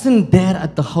wasn't there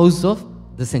at the house of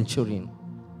the centurion.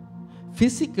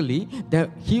 Physically,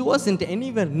 he wasn't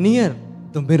anywhere near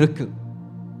the miracle.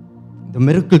 The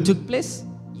miracle took place.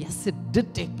 Yes, it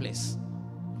did take place.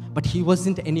 But he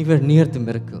wasn't anywhere near the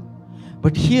miracle.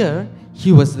 But here,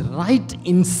 he was right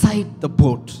inside the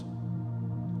boat.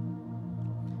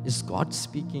 Is God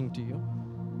speaking to you?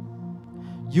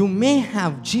 You may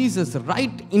have Jesus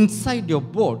right inside your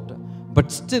boat,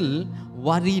 but still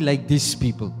worry like these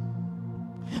people.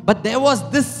 But there was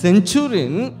this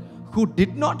centurion who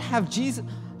did not have Jesus.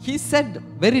 He said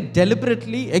very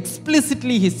deliberately,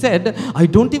 explicitly, he said, I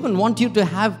don't even want you to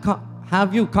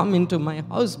have you come into my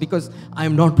house because I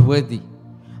am not worthy.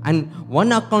 And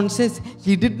one account says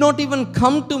he did not even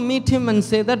come to meet him and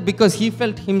say that because he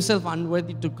felt himself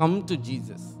unworthy to come to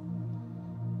Jesus.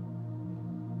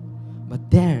 But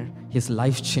there, his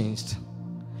life changed.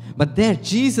 But there,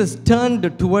 Jesus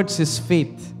turned towards his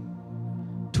faith,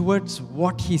 towards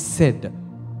what he said.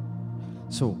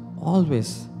 So,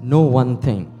 always know one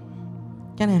thing.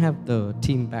 Can I have the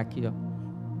team back here?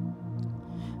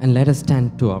 And let us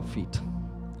stand to our feet.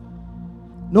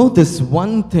 Know this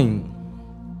one thing.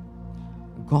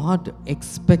 God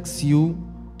expects you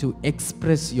to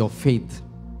express your faith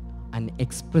and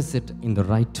express it in the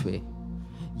right way.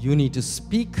 You need to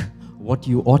speak what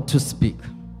you ought to speak.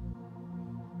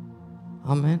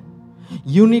 Amen.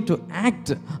 You need to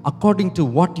act according to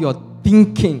what you're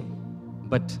thinking.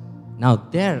 But now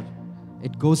there,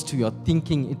 it goes to your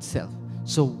thinking itself.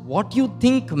 So what you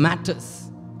think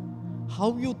matters.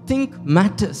 How you think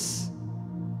matters.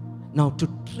 Now to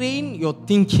train your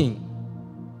thinking,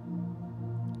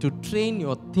 to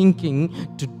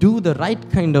do the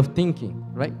right kind of thinking,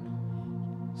 right?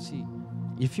 See,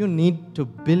 if you need to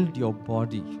build your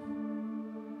body,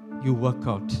 you work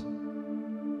out,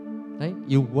 right?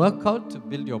 You work out to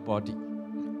build your body.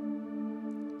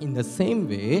 In the same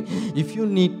way, if you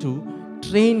need to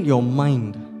train your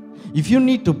mind, if you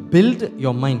need to build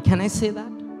your mind, can I say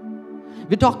that?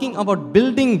 We're talking about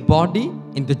building body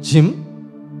in the gym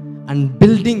and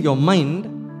building your mind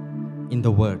in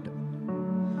the Word.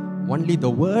 Only the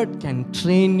Word can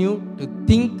train you to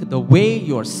think the way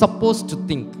you're supposed to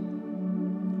think.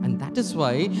 And that is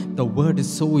why the Word is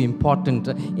so important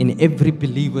in every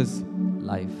believer's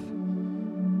life.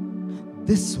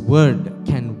 This Word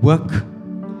can work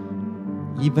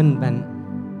even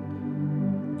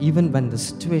when the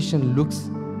situation looks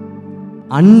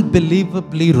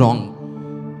unbelievably wrong.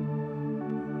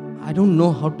 I don't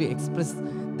know how to express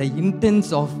the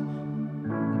intents of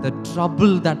the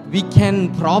trouble that we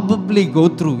can probably go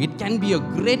through. It can be a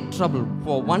great trouble.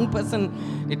 For one person,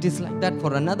 it is like that.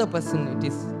 For another person, it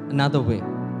is another way.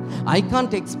 I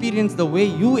can't experience the way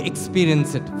you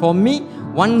experience it. For me,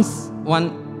 one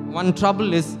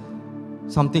trouble is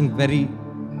something very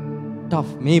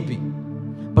tough, maybe.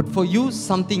 But for you,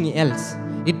 something else.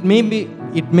 It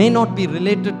may not be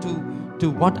related to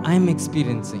what I'm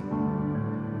experiencing.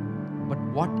 But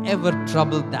whatever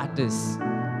trouble that is,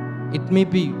 it may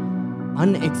be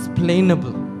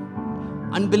unexplainable,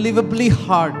 unbelievably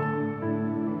hard.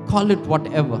 Call it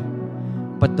whatever.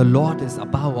 But the Lord is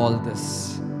above all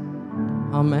this.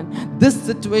 Amen. This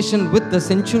situation with the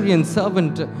centurion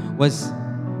servant was,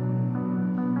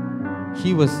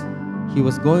 he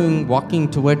was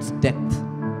walking towards death.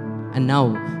 And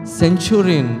now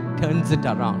centurion turns it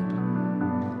around.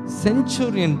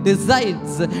 Centurion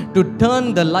decides to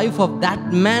turn the life of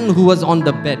that man who was on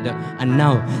the bed. And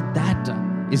now that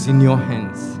is in your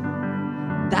hands.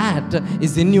 That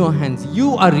is in your hands.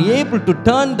 You are able to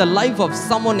turn the life of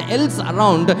someone else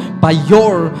around by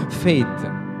your faith.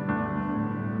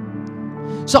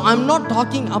 So I'm not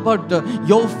talking about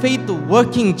your faith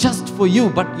working just for you,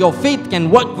 but your faith can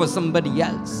work for somebody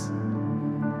else.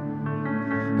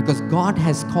 Because God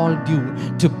has called you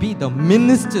to be the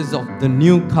ministers of the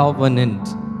new covenant.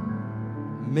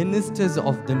 Ministers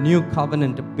of the new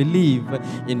covenant believe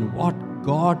in what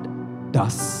God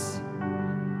does.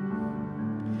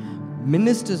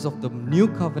 Ministers of the new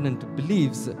covenant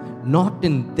believes not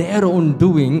in their own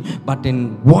doing, but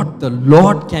in what the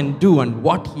Lord can do and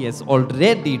what He has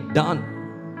already done.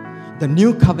 The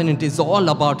new covenant is all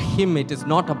about Him. It is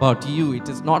not about you. It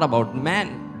is not about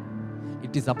man.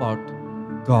 It is about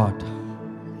God.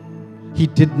 He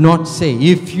did not say,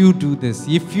 if you do this,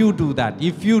 if you do that,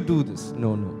 if you do this.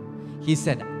 No, no. He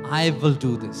said, I will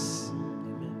do this.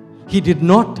 He did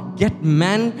not get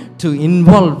man to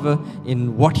involve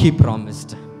in what he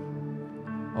promised.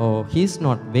 Oh, he's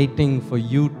not waiting for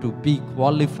you to be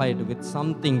qualified with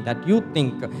something that you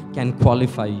think can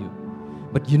qualify you.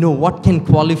 But you know what can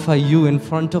qualify you in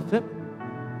front of him?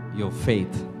 Your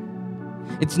faith.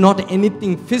 It's not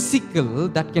anything physical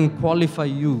that can qualify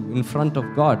you in front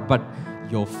of God, but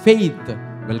your faith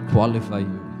will qualify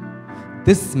you.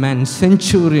 This man,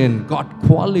 centurion, got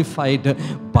qualified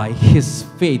by his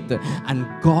faith, and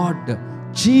God,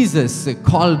 Jesus,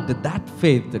 called that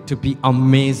faith to be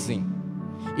amazing.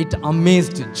 It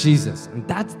amazed Jesus, and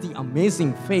that's the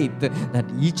amazing faith that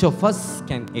each of us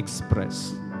can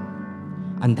express.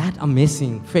 And that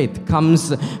amazing faith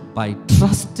comes by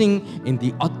trusting in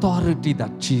the authority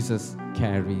that Jesus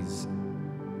carries.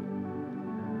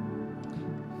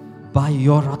 By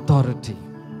your authority,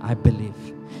 I believe.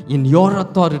 In your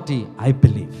authority, I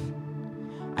believe.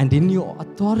 And in your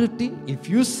authority, if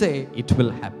you say, it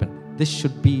will happen. This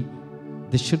should be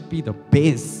the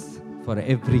base for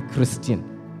every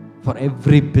Christian, for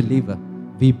every believer.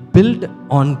 We build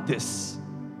on this.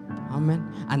 Amen.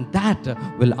 And that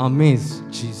will amaze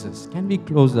Jesus. Can we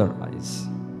close our eyes?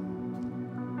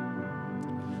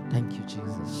 Thank you,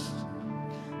 Jesus.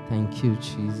 Thank you,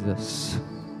 Jesus.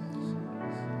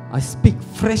 I speak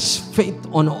fresh faith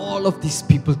on all of these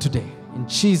people today. In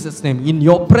Jesus' name. In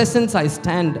your presence I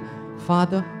stand.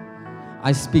 Father,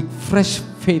 I speak fresh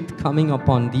faith coming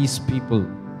upon these people.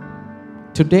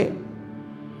 Today,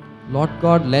 Lord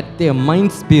God, let their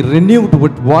minds be renewed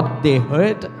with what they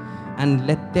heard, and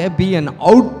let there be an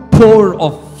outpour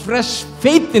of fresh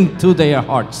faith into their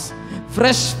hearts.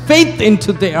 Fresh faith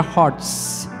into their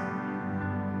hearts.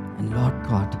 And Lord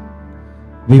God,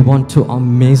 we want to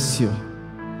amaze you.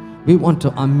 We want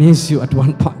to amaze you at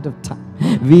one point of time.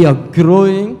 We are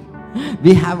growing.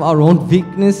 We have our own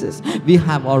weaknesses. We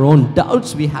have our own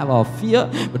doubts. We have our fear.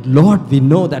 But Lord, we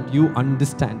know that you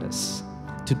understand us.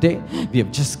 Today, we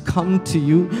have just come to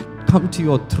you, come to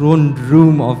your throne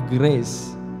room of grace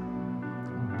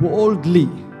boldly,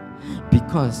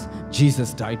 because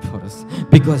Jesus died for us,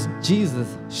 because Jesus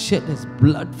shed his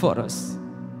blood for us,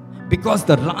 because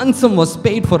the ransom was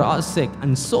paid for our sake.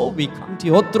 And so we come to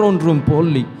your throne room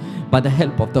boldly by the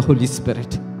help of the Holy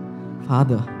Spirit.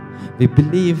 Father, we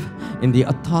believe in the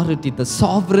authority, the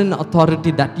sovereign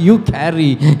authority that you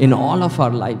carry in all of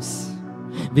our lives.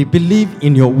 We believe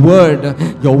in your word.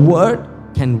 Your word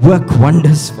can work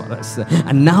wonders for us.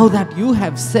 And now that you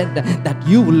have said that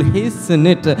you will hasten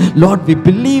it, Lord, we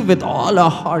believe with all our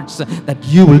hearts that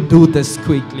you will do this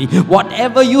quickly.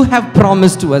 Whatever you have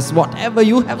promised to us, whatever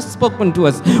you have spoken to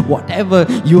us, whatever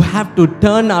you have to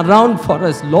turn around for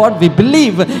us, Lord, we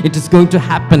believe it is going to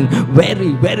happen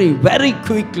very, very, very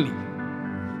quickly.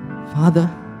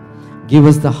 Father, give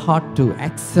us the heart to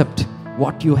accept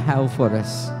what you have for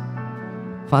us.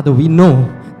 Father, we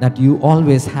know that you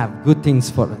always have good things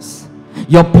for us.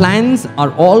 Your plans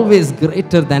are always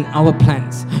greater than our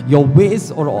plans. Your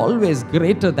ways are always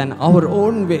greater than our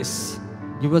own ways.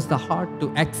 Give us the heart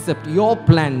to accept your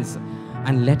plans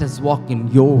and let us walk in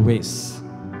your ways.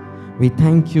 We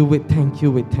thank you, we thank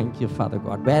you, we thank you, Father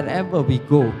God. Wherever we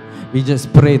go, we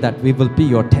just pray that we will be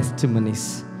your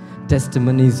testimonies.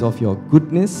 Testimonies of your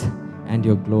goodness and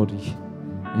your glory.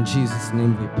 In Jesus'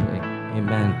 name we pray.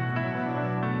 Amen.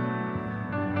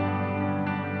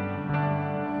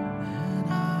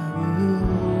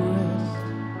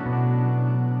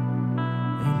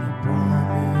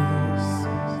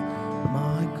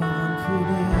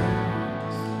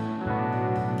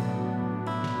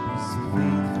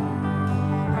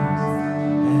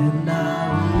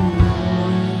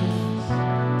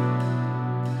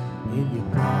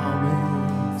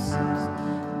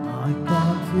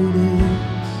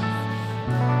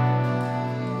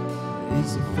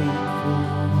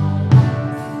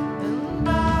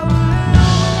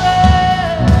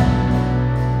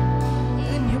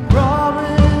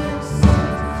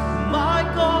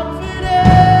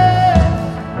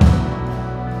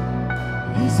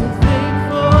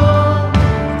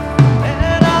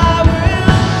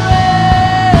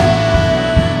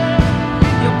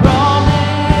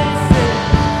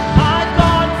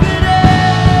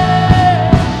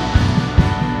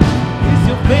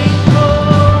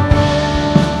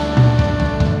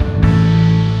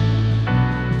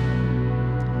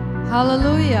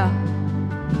 Hallelujah.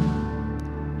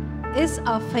 Is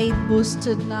our faith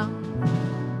boosted now?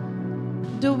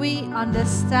 Do we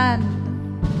understand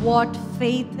what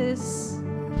faith is?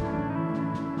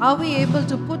 Are we able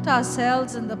to put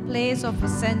ourselves in the place of a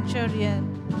centurion?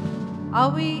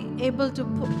 Are we able to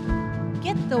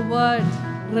get the word,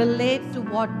 relate to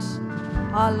what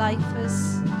our life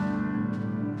is?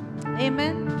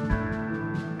 Amen.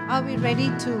 Are we ready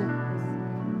to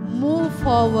move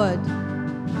forward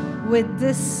with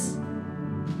this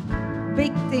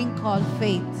big thing called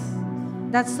faith?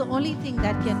 That's the only thing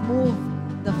that can move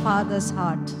the Father's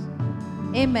heart.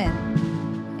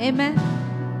 Amen. Amen.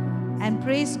 And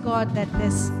praise God that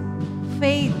this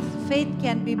faith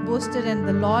can be boosted, and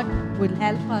the Lord will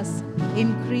help us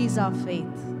increase our faith.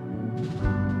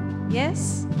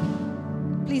 Yes?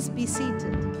 Please be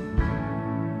seated.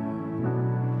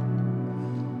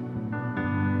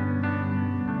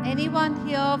 Anyone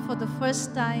here for the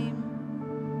first time?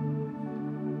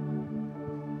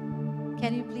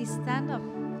 Can you please stand up?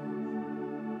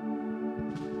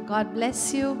 God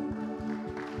bless you.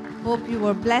 Hope you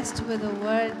were blessed with the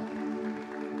word.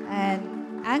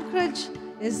 And Anchorage,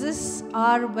 is this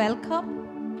our welcome?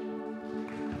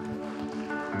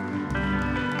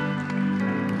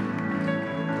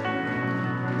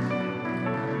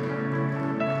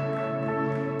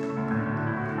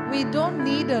 We don't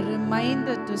need a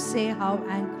reminder to say how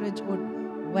Anchorage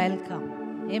would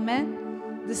welcome.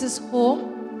 Amen. This is home.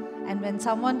 And when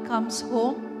someone comes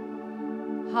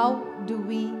home, how do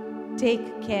we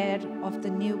take care of the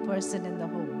new person in the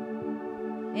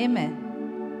home?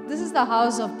 Amen. This is the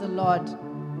house of the Lord.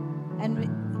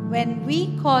 And when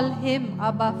we call Him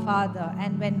Abba Father,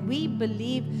 and when we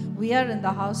believe we are in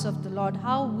the house of the Lord,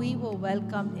 how we were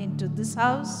welcomed into this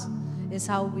house is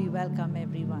how we welcome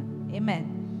everyone.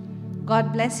 Amen.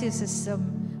 God bless you, sister.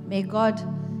 May God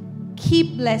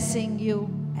keep blessing you,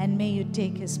 and may you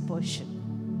take His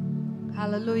portion.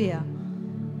 Hallelujah.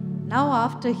 Now,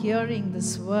 after hearing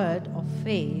this word of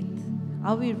faith,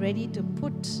 are we ready to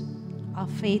put our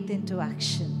faith into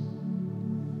action?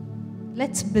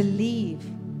 Let's believe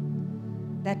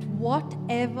that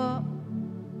whatever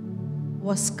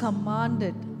was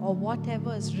commanded or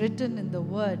whatever is written in the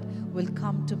word will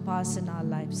come to pass in our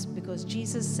lives. Because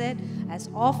Jesus said, as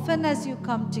often as you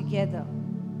come together,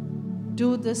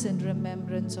 do this in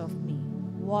remembrance of me.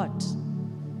 What?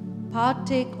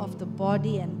 Partake of the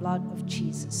body and blood of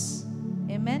Jesus.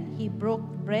 Amen. He broke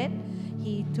bread,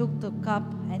 He took the cup,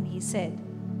 and He said,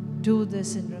 do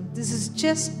this in remembrance. This is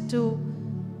just to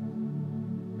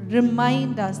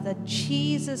remind us that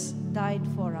Jesus died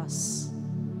for us,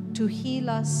 to heal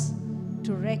us,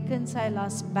 to reconcile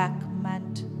us back,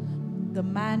 the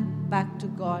man back to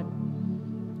God,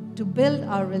 to build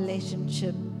our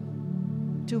relationship,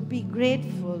 to be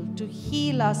grateful, to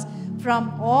heal us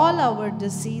from all our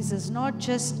diseases, not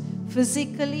just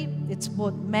physically, it's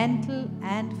both mental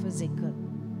and physical.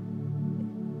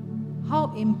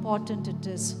 How important it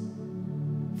is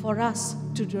for us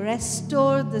to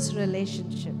restore this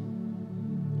relationship.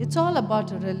 It's all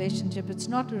about a relationship. It's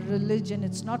not a religion.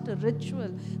 It's not a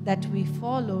ritual that we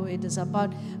follow. It is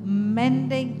about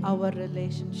mending our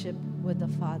relationship with the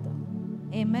Father.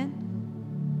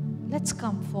 Amen? Let's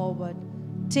come forward.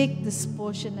 Take this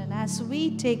portion, and as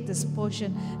we take this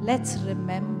portion, let's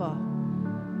remember,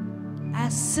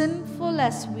 as sinful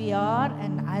as we are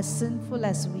and as sinful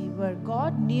as we were,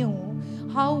 God knew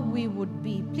how we would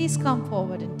be. Please come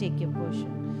forward and take your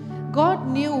portion. God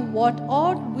knew what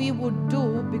all we would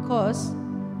do because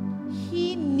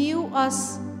He knew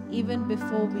us even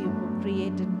before we were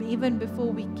created, even before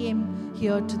we came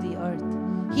here to the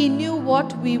earth. He knew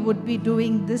what we would be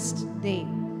doing this day.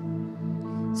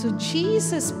 So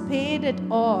Jesus paid it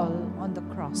all on the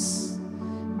cross.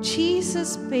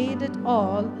 Jesus paid it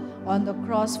all on the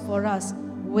cross for us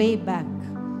way back.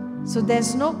 So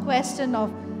there's no question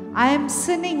of, I am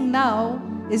sinning now.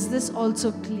 Is this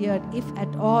also cleared? If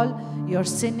at all you're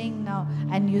sinning now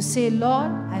and you say,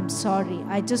 Lord, I'm sorry,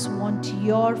 I just want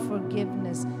your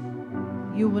forgiveness,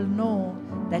 you will know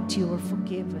that you were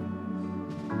forgiven.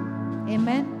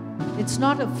 Amen? It's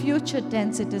not a future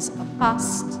tense, it is a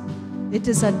past. It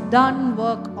is a done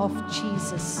work of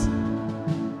Jesus.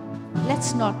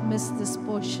 Let's not miss this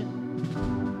portion.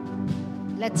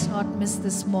 Let's not miss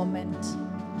this moment.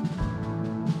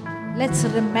 Let's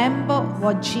remember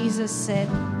what Jesus said,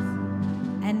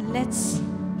 and let's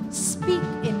speak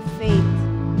in faith.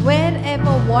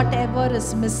 Wherever, whatever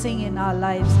is missing in our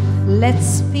lives, let's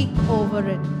speak over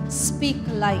it. Speak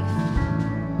life.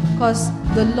 Because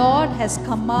the Lord has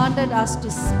commanded us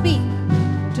to speak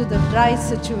to the dry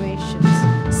situations.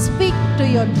 Speak to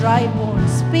your dry bones.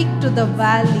 Speak to the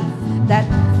valley, that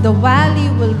the valley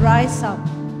will rise up,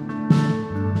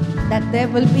 that there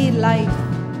will be life.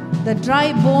 The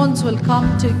dry bones will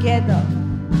come together.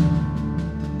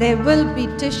 There will be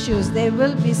tissues, there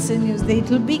will be sinews, it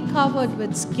will be covered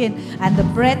with skin, and the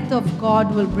breath of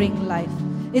God will bring life.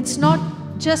 It's not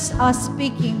just us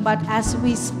speaking, but as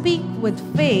we speak with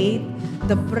faith,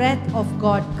 the breath of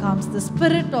God comes, the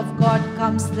Spirit of God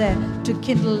comes there to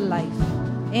kindle life.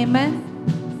 Amen.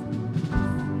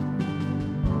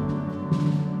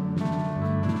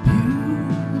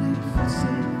 Beautiful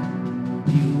Savior,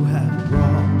 you have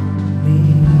brought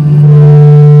me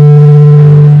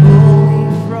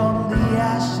only from the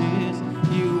ashes.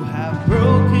 You have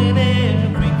broken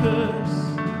every curse.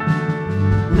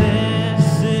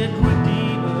 Blessed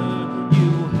Redeemer,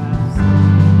 you have set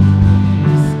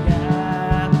this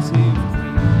captive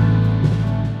free.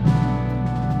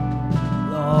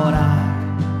 Lord, I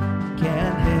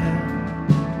can't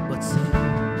help but sing.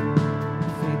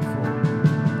 Faithful,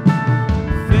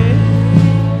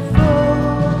 faithful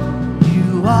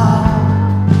you are.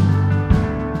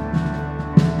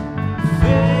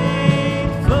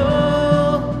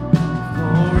 Faithful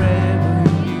forever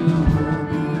you will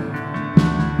be.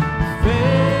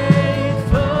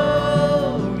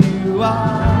 Faithful you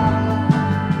are.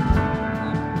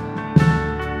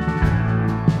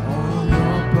 All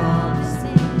your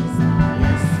promises are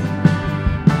yes and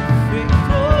amen.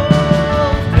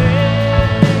 Faithful,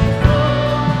 faithful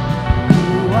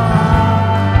you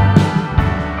are.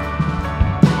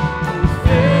 And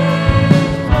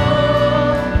faithful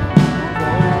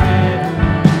forever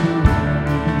you will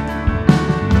be.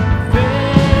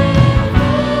 Faithful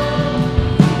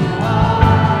you are.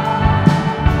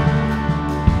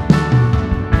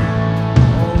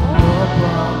 All your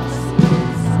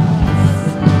promises are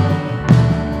yes and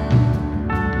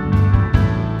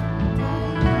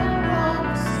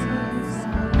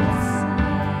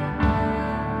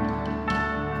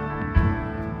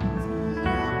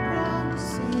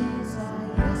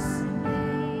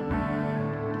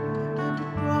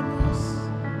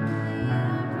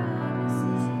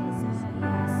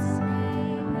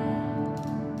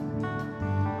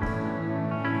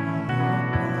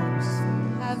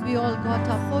Have we all got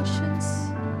our portions?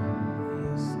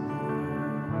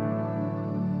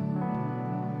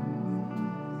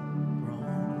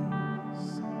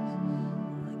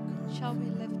 Shall we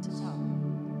lift it up?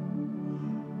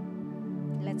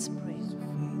 Let's pray.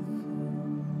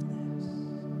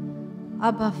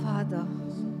 Abba, Father,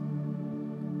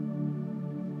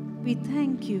 we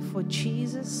thank you for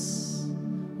Jesus.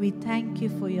 We thank you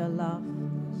for your love.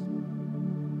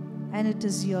 And it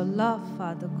is your love,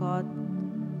 Father God,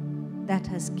 that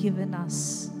has given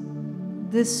us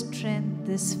this strength,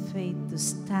 this faith to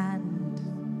stand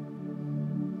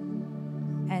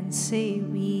and say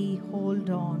we hold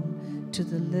on to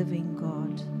the living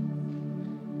God.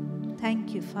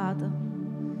 Thank you, Father,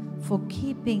 for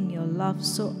keeping your love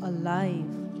so alive,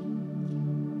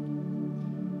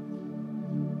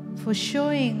 for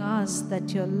showing us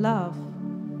that your love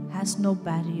has no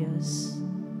barriers.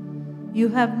 You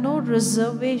have no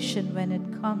reservation when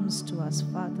it comes to us,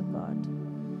 Father God.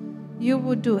 You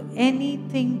would do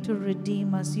anything to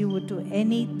redeem us. You would do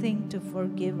anything to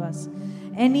forgive us,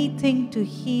 anything to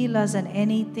heal us, and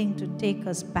anything to take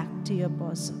us back to your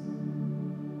bosom.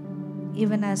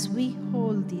 Even as we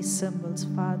hold these symbols,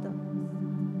 Father,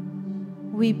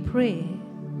 we pray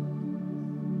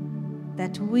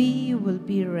that we will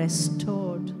be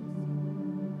restored.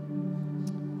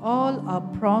 All our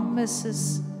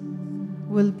promises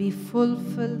will be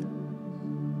fulfilled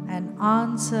and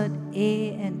answered,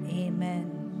 A and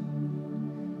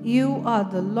Amen. You are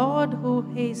the Lord who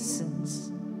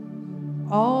hastens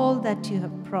all that you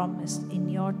have promised in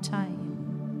your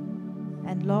time.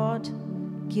 And Lord,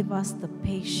 give us the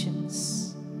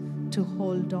patience to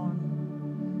hold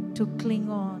on, to cling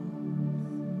on.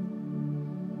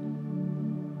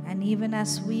 And even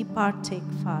as we partake,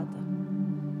 Father,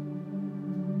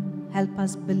 help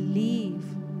us believe,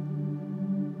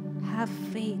 have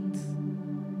faith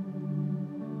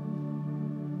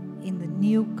in the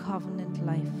new covenant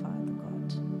life, Father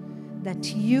God,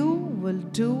 that you will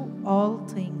do all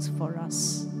things for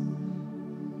us.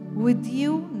 With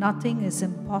you, nothing is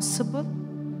impossible.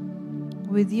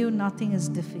 With you, nothing is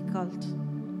difficult.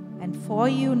 And for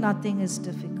you, nothing is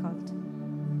difficult.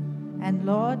 And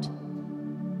Lord,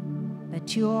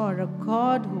 that you are a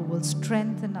God who will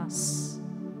strengthen us.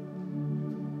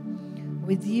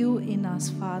 With you in us,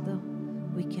 Father,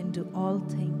 we can do all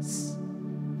things.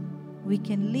 We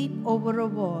can leap over a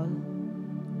wall.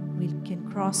 We can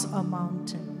cross a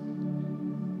mountain.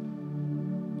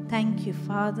 Thank you,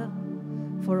 Father,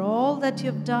 for all that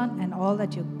you've done and all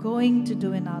that you're going to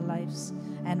do in our lives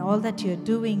and all that you're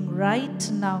doing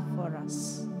right now for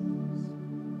us.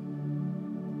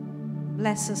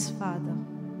 Bless us, Father.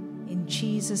 In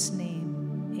Jesus'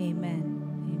 name, amen.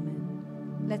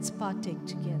 Amen. Let's partake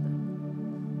together.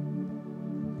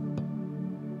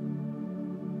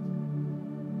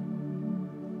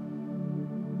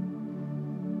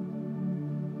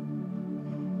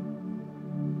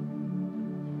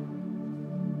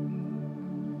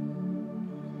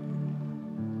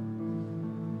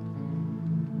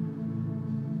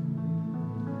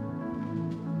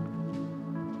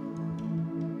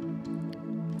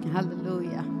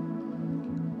 Hallelujah.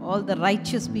 All the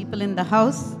righteous people in the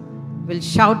house will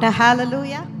shout a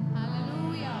hallelujah.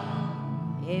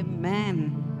 Hallelujah. Amen.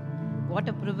 What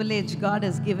a privilege God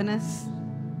has given us.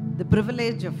 The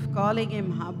privilege of calling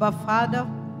Him Abba Father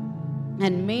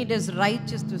and made us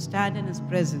righteous to stand in His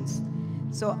presence.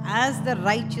 So as the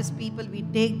righteous people, we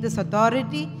take this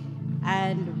authority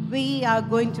and we are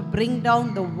going to bring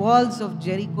down the walls of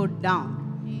Jericho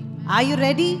down. Are you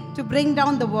ready to bring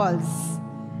down the walls?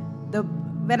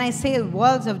 When I say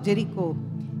walls of Jericho,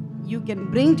 you can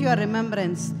bring to your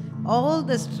remembrance all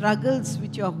the struggles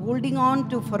which you are holding on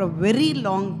to for a very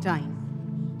long time.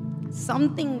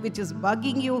 Something which is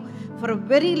bugging you for a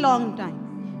very long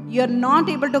time. You are not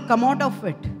able to come out of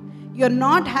it. You are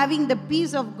not having the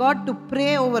peace of God to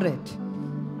pray over it.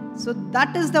 So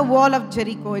that is the wall of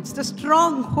Jericho. It's the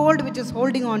stronghold which is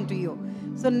holding on to you.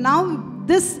 So now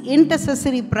this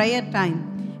intercessory prayer time,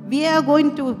 we are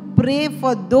going to pray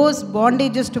for those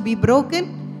bondages to be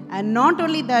broken. And not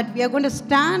only that, we are going to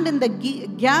stand in the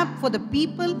gap for the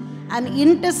people and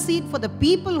intercede for the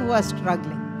people who are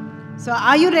struggling. So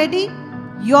are you ready?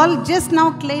 You all just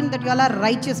now claim that you all are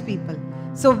righteous people.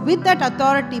 So with that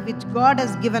authority which God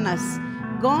has given us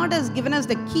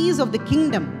the keys of the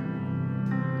kingdom.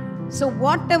 So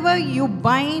whatever you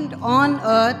bind on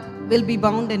earth will be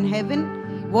bound in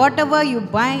heaven. Whatever you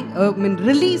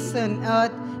release on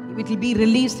earth, it will be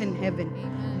released in heaven.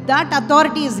 That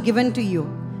authority is given to you.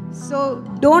 So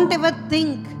don't ever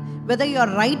think whether you are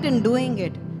right in doing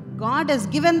it. God has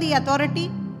given the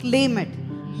authority, claim it,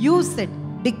 use it,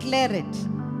 declare it.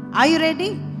 Are you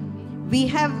ready? We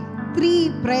have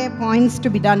 3 prayer points to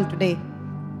be done today.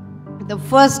 The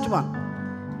first one,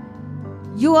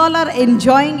 you all are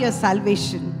enjoying your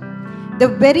salvation. The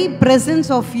very presence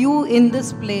of you in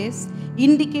this place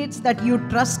indicates that you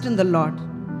trust in the Lord.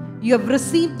 You have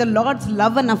received the Lord's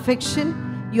love and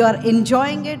affection. You are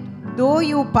enjoying it. Though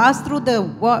you pass through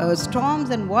the storms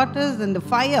and waters and the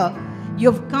fire,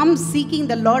 you have come seeking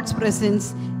the Lord's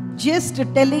presence, just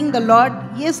telling the Lord,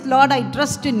 yes, Lord, I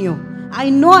trust in you. I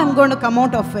know I'm going to come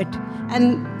out of it.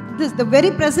 And the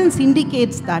very presence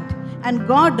indicates that. And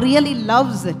God really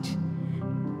loves it.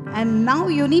 And now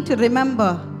you need to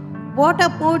remember, what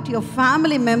about your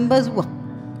family members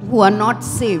who are not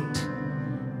saved?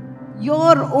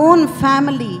 Your own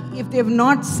family, if they have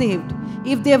not saved,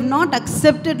 if they have not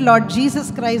accepted Lord Jesus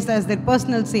Christ as their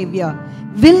personal Savior,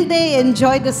 will they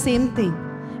enjoy the same thing?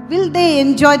 Will they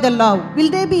enjoy the love? Will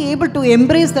they be able to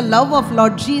embrace the love of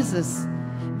Lord Jesus?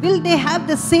 Will they have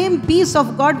the same peace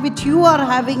of God which you are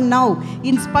having now,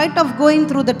 in spite of going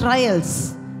through the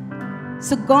trials?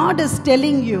 So God is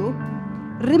telling you,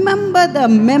 remember the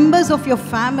members of your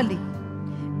family.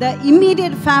 The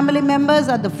immediate family members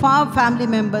or the far family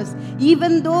members,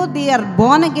 even though they are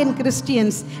born again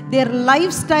Christians, their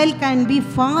lifestyle can be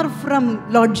far from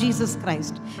Lord Jesus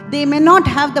Christ. They may not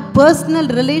have the personal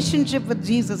relationship with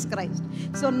Jesus Christ.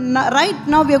 So right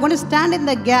now we are going to stand in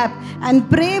the gap and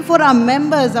pray for our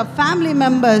members, our family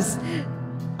members,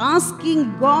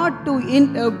 asking God to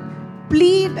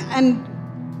plead and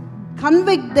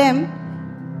convict them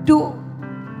to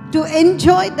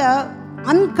enjoy the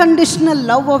unconditional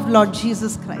love of Lord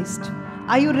Jesus Christ.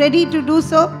 Are you ready to do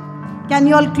so? Can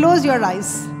you all close your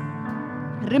eyes?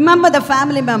 Remember the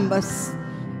family members.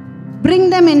 Bring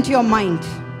them into your mind.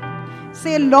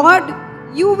 Say, Lord,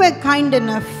 you were kind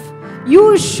enough.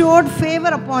 You showed favor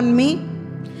upon me.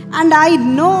 And I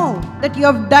know that you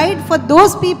have died for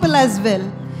those people as well.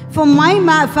 For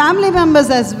my family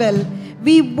members as well.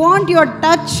 We want your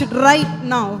touch right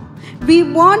now. We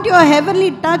want your heavenly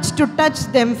touch to touch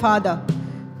them, Father.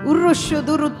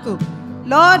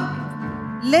 Lord,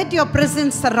 let your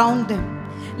presence surround them.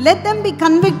 Let them be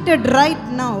convicted right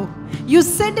now. You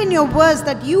said in your words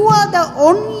that you are the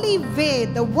only way,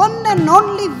 the one and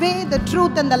only way, the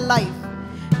truth and the life.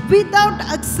 Without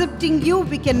accepting you,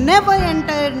 we can never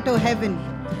enter into heaven.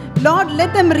 Lord,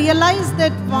 let them realize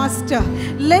that, Master.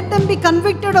 Let them be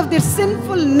convicted of their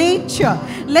sinful nature.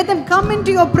 Let them come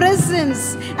into your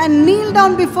presence and kneel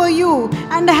down before you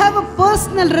and have a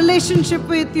personal relationship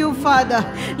with you, Father.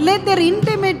 Let their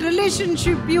intimate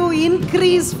relationship with you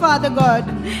increase, Father God.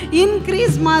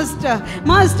 Increase, Master.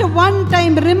 Master, one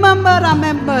time, remember our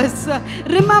members.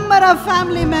 Remember our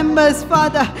family members,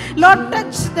 Father. Lord,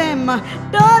 touch them.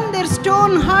 Turn their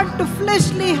stone heart to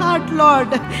fleshly heart, Lord.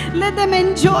 Let them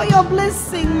enjoy your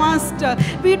blessing, Master.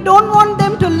 We don't want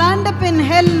them to land up in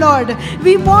hell, Lord.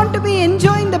 We want to be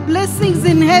enjoying the blessings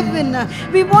in heaven.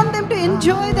 We want them to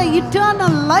enjoy the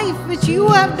eternal life which you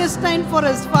have destined for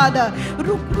us, Father.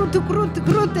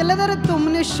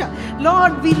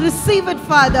 Lord, we receive it,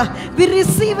 Father. We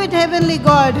receive it, Heavenly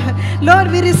God.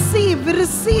 Lord, we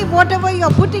receive whatever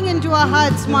you're putting into our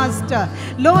hearts, Master.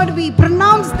 Lord, we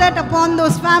pronounce that upon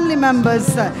those family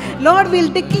members. Lord,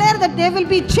 we'll declare that they will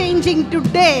be changing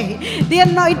today.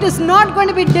 It is not going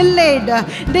to be delayed.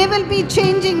 They will be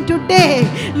changing today.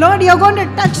 Lord, you're going to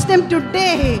touch them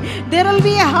today. There will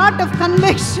be a heart of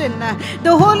conviction.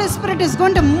 The Holy Spirit is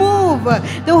going to move.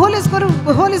 The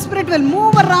Holy Spirit will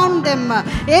move around them,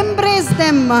 embrace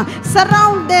them,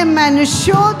 surround them, and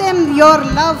show them your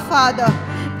love, Father.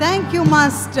 Thank you,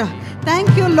 Master.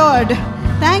 Thank you, Lord.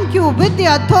 Thank you. With the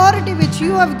authority which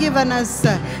you have given us,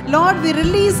 Lord, we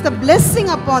release the blessing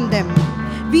upon them.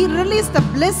 We release the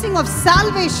blessing of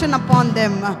salvation upon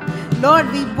them. Lord,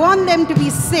 we want them to be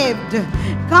saved.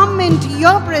 Come into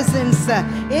your presence.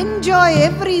 Enjoy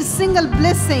every single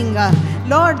blessing.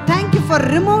 Lord, thank you for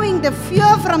removing the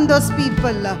fear from those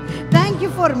people. Thank you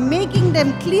for making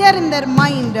them clear in their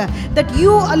mind that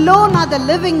you alone are the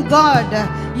living God.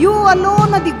 You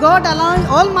alone are the God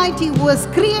Almighty who has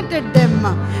created them.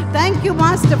 Thank you,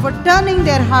 Master, for turning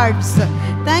their hearts.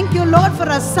 Thank you, Lord, for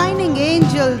assigning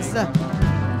angels.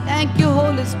 Thank you,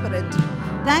 Holy Spirit.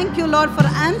 Thank you, Lord, for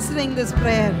answering this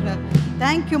prayer.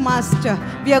 Thank you, Master.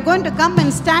 We are going to come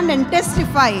and stand and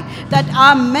testify that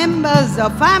our members,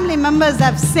 our family members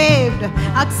have saved,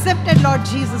 accepted Lord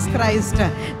Jesus Christ.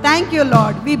 Thank you,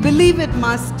 Lord. We believe it,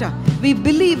 Master. We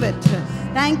believe it.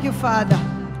 Thank you, Father.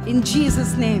 In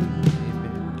Jesus' name.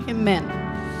 Amen.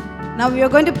 Now we are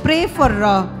going to pray for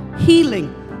healing.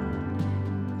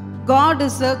 God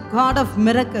is a God of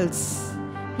miracles.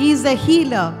 He is a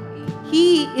healer.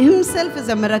 He himself is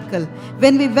a miracle.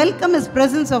 When we welcome his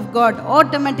presence of God,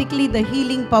 automatically the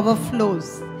healing power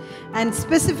flows. And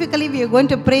specifically, we are going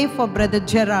to pray for Brother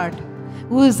Gerard,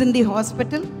 who is in the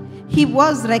hospital. He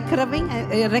was recovering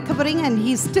and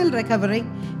he is still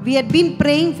recovering. We had been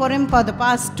praying for him for the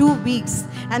past 2 weeks,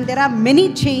 and there are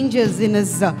many changes in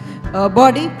his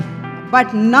body.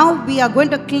 But now we are going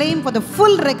to claim for the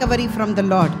full recovery from the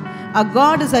Lord. Our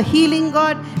God is a healing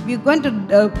God. We are going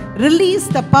to release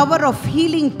the power of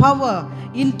healing power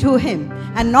into him.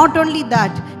 And not only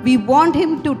that, we want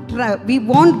we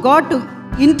want God to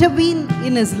intervene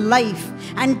in his life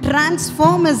and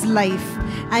transform his life.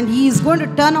 And he is going to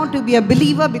turn out to be a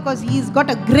believer because he's got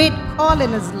a great call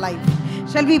in his life.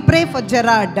 Shall we pray for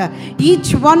Gerard?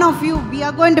 Each one of you, we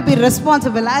are going to be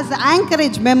responsible as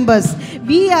Anchorage members.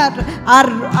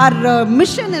 Our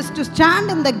mission is to stand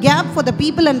in the gap for the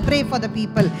people and pray for the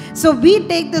people. So we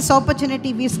take this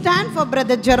opportunity. We stand for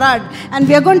Brother Gerard and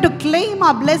we are going to claim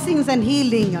our blessings and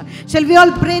healing. Shall we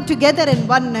all pray together in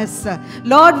oneness?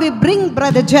 Lord, we bring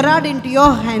Brother Gerard into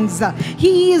your hands.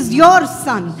 He is your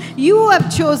son. You have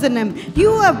chosen him.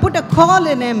 You have put a call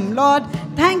in him, Lord.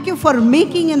 Thank you for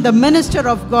making him the minister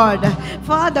of God.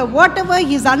 Father, whatever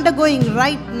he is undergoing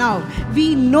right now,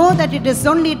 we know that it is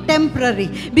only temporary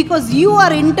because you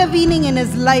are intervening in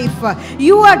his life.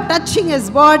 You are touching his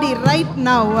body right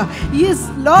now. Yes,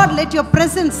 Lord, let your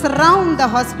presence surround the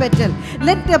hospital.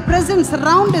 Let your presence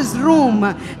surround his room.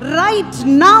 Right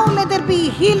now, let there be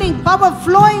healing power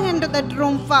flowing into that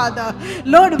room, Father.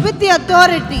 Lord, with the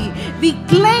authority, we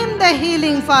claim the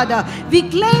healing, Father. We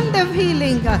claim the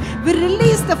healing. We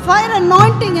release the fire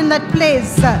anointing in that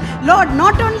place. Lord,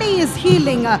 not only is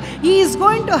healing, he is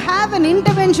going to have an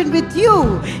intervention with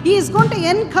you. He is going to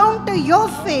encounter your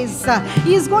face.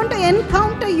 He is going to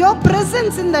encounter your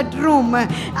presence in that room.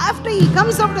 After he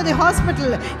comes out of the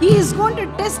hospital, he is going to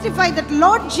testify that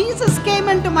Lord Jesus came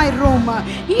into my room.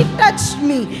 He touched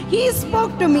me. He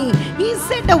spoke to me. He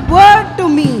said a word to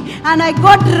me and I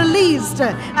got released.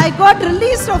 I got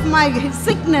released of my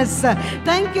sickness.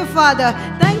 Thank you, Father.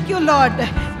 Thank you, Lord.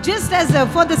 Just as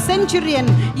for the centurion,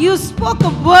 you spoke a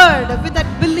word with that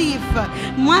belief.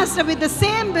 Master, with the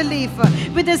same belief,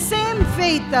 with the same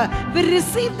faith, we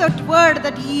receive that word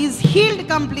that he is healed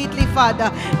completely,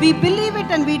 Father. We believe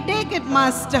it and we take it,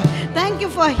 Master. Thank you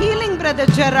for healing Brother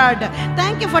Gerard.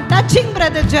 Thank you for touching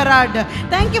Brother Gerard.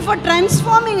 Thank you for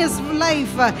transforming his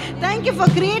life. Thank you for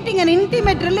creating an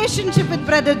intimate relationship with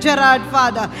Brother Gerard,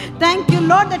 Father. Thank you,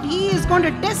 Lord, that he is going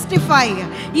to testify.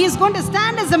 He is going to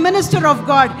stand as a minister of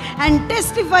God and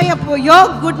testify of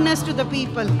your goodness to the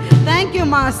people. Thank you,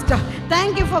 Master.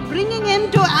 Thank you for bringing him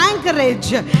to Anchorage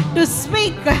to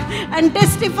speak and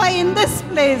testify in this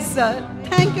place.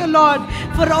 Thank you, Lord,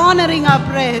 for honoring our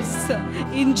prayers.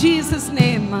 In Jesus'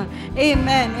 name,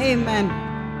 amen. Amen.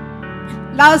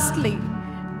 Lastly,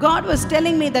 God was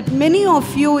telling me that many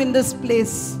of you in this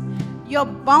place, you're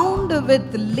bound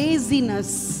with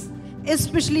laziness,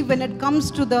 especially when it comes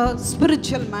to the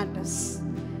spiritual matters.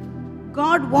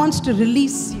 God wants to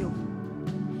release you.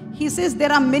 He says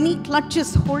there are many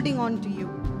clutches holding on to you,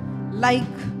 like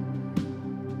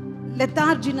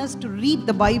letharginess to read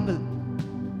the Bible.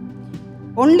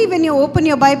 Only when you open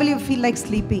your Bible, you feel like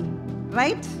sleeping,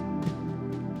 right?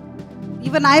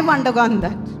 Even I've undergone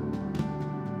that.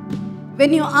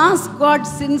 When you ask God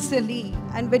sincerely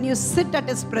and when you sit at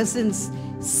His presence,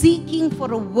 seeking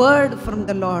for a word from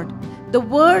the Lord, the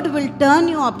word will turn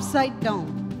you upside down.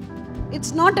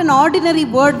 It's not an ordinary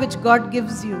word which God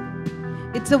gives you.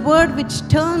 It's a word which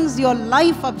turns your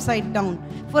life upside down.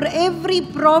 For every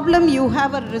problem, you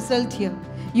have a result here.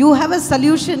 You have a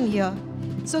solution here.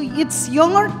 So it's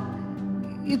your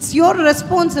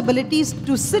responsibilities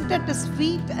to sit at His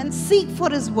feet and seek for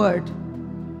His word.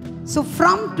 So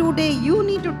from today, you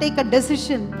need to take a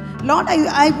decision. Lord,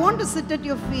 I want to sit at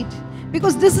your feet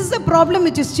because this is a problem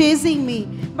which is chasing me.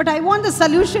 But I want a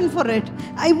solution for it.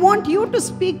 I want you to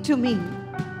speak to me.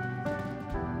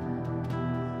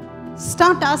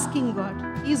 Start asking God.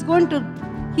 He's going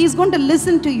to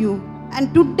listen to you.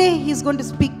 And today He's going to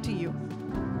speak to you.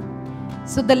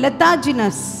 So the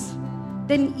letharginess,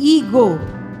 then ego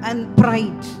and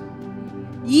pride.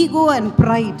 Ego and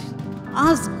pride.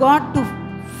 Ask God to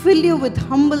fill you with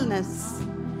humbleness.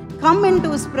 Come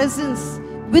into His presence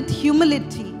with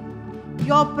humility.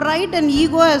 Your pride and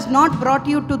ego has not brought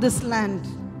you to this land.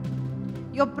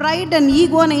 Your pride and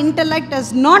ego and intellect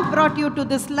has not brought you to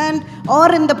this land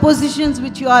or in the positions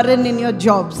which you are in your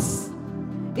jobs.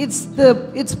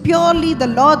 It's purely the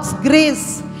Lord's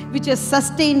grace which has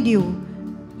sustained you.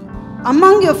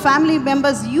 Among your family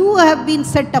members, you have been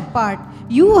set apart.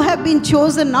 You have been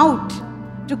chosen out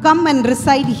to come and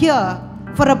reside here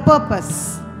for a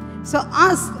purpose. So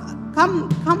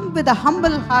come with a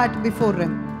humble heart before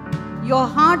Him. Your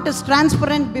heart is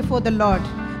transparent before the Lord.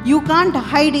 You can't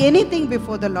hide anything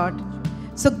before the Lord.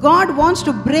 So God wants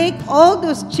to break all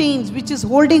those chains which is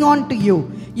holding on to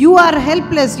you. You are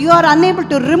helpless. You are unable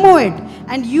to remove it.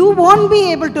 And you won't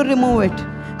be able to remove it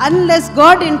unless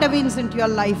God intervenes into your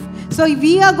life. So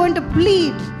we are going to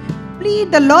plead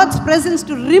the Lord's presence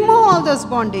to remove all those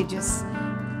bondages.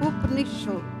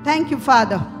 Thank you,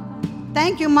 Father.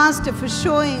 Thank you, Master, for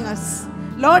showing us.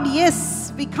 Lord,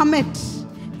 yes, we commit.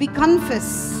 We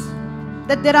confess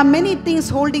that there are many things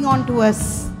holding on to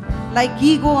us, like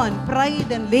ego and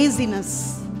pride and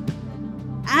laziness.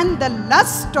 And the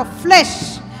lust of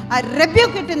flesh, I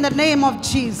rebuke it in the name of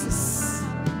Jesus.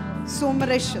 So,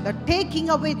 Marisha, the taking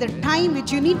away the time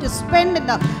which you need to spend in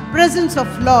the presence of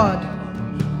Lord.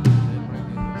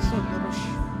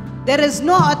 There is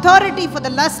no authority for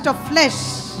the lust of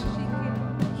flesh.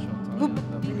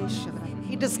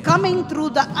 It is coming through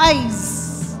the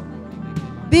eyes.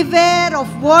 Beware of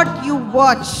what you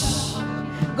watch.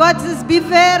 God says,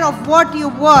 beware of what you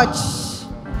watch.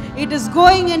 It is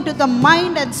going into the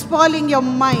mind and spoiling your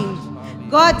mind.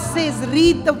 God says,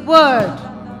 read the word.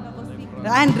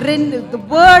 And the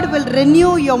word will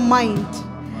renew your mind.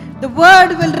 The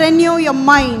word will renew your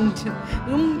mind.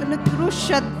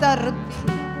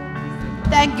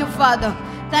 Thank you, Father.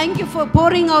 Thank you for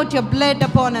pouring out your blood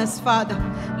upon us, Father.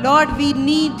 Lord, we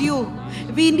need you.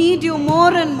 We need you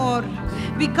more and more.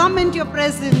 We come into your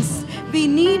presence. We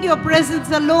need your presence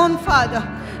alone, Father.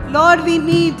 Lord, we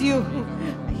need you.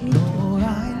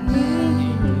 I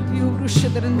need you.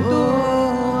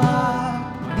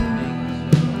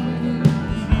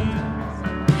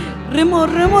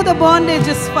 Remove the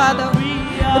bondages, Father.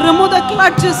 Remove the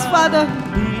clutches, Father.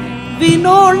 We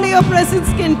know only your presence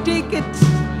can take it.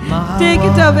 Take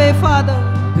it away, Father.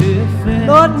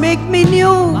 Lord, make me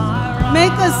new.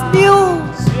 Make us new.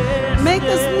 Make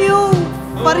us new.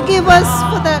 Forgive us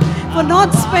for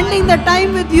not spending the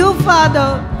time with you,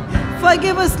 Father.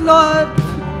 Forgive us, Lord.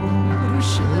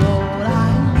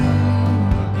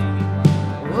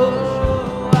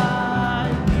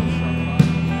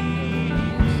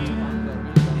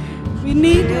 We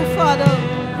need you, Father.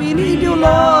 We need you,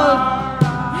 Lord.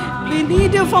 We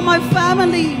need you for my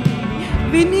family.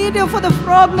 We need you for the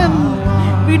problem.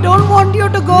 We don't want you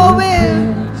to go away.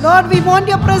 Lord, we want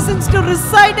your presence to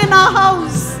reside in our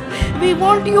house. We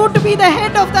want you to be the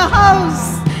head of the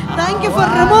house. Thank you for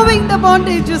removing the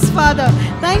bondages, Father.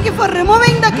 Thank you for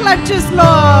removing the clutches,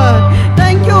 Lord.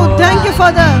 Thank you,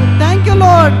 Father. Thank you,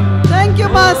 Lord. Thank you,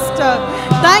 Master.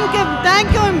 Thank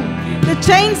Him. The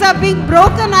chains are being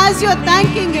broken as you're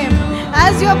thanking Him.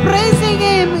 As you're praising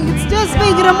Him, it's just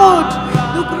being removed.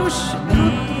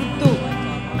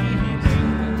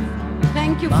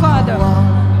 Thank you, Father.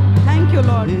 Thank Thank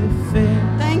you, Lord. If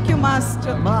in Thank you,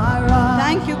 Master. my right,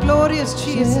 Thank you, glorious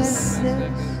Jesus.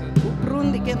 yes,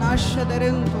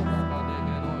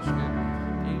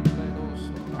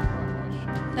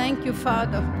 Thank you,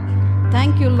 Father.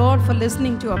 Thank you, Lord, for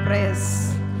listening to our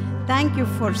prayers. Thank you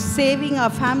for saving our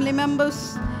family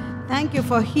members. Thank you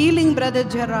for healing Brother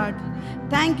Gerard.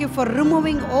 Thank you for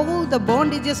removing all the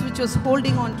bondages which was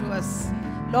holding on to us.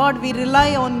 Lord, we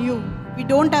rely on you. We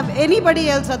don't have anybody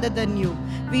else other than you.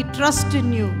 We trust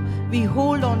in you. We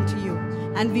hold on to you.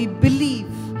 And we believe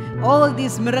all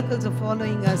these miracles are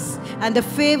following us. And the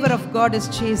favor of God is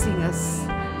chasing us.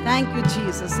 Thank you,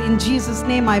 Jesus. In Jesus'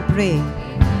 name I pray.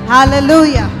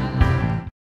 Hallelujah.